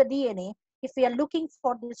cutting of the DNA, if we are looking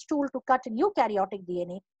for this tool to cut in eukaryotic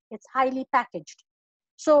DNA, it's highly packaged.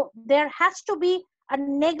 So there has to be a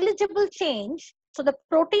negligible change. So the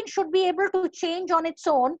protein should be able to change on its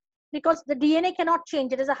own, because the DNA cannot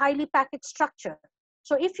change. It is a highly packaged structure.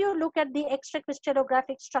 So if you look at the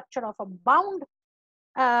extracrystallographic structure of a bound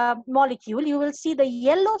molecule, you will see the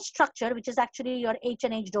yellow structure, which is actually your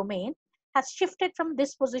H&H domain, has shifted from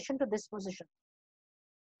this position to this position.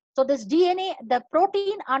 So this DNA, the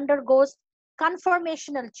protein undergoes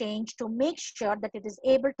conformational change to make sure that it is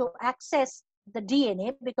able to access the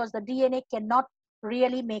DNA, because the DNA cannot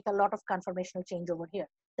really make a lot of conformational change over here.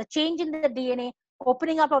 The change in the DNA,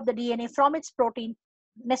 opening up of the DNA from its protein,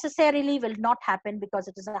 necessarily will not happen because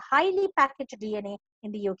it is a highly packaged DNA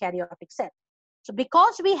in the eukaryotic cell. So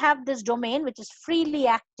because we have this domain which is freely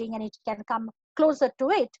acting and it can come closer to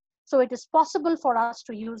it, so it is possible for us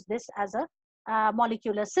to use this as a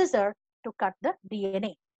molecular scissor to cut the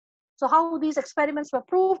DNA. So how these experiments were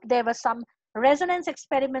proved, there were some resonance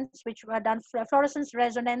experiments which were done, fluorescence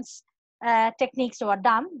resonance techniques were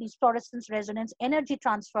done, these fluorescence resonance energy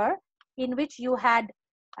transfer, in which you had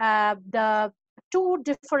the two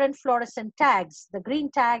different fluorescent tags, the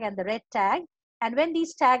green tag and the red tag. And when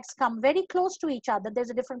these tags come very close to each other, there's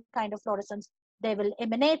a different kind of fluorescence they will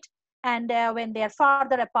emanate. And when they are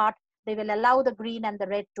farther apart, they will allow the green and the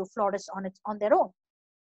red to fluoresce on their own.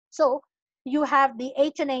 So you have the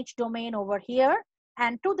H&H domain over here.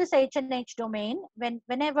 And to this H&H domain,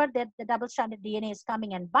 whenever the double-stranded DNA is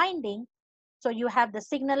coming and binding, so you have the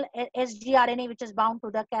signal sgRNA, which is bound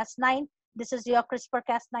to the Cas9. This is your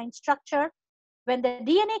CRISPR-Cas9 structure. When the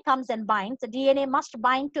DNA comes and binds, the DNA must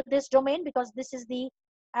bind to this domain, because this is the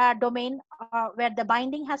domain where the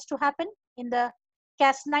binding has to happen. In the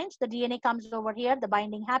Cas9, the DNA comes over here, the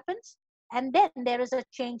binding happens, and then there is a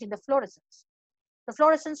change in the fluorescence. The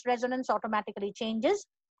fluorescence resonance automatically changes,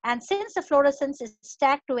 and since the fluorescence is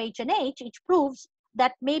stacked to H&H, it proves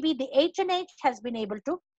that maybe the H&H has been able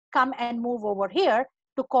to come and move over here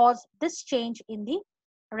to cause this change in the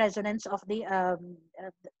resonance of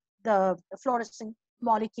the fluorescent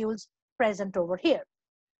molecules present over here.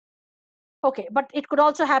 Okay, but it could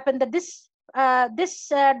also happen that this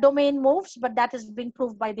domain moves, but that is being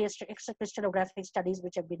proved by the extracrystallographic studies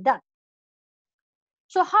which have been done.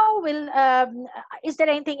 So how will, is there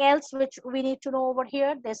anything else which we need to know over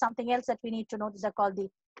here? There's something else that we need to know. These are called the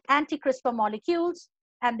anti-CRISPR molecules.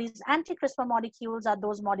 And these anti-CRISPR molecules are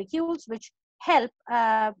those molecules which help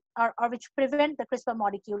or which prevent the CRISPR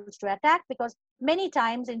molecules to attack, because many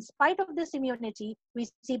times, in spite of this immunity, we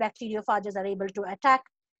see bacteriophages are able to attack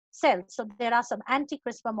cells. So there are some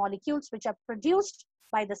anti-CRISPR molecules which are produced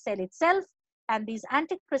by the cell itself, And these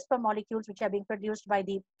anti-CRISPR molecules, which are being produced by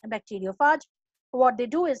the bacteriophage, what they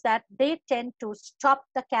do is that they tend to stop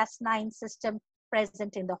the Cas9 system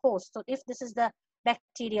present in the host. So if this is the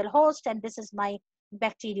bacterial host and this is my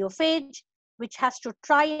bacteriophage, which has to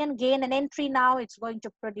try and gain an entry now, it's going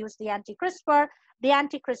to produce the anti-CRISPR. The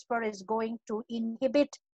anti-CRISPR is going to inhibit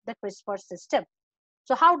the CRISPR system.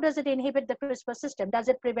 So how does it inhibit the CRISPR system? Does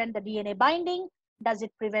it prevent the DNA binding? Does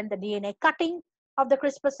it prevent the DNA cutting of the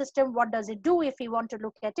CRISPR system? What does it do if we want to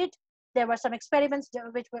look at it? There were some experiments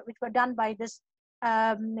which were done by this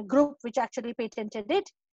group which actually patented it.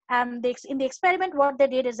 And in the experiment, what they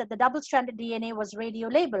did is that the double-stranded DNA was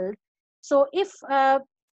radio-labeled. So if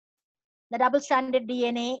the double-stranded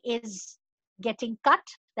DNA is getting cut,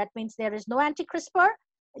 that means there is no anti-CRISPR.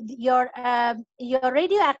 Your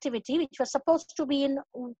radioactivity, which was supposed to be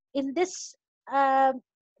in this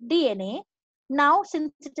DNA, now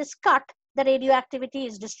since it is cut, the radioactivity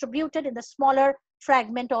is distributed in the smaller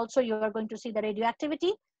fragment. Also, you are going to see the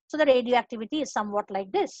radioactivity. So the radioactivity is somewhat like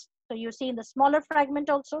this. So you see in the smaller fragment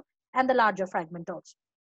also and the larger fragment also.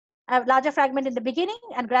 A larger fragment in the beginning,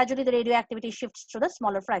 and gradually the radioactivity shifts to the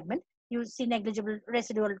smaller fragment. You see negligible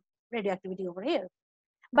residual radioactivity over here.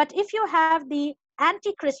 But if you have the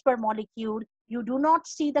anti-CRISPR molecule, you do not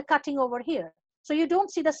see the cutting over here. So you don't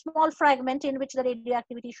see the small fragment in which the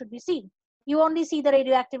radioactivity should be seen. You only see the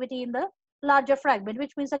radioactivity in the larger fragment,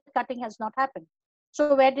 which means the cutting has not happened.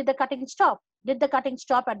 So where did the cutting stop? Did the cutting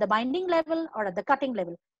stop at the binding level or at the cutting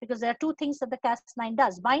level? Because there are two things that the Cas9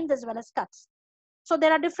 does, binds as well as cuts. So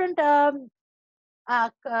there are different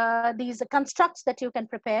these constructs that you can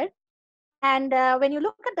prepare. And when you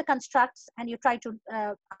look at the constructs and you try to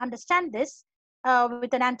understand this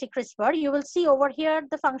with an anti-CRISPR, you will see over here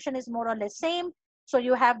the function is more or less same. So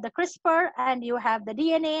you have the CRISPR and you have the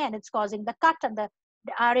DNA, and it's causing the cut, and the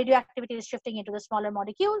radioactivity is shifting into the smaller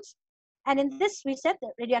molecules. And in this, we said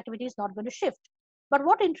that radioactivity is not going to shift. But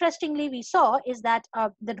what interestingly we saw is that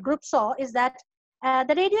the group saw is that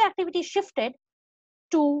the radioactivity shifted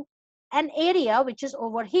to an area which is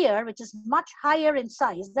over here, which is much higher in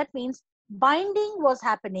size. That means binding was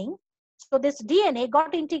happening. So this DNA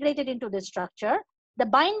got integrated into this structure. The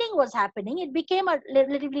binding was happening. It became a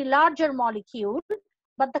relatively larger molecule,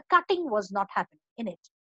 but the cutting was not happening in it.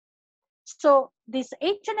 So this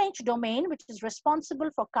H&H domain, which is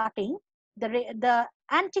responsible for cutting, the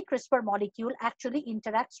anti-CRISPR molecule actually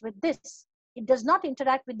interacts with this. It does not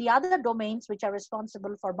interact with the other domains which are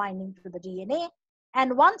responsible for binding to the DNA.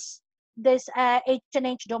 And once this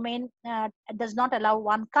H&H domain does not allow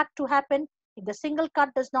one cut to happen, if the single cut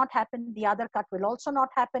does not happen, the other cut will also not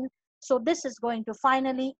happen. So this is going to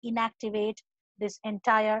finally inactivate this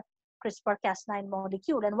entire CRISPR-Cas9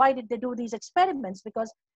 molecule. And why did they do these experiments?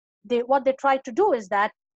 Because what they tried to do is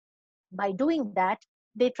that by doing that,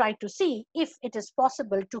 they tried to see if it is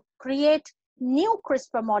possible to create new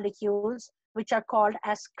CRISPR molecules, which are called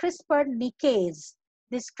as CRISPR nickase.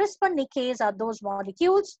 These CRISPR nickase are those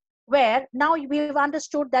molecules where now we've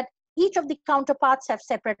understood that each of the counterparts have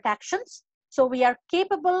separate actions. So we are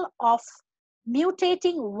capable of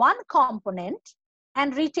mutating one component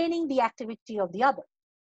and retaining the activity of the other.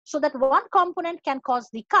 So that one component can cause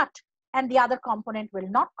the cut and the other component will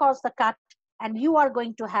not cause the cut, and you are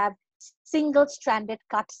going to have single-stranded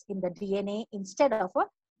cuts in the DNA instead of a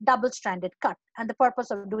double-stranded cut. And the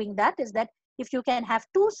purpose of doing that is that if you can have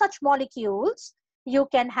two such molecules, you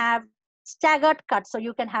can have staggered cuts. So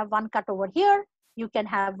you can have one cut over here, you can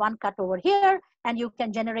have one cut over here, and you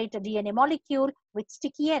can generate a DNA molecule with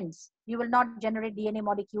sticky ends. You will not generate DNA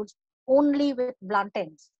molecules only with blunt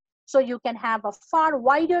ends. So you can have a far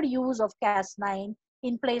wider use of Cas9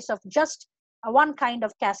 in place of just one kind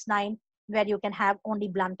of Cas9 where you can have only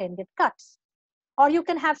blunt-ended cuts. Or you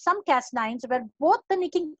can have some Cas9s where both the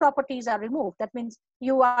nicking properties are removed. That means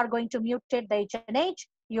you are going to mutate the H&H,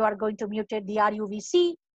 you are going to mutate the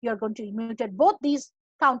RUVC, you are going to mutate both these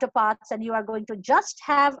counterparts, and you are going to just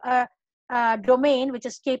have a domain which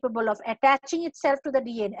is capable of attaching itself to the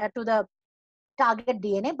DNA, to the target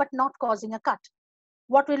DNA, but not causing a cut.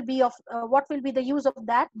 What will be the use of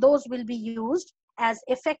that? Those will be used as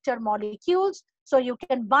effector molecules. So you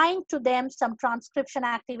can bind to them some transcription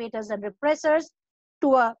activators and repressors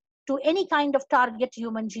to any kind of target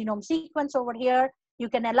human genome sequence over here. You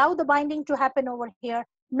can allow the binding to happen over here.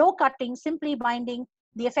 No cutting, simply binding.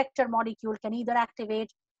 The effector molecule can either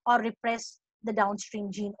activate or repress the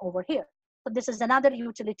downstream gene over here. So this is another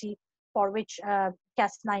utility for which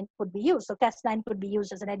Cas9 could be used. So Cas9 could be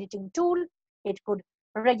used as an editing tool. It could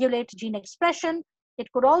regulate gene expression.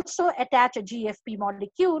 It could also attach a GFP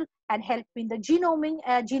molecule and help in the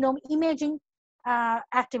genome imaging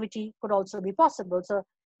activity could also be possible. So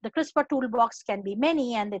the CRISPR toolbox can be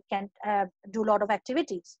many, and it can do a lot of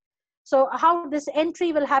activities. So how this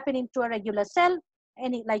entry will happen into a regular cell,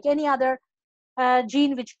 like any other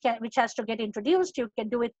gene which has to get introduced, you can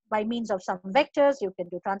do it by means of some vectors. You can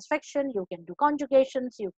do transfection, you can do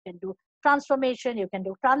conjugations, you can do transformation, you can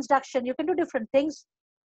do transduction, you can do different things.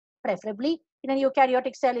 Preferably in a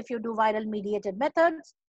eukaryotic cell, if you do viral mediated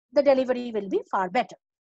methods, the delivery will be far better.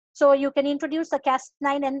 So you can introduce the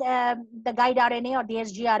Cas9 and the guide RNA or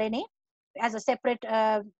DSG RNA as a separate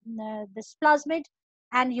this plasmid,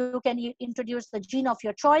 and you can introduce the gene of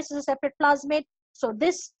your choice as a separate plasmid. So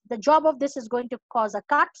the job of this is going to cause a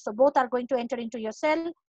cut. So both are going to enter into your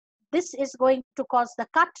cell. This is going to cause the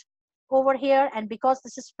cut over here, and because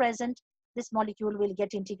this is present, this molecule will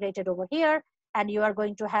get integrated over here, and you are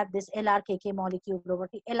going to have this LRKK molecule over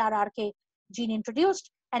here, LRRK gene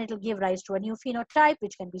introduced, and it will give rise to a new phenotype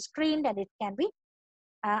which can be screened, and it can be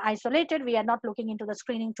isolated. We are not looking into the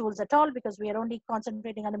screening tools at all because we are only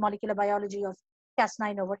concentrating on the molecular biology of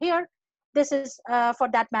Cas9 over here. This is, for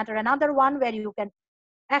that matter, another one where you can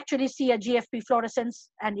actually see a GFP fluorescence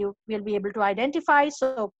and you will be able to identify.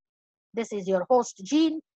 So this is your host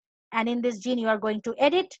gene, and in this gene you are going to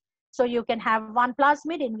edit. So you can have one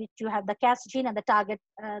plasmid in which you have the Cas gene and the target,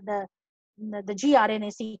 the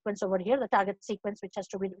gRNA sequence over here, the target sequence which is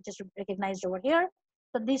to be recognized over here.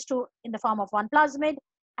 So these two in the form of one plasmid,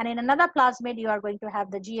 and in another plasmid you are going to have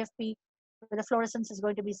the GFP where the fluorescence is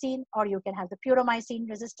going to be seen, or you can have the puromycin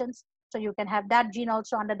resistance. So you can have that gene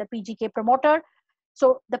also under the PGK promoter.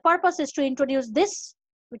 So the purpose is to introduce this,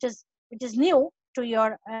 which is new to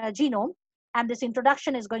your genome, and this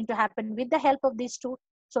introduction is going to happen with the help of these two.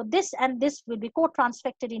 So this and this will be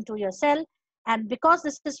co-transfected into your cell, and because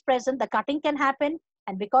this is present, the cutting can happen,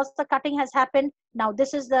 and because the cutting has happened, now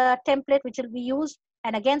this is the template which will be used,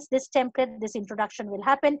 and against this template, this introduction will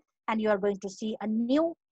happen, and you are going to see a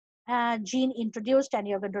new gene introduced, and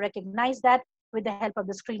you're going to recognize that with the help of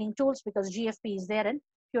the screening tools because GFP is there and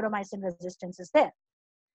puromycin resistance is there.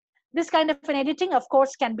 This kind of an editing, of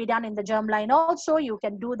course, can be done in the germline also. You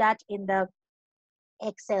can do that in the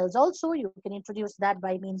X cells also. You can introduce that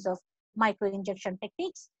by means of microinjection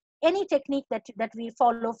techniques. Any technique that we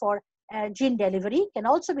follow for gene delivery can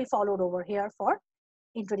also be followed over here for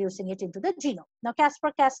introducing it into the genome. Now,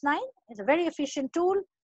 CRISPR-Cas9 is a very efficient tool.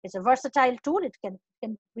 It's a versatile tool. It can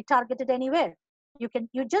be targeted anywhere. You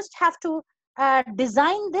just have to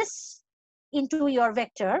design this into your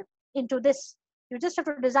vector, into this. You just have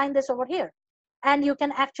to design this over here, and you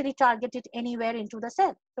can actually target it anywhere into the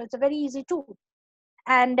cell. So it's a very easy tool,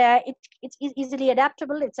 and it's easily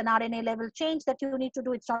adaptable. It's an RNA level change that you need to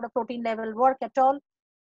do. It's not a protein level work at all.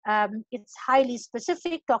 It's highly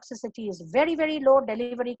specific. Toxicity is very, very low.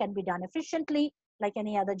 Delivery can be done efficiently, like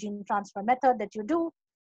any other gene transfer method that you do.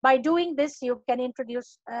 By doing this, you can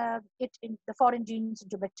introduce it in the foreign genes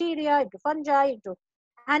into bacteria, into fungi, into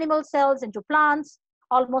animal cells, into plants.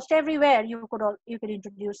 Almost everywhere you could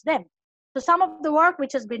introduce them. So some of the work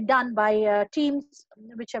which has been done by teams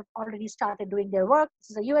which have already started doing their work.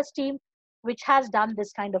 This is a US team which has done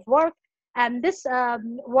this kind of work, and this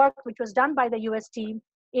work which was done by the US team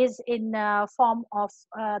is in form of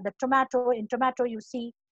the tomato. In tomato, you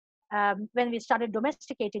see, when we started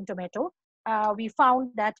domesticating tomato, we found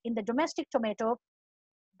that in the domestic tomato,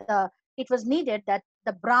 it was needed that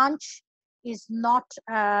the branch is not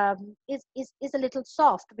is a little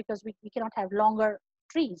soft because we cannot have longer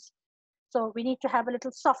trees. So we need to have a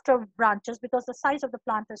little softer branches because the size of the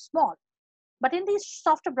plant is small. But in these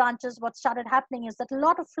softer branches, what started happening is that a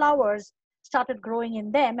lot of flowers started growing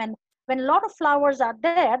in them, and when a lot of flowers are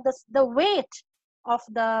there, the weight of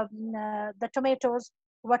the tomatoes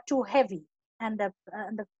were too heavy, and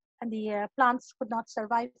the plants could not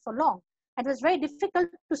survive for long. And it was very difficult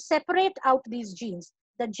to separate out these genes,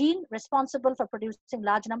 the gene responsible for producing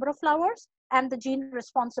large number of flowers and the gene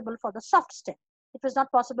responsible for the soft stem. It was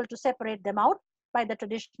not possible to separate them out by the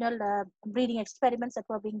traditional breeding experiments that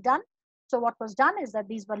were being done. So what was done is that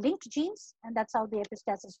these were linked genes, and that's how the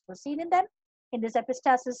epistasis was seen in them. In this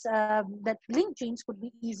epistasis, that linked genes could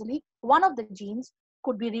be easily, one of the genes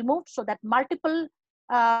could be removed so that multiple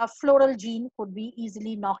floral gene could be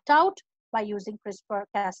easily knocked out by using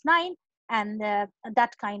CRISPR-Cas9, and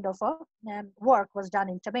that kind of work was done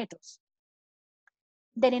in tomatoes.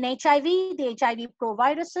 Then in HIV, the HIV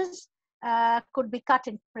proviruses could be cut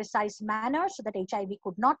in precise manner so that HIV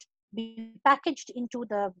could not be packaged into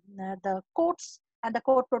the coats, and the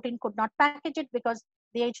coat protein could not package it because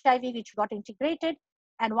the HIV which got integrated,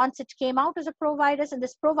 and once it came out as a provirus, in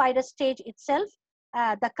this provirus stage itself,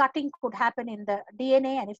 the cutting could happen in the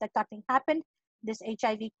DNA, and if the cutting happened, this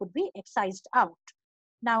HIV could be excised out.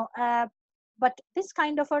 Now, But this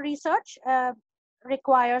kind of a research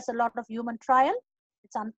requires a lot of human trial.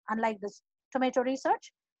 It's unlike this tomato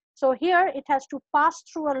research. So here it has to pass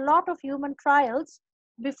through a lot of human trials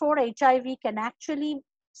before HIV can actually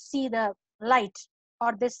see the light,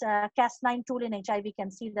 or this Cas9 tool in HIV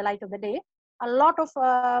can see the light of the day. A lot of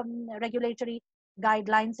regulatory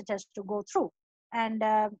guidelines it has to go through. And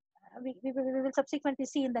we will subsequently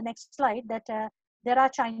see in the next slide that there are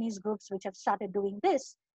Chinese groups which have started doing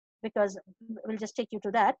this, because we'll just take you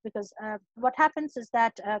to that, because what happens is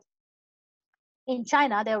that in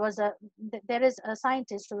China, there is a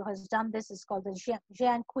scientist who has done this. Is called the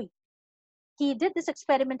Jian Kui. He did this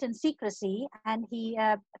experiment in secrecy, and he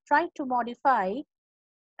tried to modify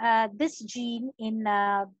this gene in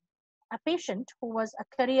a patient who was a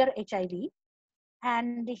carrier HIV,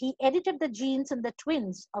 and he edited the genes in the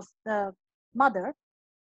twins of the mother,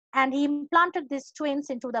 and he implanted these twins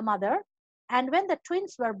into the mother. And when the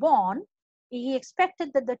twins were born, he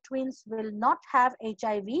expected that the twins will not have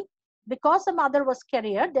HIV. Because the mother was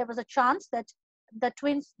carrier, there was a chance that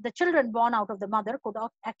the children born out of the mother could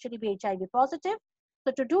actually be HIV positive.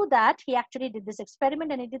 So to do that, he actually did this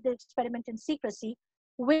experiment, and he did the experiment in secrecy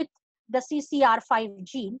with the CCR5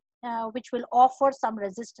 gene, which will offer some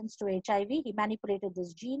resistance to HIV. He manipulated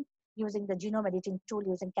this gene using the genome editing tool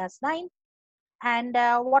using Cas9. And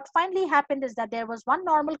what finally happened is that there was one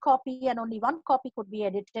normal copy and only one copy could be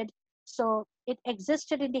edited. So it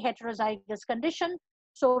existed in the heterozygous condition.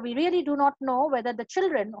 So we really do not know whether the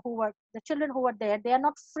children who were there, they are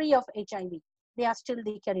not free of HIV. They are still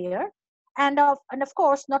the carrier. And of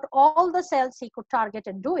course, not all the cells he could target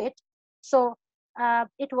and do it. So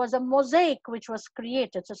it was a mosaic which was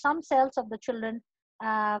created. So some cells of the children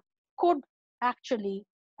could actually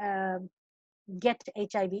get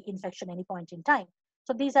HIV infection any point in time.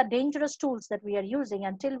 So these are dangerous tools that we are using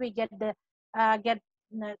until we get the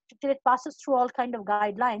till it passes through all kind of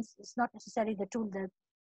guidelines. It's not necessarily a tool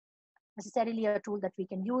that we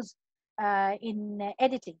can use in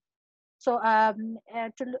editing. So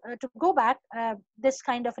to go back, this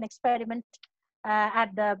kind of an experiment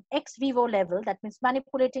at the ex vivo level, that means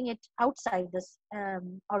manipulating it outside this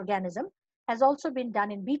organism, has also been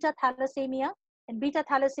done in beta thalassemia. In beta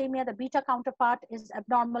thalassemia, the beta counterpart is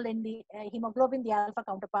abnormal in the hemoglobin, the alpha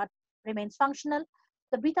counterpart remains functional.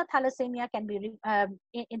 The beta thalassemia can be,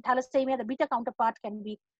 in thalassemia, the beta counterpart can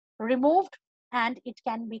be removed, and it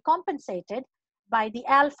can be compensated by the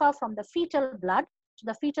alpha from the fetal blood. So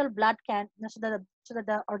the fetal blood can, so that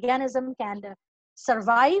the organism can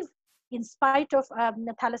survive in spite of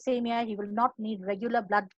thalassemia. He will not need regular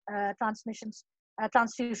blood transfusions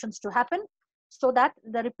to happen, so that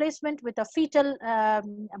the replacement with a fetal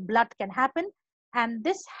blood can happen. And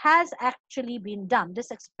this has actually been done.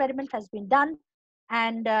 This experiment has been done,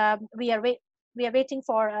 and we are waiting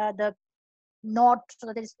for the node so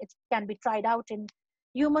that it can be tried out in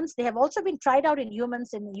humans. They have also been tried out in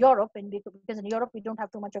humans in Europe, and because in Europe we don't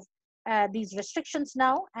have too much of these restrictions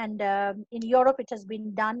now. And in Europe it has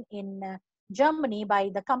been done in Germany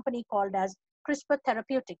by the company called as Crispr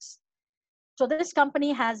Therapeutics. So this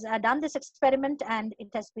company has done this experiment, and it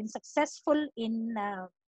has been successful in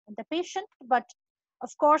the patient. But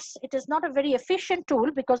of course, it is not a very efficient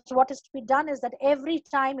tool, because what is to be done is that every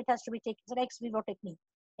time it has to be taken, it's an ex vivo technique.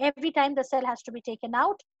 Every time the cell has to be taken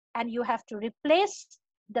out, and you have to replace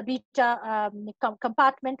the beta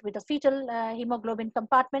compartment with a fetal hemoglobin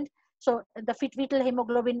compartment. So the fetal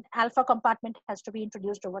hemoglobin alpha compartment has to be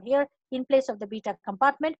introduced over here in place of the beta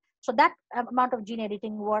compartment. So that amount of gene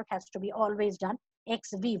editing work has to be always done ex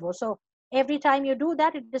vivo. So every time you do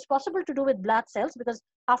that, it is possible to do with blood cells, because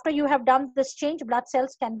after you have done this change, blood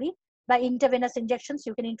cells can be, by intravenous injections,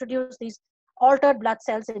 you can introduce these altered blood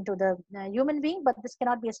cells into the human being. But this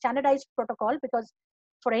cannot be a standardized protocol, because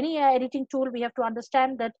for any editing tool, we have to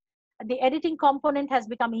understand that the editing component has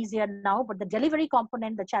become easier now, but the delivery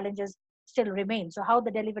component, the challenges still remain. So how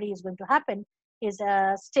the delivery is going to happen is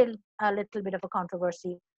still a little bit of a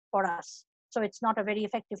controversy for us. So it's not a very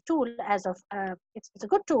effective tool as of, it's a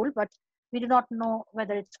good tool, but we do not know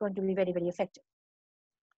whether it's going to be very, very effective.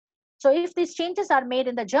 So if these changes are made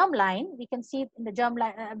in the germline, we can see in the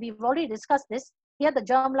germline, we've already discussed this. Here the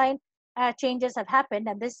germline changes have happened,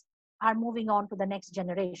 and this are moving on to the next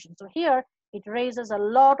generation. So here it raises a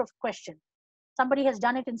lot of questions. Somebody has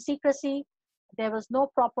done it in secrecy. There was no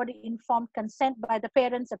proper informed consent by the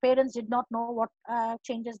parents. The parents did not know what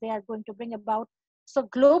changes they are going to bring about. So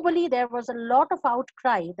globally, there was a lot of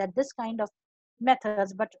outcry that this kind of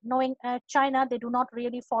methods, but knowing China, they do not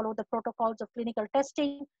really follow the protocols of clinical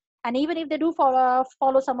testing. And even if they do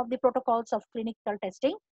follow some of the protocols of clinical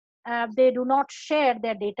testing, they do not share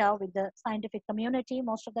their data with the scientific community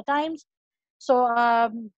most of the times. So,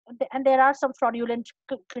 and there are some fraudulent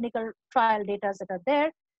clinical trial data that are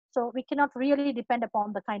there. So we cannot really depend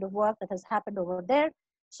upon the kind of work that has happened over there.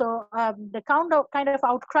 So the kind of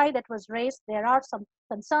outcry that was raised, there are some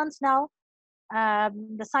concerns now.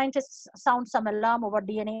 The scientists sound some alarm over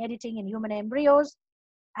DNA editing in human embryos.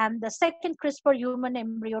 And the second CRISPR human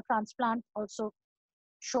embryo transplant also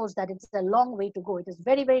shows that it's a long way to go. It is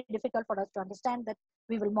very, very difficult for us to understand that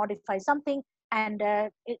we will modify something, and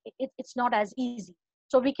it's not as easy.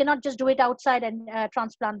 So we cannot just do it outside and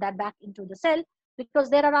transplant that back into the cell, because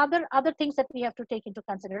there are other things that we have to take into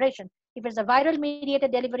consideration. If it's a viral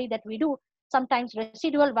mediated delivery that we do, sometimes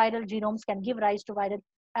residual viral genomes can give rise to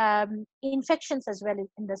viral infections as well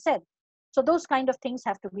in the cell. So those kind of things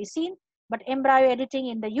have to be seen. But embryo editing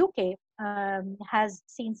in the UK has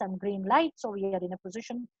seen some green light, so we are in a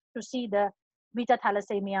position to see the beta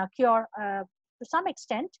thalassemia cure to some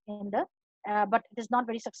extent in the, but it is not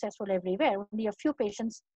very successful everywhere. Only a few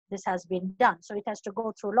patients this has been done. So it has to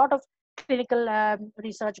go through a lot of clinical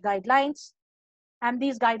research guidelines, and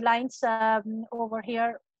these guidelines over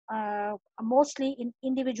here mostly in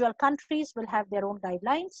individual countries will have their own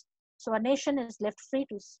guidelines. So a nation is left free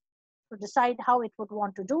to decide how it would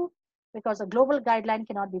want to do, because a global guideline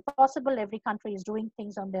cannot be possible. Every country is doing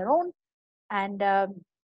things on their own. And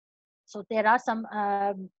so there are some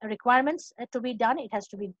requirements to be done. It has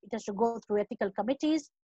to go through ethical committees.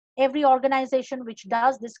 Every organization which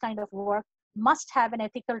does this kind of work must have an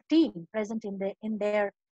ethical team present in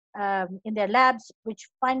their labs, which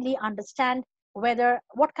finally understand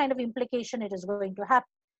what kind of implication it is going to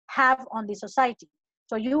have on the society.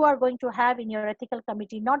 So you are going to have in your ethical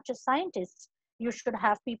committee not just scientists. You should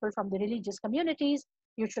have people from the religious communities.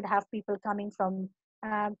 You should have people coming from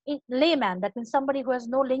layman, that means somebody who has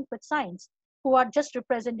no link with science, who are just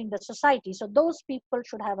representing the society. So those people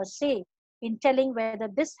should have a say in telling whether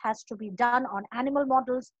this has to be done on animal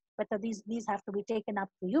models, whether these have to be taken up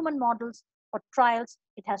to human models or trials.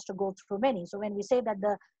 It has to go through many. So when we say that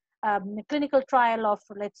the clinical trial of,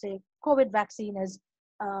 let's say, COVID vaccine is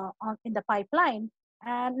in the pipeline,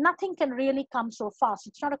 and nothing can really come so fast.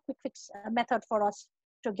 It's not a quick fix method for us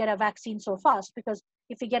to get a vaccine so fast, because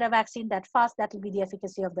if we get a vaccine that fast, that will be the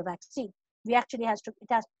efficacy of the vaccine. It actually has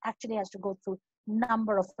to go through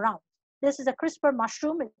number of rounds. This is a CRISPR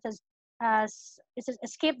mushroom. It has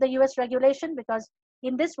escaped the US regulation, because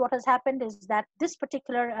in this what has happened is that this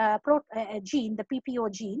particular gene, the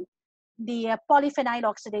PPO gene, the polyphenyl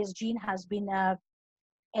oxidase gene, has been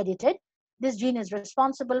edited. This gene is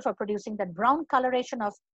responsible for producing that brown coloration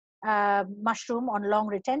of mushroom on long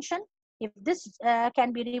retention. If this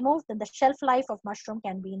can be removed, then the shelf life of mushroom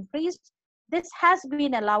can be increased. This has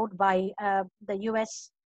been allowed by the US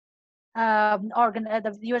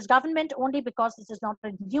the US government, only because this is not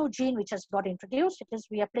a new gene which has got introduced. It is,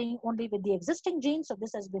 we are playing only with the existing gene. So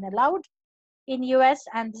this has been allowed in US,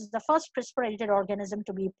 and this is the first CRISPR edited organism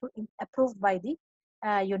to be approved by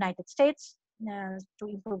the United States to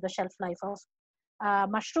improve the shelf life of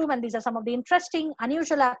mushroom. And these are some of the interesting,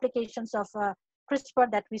 unusual applications of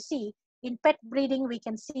CRISPR that we see. In pet breeding, we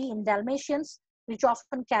can see in Dalmatians, which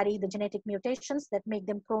often carry the genetic mutations that make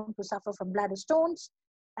them prone to suffer from bladder stones.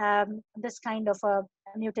 This kind of a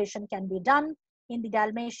mutation can be done in the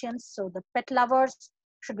Dalmatians. So the pet lovers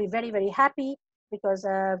should be very, very happy, because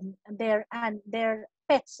their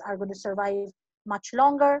pets are going to survive much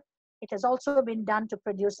longer. It has also been done to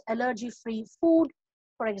produce allergy-free food.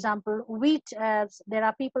 For example, wheat. There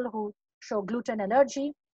are people who show gluten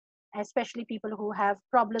allergy, especially people who have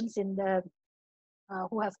problems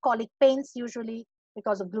who have colic pains, usually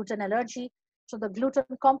because of gluten allergy. So the gluten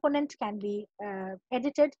component can be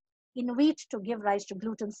edited in wheat to give rise to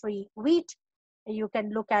gluten-free wheat. You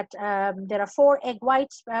can look at, there are 4 egg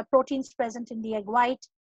whites, proteins present in the egg white,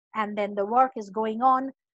 and then the work is going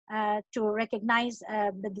on to recognize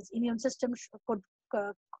that this immune system could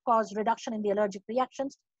cause reduction in the allergic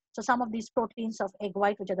reactions. So some of these proteins of egg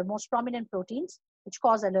white, which are the most prominent proteins which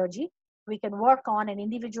cause allergy, we can work on and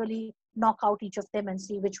individually knock out each of them and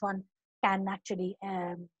see which one can actually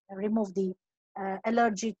remove the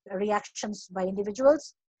allergic reactions by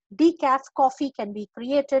individuals. Decaf coffee can be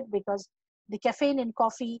created, because the caffeine in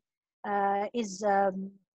coffee is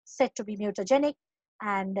said to be mutagenic,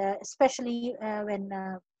 and especially when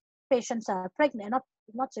patients are pregnant,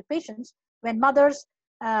 not say patients, when mothers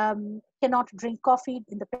cannot drink coffee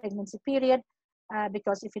in the pregnancy period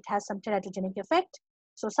because if it has some teratogenic effect.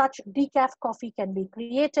 So such decaf coffee can be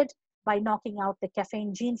created by knocking out the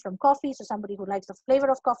caffeine gene from coffee. So somebody who likes the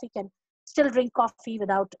flavor of coffee can still drink coffee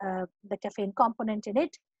without the caffeine component in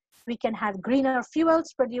it. We can have greener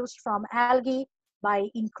fuels produced from algae by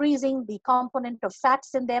increasing the component of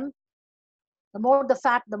fats in them. The more the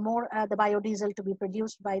fat, the more the biodiesel to be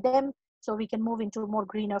produced by them. So we can move into more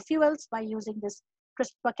greener fuels by using this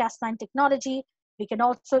CRISPR-Cas9 technology. We can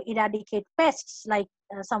also eradicate pests, like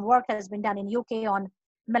some work has been done in UK on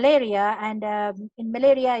malaria. And in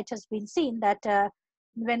malaria, it has been seen that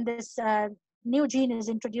when this new gene is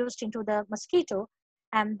introduced into the mosquito,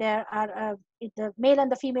 and there are the male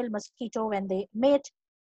and the female mosquito, when they mate,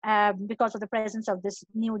 because of the presence of this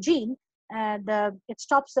new gene, it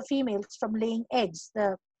stops the females from laying eggs.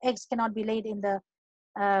 The eggs cannot be laid in the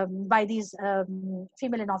by these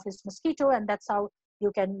female Anopheles mosquito, and that's how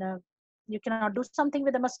you cannot do something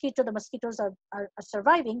with the mosquito. The mosquitoes are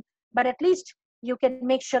surviving, but at least you can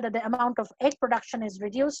make sure that the amount of egg production is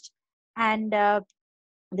reduced. And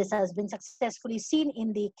this has been successfully seen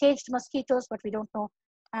in the caged mosquitoes, but we don't know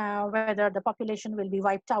whether the population will be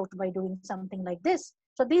wiped out by doing something like this.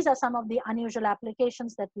 So these are some of the unusual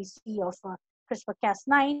applications that we see of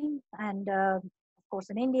CRISPR-Cas9, and of course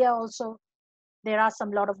in India also there are a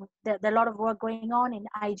lot of work going on in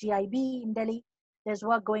IGIB in Delhi. There's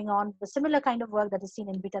work going on, the similar kind of work that is seen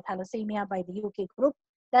in beta thalassemia by the UK group.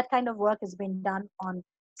 That kind of work has been done on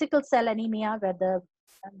sickle cell anemia, where the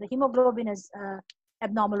hemoglobin is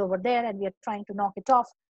abnormal over there, and we are trying to knock it off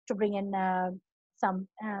to bring in the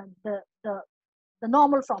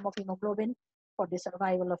normal form of hemoglobin for the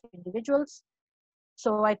survival of individuals.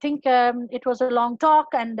 So I think it was a long talk,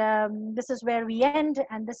 and this is where we end,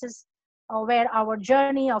 and this is where our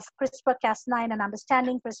journey of CRISPR-Cas9 and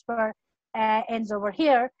understanding CRISPR ends over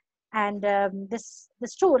here. And this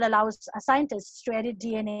tool allows scientists to edit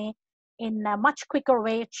DNA in a much quicker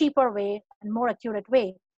way, cheaper way, and more accurate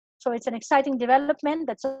way. So it's an exciting development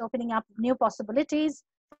that's opening up new possibilities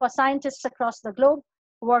for scientists across the globe,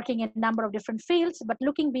 working in a number of different fields. But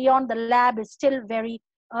looking beyond the lab is still very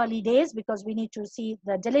early days, because we need to see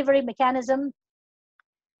the delivery mechanism.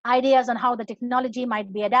 Ideas on how the technology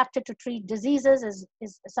might be adapted to treat diseases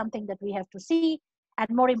is something that we have to see. And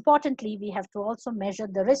more importantly, we have to also measure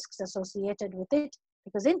the risks associated with it,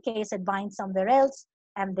 because in case it binds somewhere else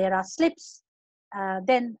and there are slips,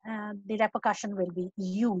 then the repercussion will be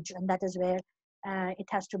huge. And that is where it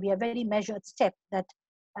has to be a very measured step that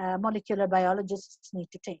molecular biologists need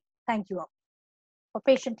to take. Thank you all for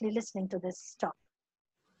patiently listening to this talk.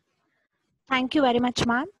 Thank you very much,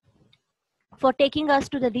 ma'am, for taking us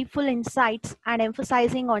to the deep full insights and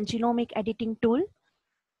emphasizing on genomic editing tool.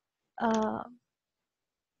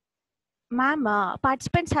 Ma'am,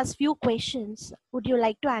 participants has few questions. Would you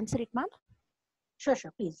like to answer it, ma'am? Sure,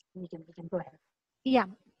 please, we can go ahead. Yeah,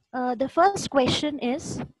 the first question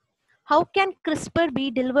is, how can CRISPR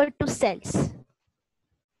be delivered to cells?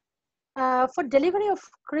 For delivery of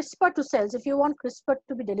CRISPR to cells, if you want CRISPR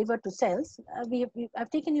to be delivered to cells, I've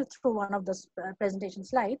taken you through one of those presentation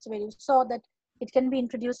slides where you saw that it can be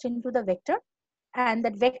introduced into the vector, and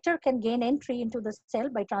that vector can gain entry into the cell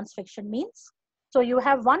by transfection means. So you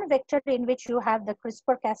have one vector in which you have the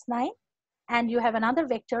CRISPR-Cas9, and you have another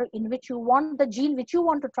vector in which you want the gene which you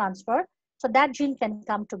want to transfer. So that gene can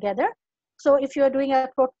come together. So if you are doing a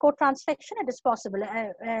co-transfection, it is possible.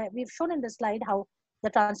 We've shown in the slide how the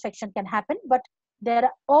transfection can happen, but there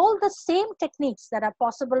are all the same techniques that are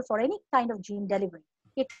possible for any kind of gene delivery.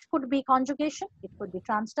 It could be conjugation, it could be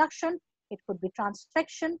transduction, it could be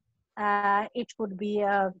transfection, it could be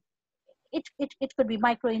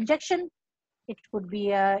microinjection, it could be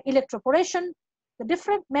electroporation. The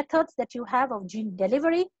different methods that you have of gene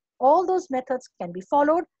delivery, all those methods can be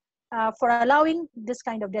followed for allowing this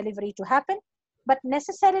kind of delivery to happen. But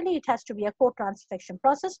necessarily it has to be a co-transfection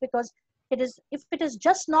process, because if it is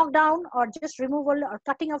just knockdown or just removal or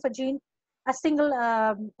cutting of a gene, a single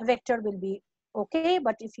vector will be okay.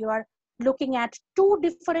 But if you are looking at two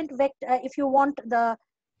different vectors, if you want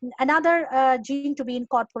another gene to be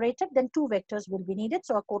incorporated, then two vectors will be needed.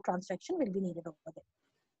 So a co-transfection will be needed over there.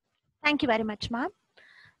 Thank you very much, ma'am.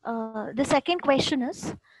 The second question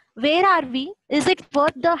is, where are we? Is it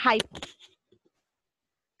worth the hype?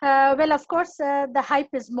 Well, of course, the hype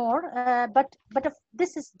is more, but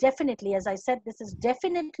this is definitely, as I said, this is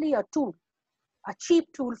definitely a tool, a cheap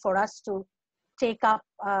tool for us to take up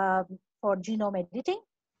for genome editing.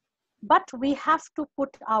 But we have to put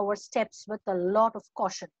our steps with a lot of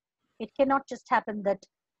caution. It cannot just happen that,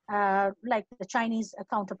 like the Chinese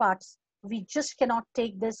counterparts, we just cannot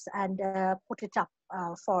take this and put it up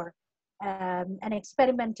for an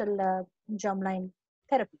experimental germline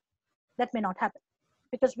therapy. That may not happen,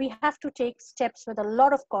 because we have to take steps with a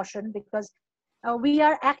lot of caution, because we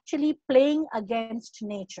are actually playing against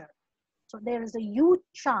nature. So there is a huge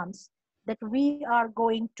chance that we are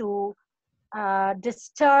going to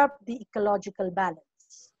disturb the ecological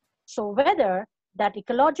balance. So whether that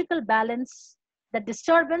ecological balance the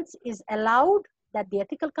disturbance is allowed, that the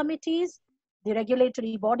ethical committees, the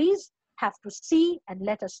regulatory bodies have to see and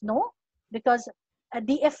let us know, because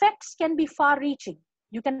the effects can be far reaching.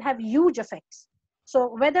 You can have huge effects.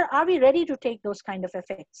 So whether are we ready to take those kind of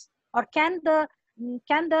effects, or can the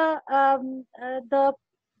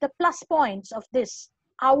plus points of this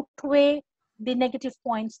outweigh the negative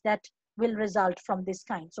points that will result from this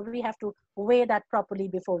kind? So we have to weigh that properly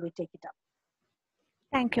before we take it up.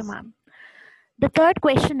 Thank you, ma'am. The third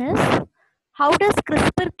question is, how does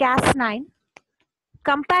CRISPR-Cas9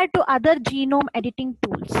 compare to other genome editing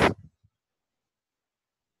tools?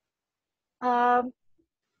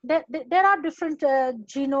 There are different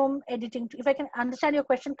genome editing. If I can understand your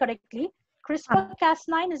question correctly,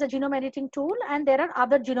 CRISPR-Cas9 is a genome editing tool, and there are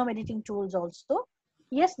other genome editing tools also.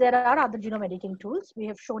 Yes, there are other genome editing tools. We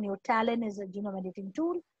have shown you TALEN is a genome editing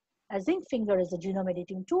tool. A zinc finger is a genome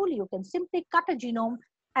editing tool. You can simply cut a genome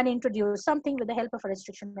and introduce something with the help of a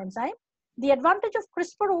restriction enzyme. The advantage of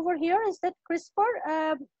CRISPR over here is that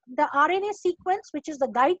CRISPR, the RNA sequence, which is the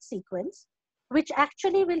guide sequence, which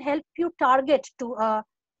actually will help you target to a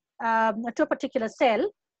particular cell,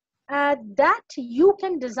 that you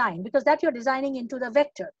can design, because that you're designing into the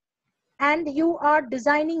vector. And you are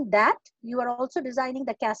designing that, you are also designing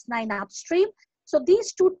the Cas9 upstream. So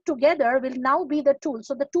these two together will now be the tool.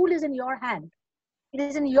 So the tool is in your hand. It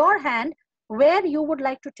is in your hand where you would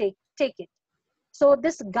like to take it. So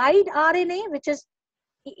this guide RNA, which is,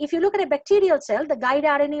 if you look at a bacterial cell, the guide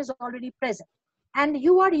RNA is already present. And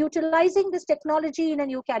you are utilizing this technology in an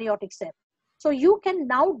eukaryotic cell. So you can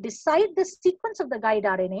now decide the sequence of the guide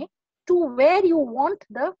RNA to where you want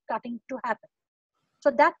the cutting to happen. So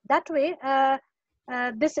that way,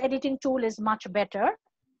 this editing tool is much better.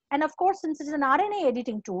 And of course, since it's an RNA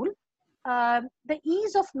editing tool, the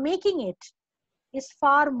ease of making it is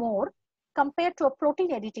far more compared to a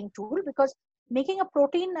protein editing tool, because making a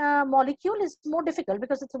protein molecule is more difficult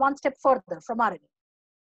because it's one step further from RNA.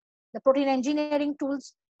 The protein engineering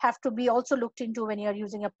tools have to be also looked into when you're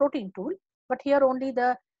using a protein tool, but here only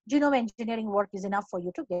the genome engineering work is enough for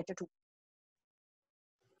you to get a tool.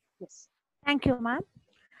 Yes. Thank you, ma'am.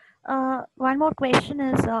 One more question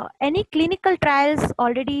is, any clinical trials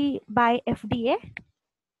already by FDA?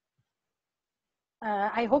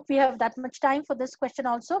 I hope we have that much time for this question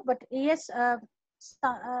also, but yes,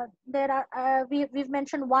 there are, we've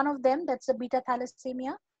mentioned one of them, that's the beta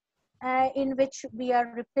thalassemia, in which we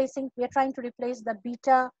are trying to replace the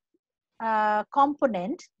beta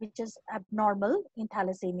component, which is abnormal in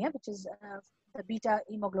thalassemia, which is the beta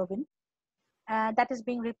hemoglobin. That is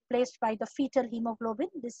being replaced by the fetal hemoglobin.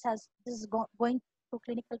 This is going through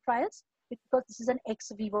clinical trials because this is an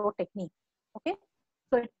ex vivo technique. Okay,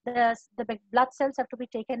 so the blood cells have to be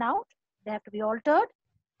taken out, they have to be altered,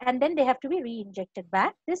 and then they have to be re-injected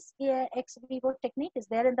back. This ex vivo technique is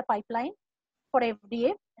there in the pipeline for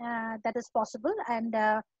FDA. That is possible, and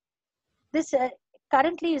this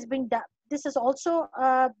currently is being done. This has also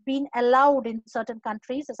been allowed in certain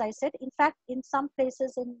countries, as I said. In fact, in some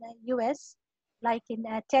places in the US, like in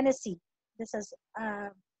Tennessee, this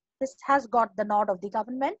has got the nod of the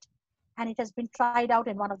government, and it has been tried out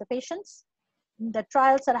in one of the patients. The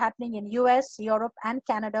trials are happening in US, Europe, and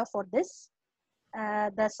Canada for this.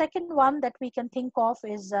 The second one that we can think of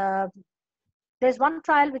is, there's one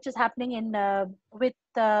trial which is happening in with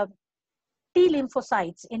T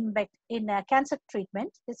lymphocytes in cancer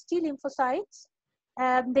treatment. These T lymphocytes,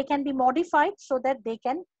 they can be modified so that they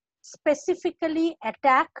can specifically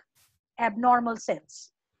attack abnormal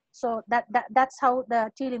cells. So that's how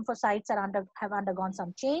the T lymphocytes have undergone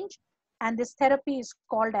some change, and this therapy is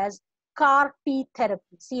called as CAR T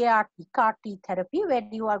therapy, C-A-R-T, CAR T therapy, where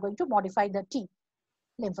you are going to modify the T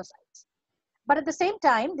lymphocytes. But at the same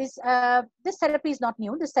time, this therapy is not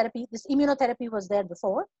new. This immunotherapy was there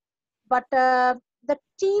before. But the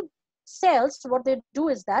T cells, what they do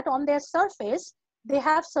is that on their surface, they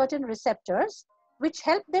have certain receptors which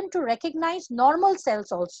help them to recognize normal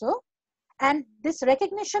cells also. And this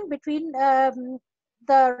recognition between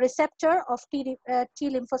the receptor of T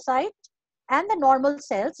lymphocyte and the normal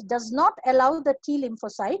cells does not allow the T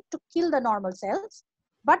lymphocyte to kill the normal cells,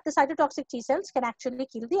 but the cytotoxic T cells can actually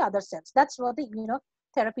kill the other cells. That's what the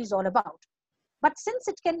immunotherapy is all about. But since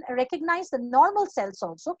it can recognize the normal cells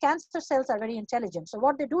also, cancer cells are very intelligent. So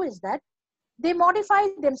what they do is that they modify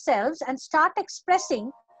themselves and start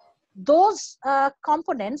expressing those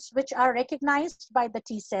components which are recognized by the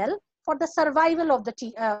T cell for the survival of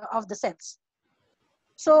the cells.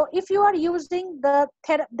 So if you are using the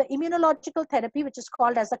immunological therapy, which is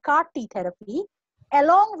called as a CAR T therapy,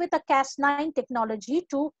 along with a Cas9 technology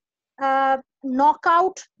to knock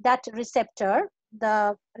out that receptor,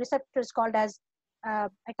 the receptor is called as I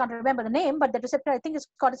can't remember the name, but the receptor, I think it's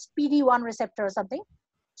called PD-1 receptor or something.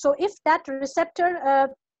 So if that receptor,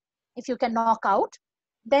 if you can knock out,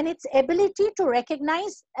 then its ability to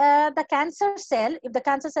recognize the cancer cell, if the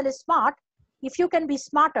cancer cell is smart, if you can be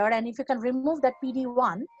smarter and if you can remove that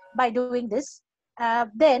PD-1 by doing this,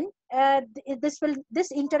 then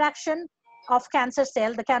this interaction of cancer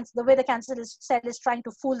cell, the way the cancer cell is trying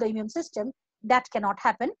to fool the immune system, that cannot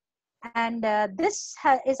happen. And this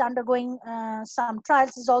is undergoing some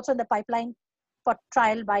trials, is also in the pipeline for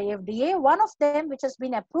trial by FDA. One of them, which has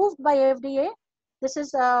been approved by FDA, this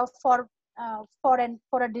is for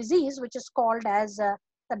a disease which is called as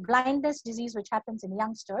the blindness disease, which happens in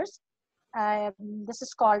youngsters. This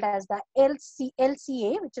is called as the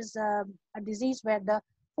LCA, which is a disease where the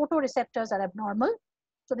photoreceptors are abnormal.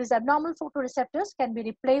 So these abnormal photoreceptors can be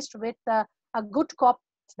replaced with a good copy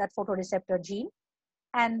of that photoreceptor gene,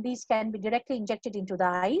 and these can be directly injected into the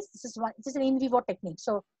eyes. This is an in vivo technique.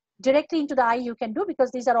 So directly into the eye you can do,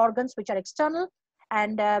 because these are organs which are external,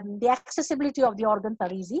 and the accessibility of the organs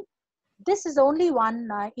are easy. This is only one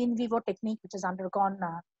in vivo technique which has undergone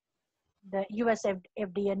the US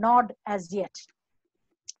FDA nod as yet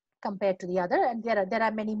compared to the other, and there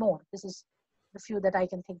are many more. This is the few that I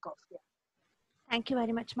can think of. Yeah. Thank you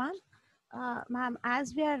very much, ma'am. Ma'am,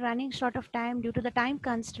 as we are running short of time due to the time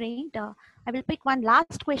constraint, I will pick one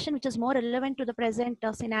last question which is more relevant to the present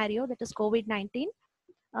scenario, that is COVID-19.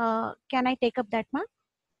 Can I take up that, ma'am?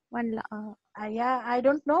 Yeah, I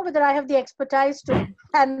don't know whether I have the expertise to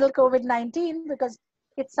handle COVID-19, because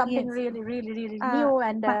it's something Yes. really new,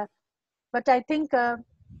 and but I think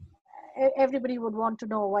everybody would want to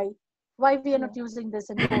know why we are not using this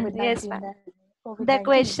in COVID-19. Yes, ma'am. The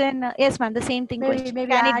question, yes, ma'am, the same thing. Maybe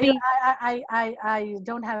Can it be? I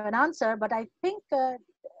don't have an answer, but I think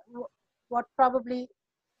what probably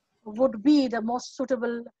would be the most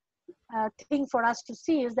suitable thing for us to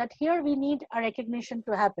see is that here we need a recognition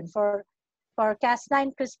to happen. For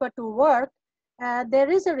Cas9 CRISPR to work, there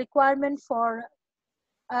is a requirement for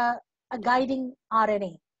a guiding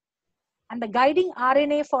RNA. And the guiding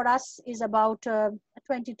RNA for us is about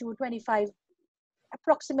 22, 25,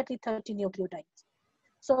 approximately 30 nucleotides.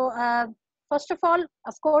 So first of all,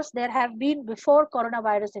 of course, there have been before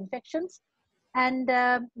coronavirus infections, and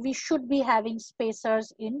we should be having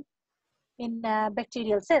spacers in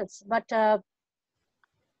bacterial cells. But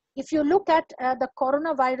if you look at the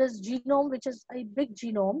coronavirus genome, which is a big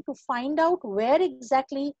genome, to find out where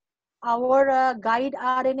exactly our guide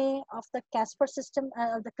RNA of the Caspr system,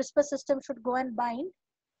 the CRISPR system should go and bind,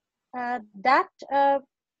 that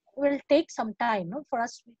will take some time. No? For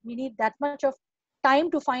us, we need that much of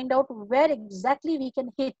time to find out where exactly we can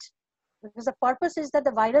hit, because the purpose is that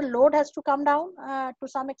the viral load has to come down to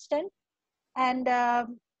some extent, and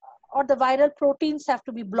or the viral proteins have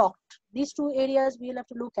to be blocked. These two areas we'll have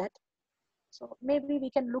to look at. So maybe we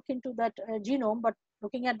can look into that genome, but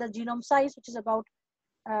looking at the genome size, which is about,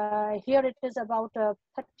 here it is about 30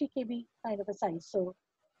 kb kind of a size. So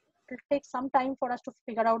it will take some time for us to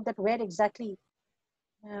figure out that where exactly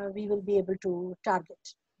we will be able to target.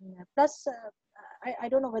 Plus, I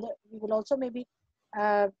don't know whether we will also maybe,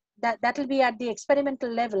 that will be at the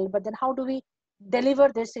experimental level, but then how do we deliver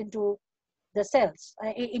this into the cells,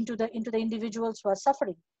 into the individuals who are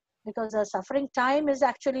suffering? Because the suffering time is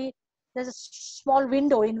actually, there's a small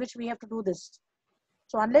window in which we have to do this.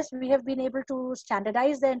 So unless we have been able to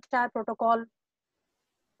standardize the entire protocol,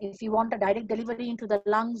 if you want a direct delivery into the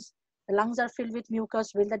lungs are filled with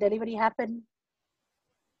mucus, will the delivery happen?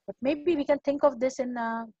 But maybe we can think of this in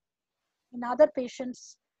other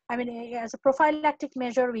patients. I mean, as a prophylactic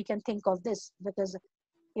measure, we can think of this, because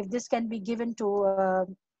if this can be given to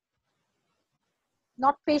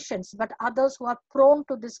not patients, but others who are prone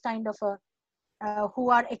to this kind of who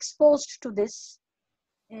are exposed to this,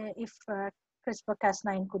 if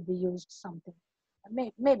CRISPR-Cas9 could be used, something.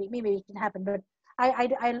 Maybe it can happen, but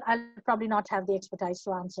I'll probably not have the expertise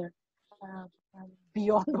to answer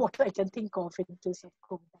beyond what I can think of in case of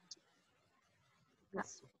COVID-19.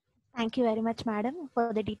 Yes. Thank you very much, madam,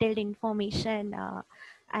 for the detailed information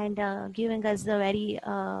and giving us the very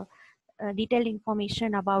detailed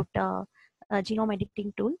information about genome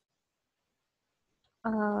editing tool.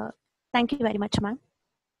 Thank you very much, ma'am.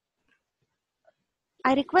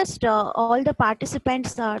 I request all the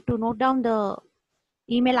participants to note down the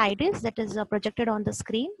email IDs that is projected on the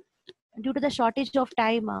screen. Due to the shortage of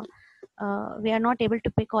time, we are not able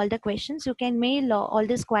to pick all the questions. You can mail all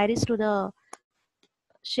these queries to the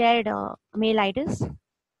shared mail IDs,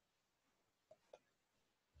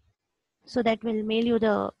 so that we'll mail you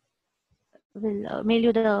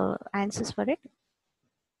the answers for it.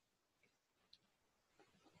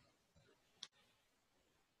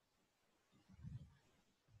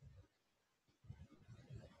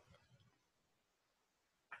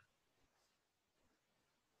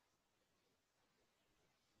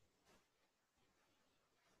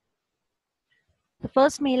 The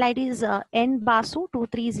first mail ID is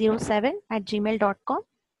nbasu2307@gmail.com.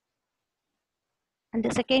 And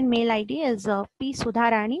the second mail ID is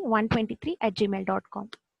psudharani123@gmail.com.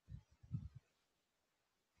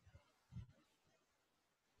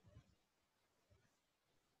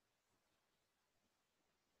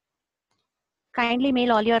 Kindly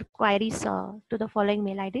mail all your queries to the following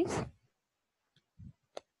mail IDs.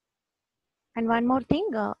 And one more thing,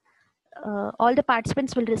 all the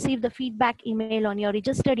participants will receive the feedback email on your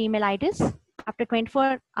registered email IDs after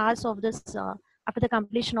 24 hours of this, after the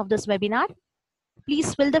completion of this webinar.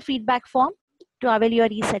 Please fill the feedback form to avail your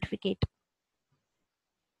e-certificate.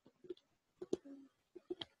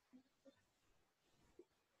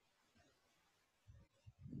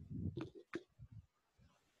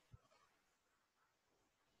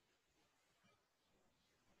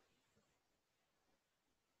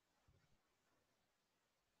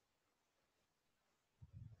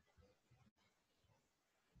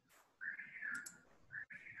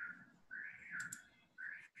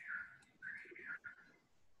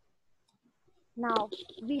 Now,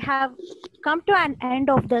 we have come to an end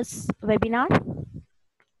of this webinar.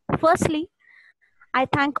 Firstly, I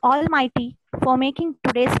thank Almighty for making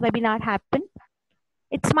today's webinar happen.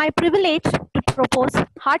 It's my privilege to propose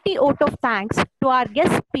hearty vote of thanks to our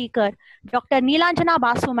guest speaker, Dr. Neelanjana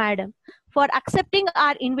Basu Madam, for accepting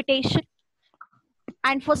our invitation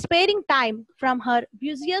and for sparing time from her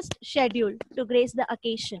busiest schedule to grace the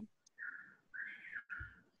occasion.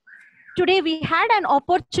 Today, we had an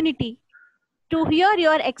opportunity to hear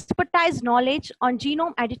your expertise knowledge on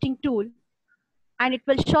genome editing tool, and it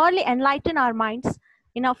will surely enlighten our minds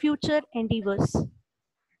in our future endeavors.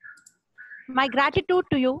 My gratitude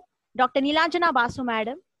to you, Dr. Neelanjana Basu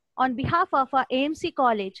Madam, on behalf of our AMC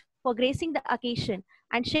College for gracing the occasion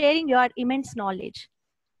and sharing your immense knowledge.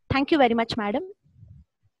 Thank you very much, Madam.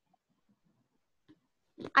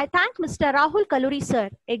 I thank Mr. Rahul Kaluri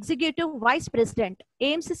Sir, Executive Vice President,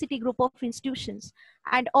 AMC City Group of Institutions,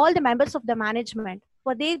 and all the members of the management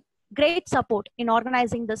for their great support in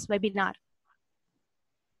organizing this webinar.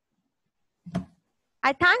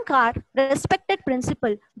 I thank our respected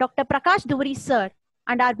principal, Dr. Prakash Duvri Sir,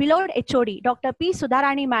 and our beloved HOD, Dr. P.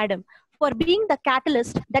 Sudharani Madam, for being the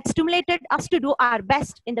catalyst that stimulated us to do our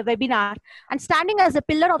best in the webinar and standing as a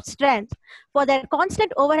pillar of strength for their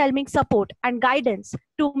constant overwhelming support and guidance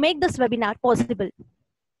to make this webinar possible.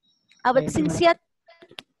 Our sincere,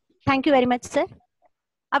 thank you very much, sir.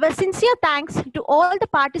 Our sincere thanks to all the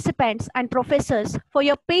participants and professors for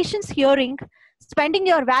your patience hearing, spending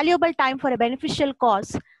your valuable time for a beneficial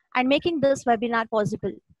cause, and making this webinar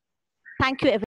possible. Thank you, everyone.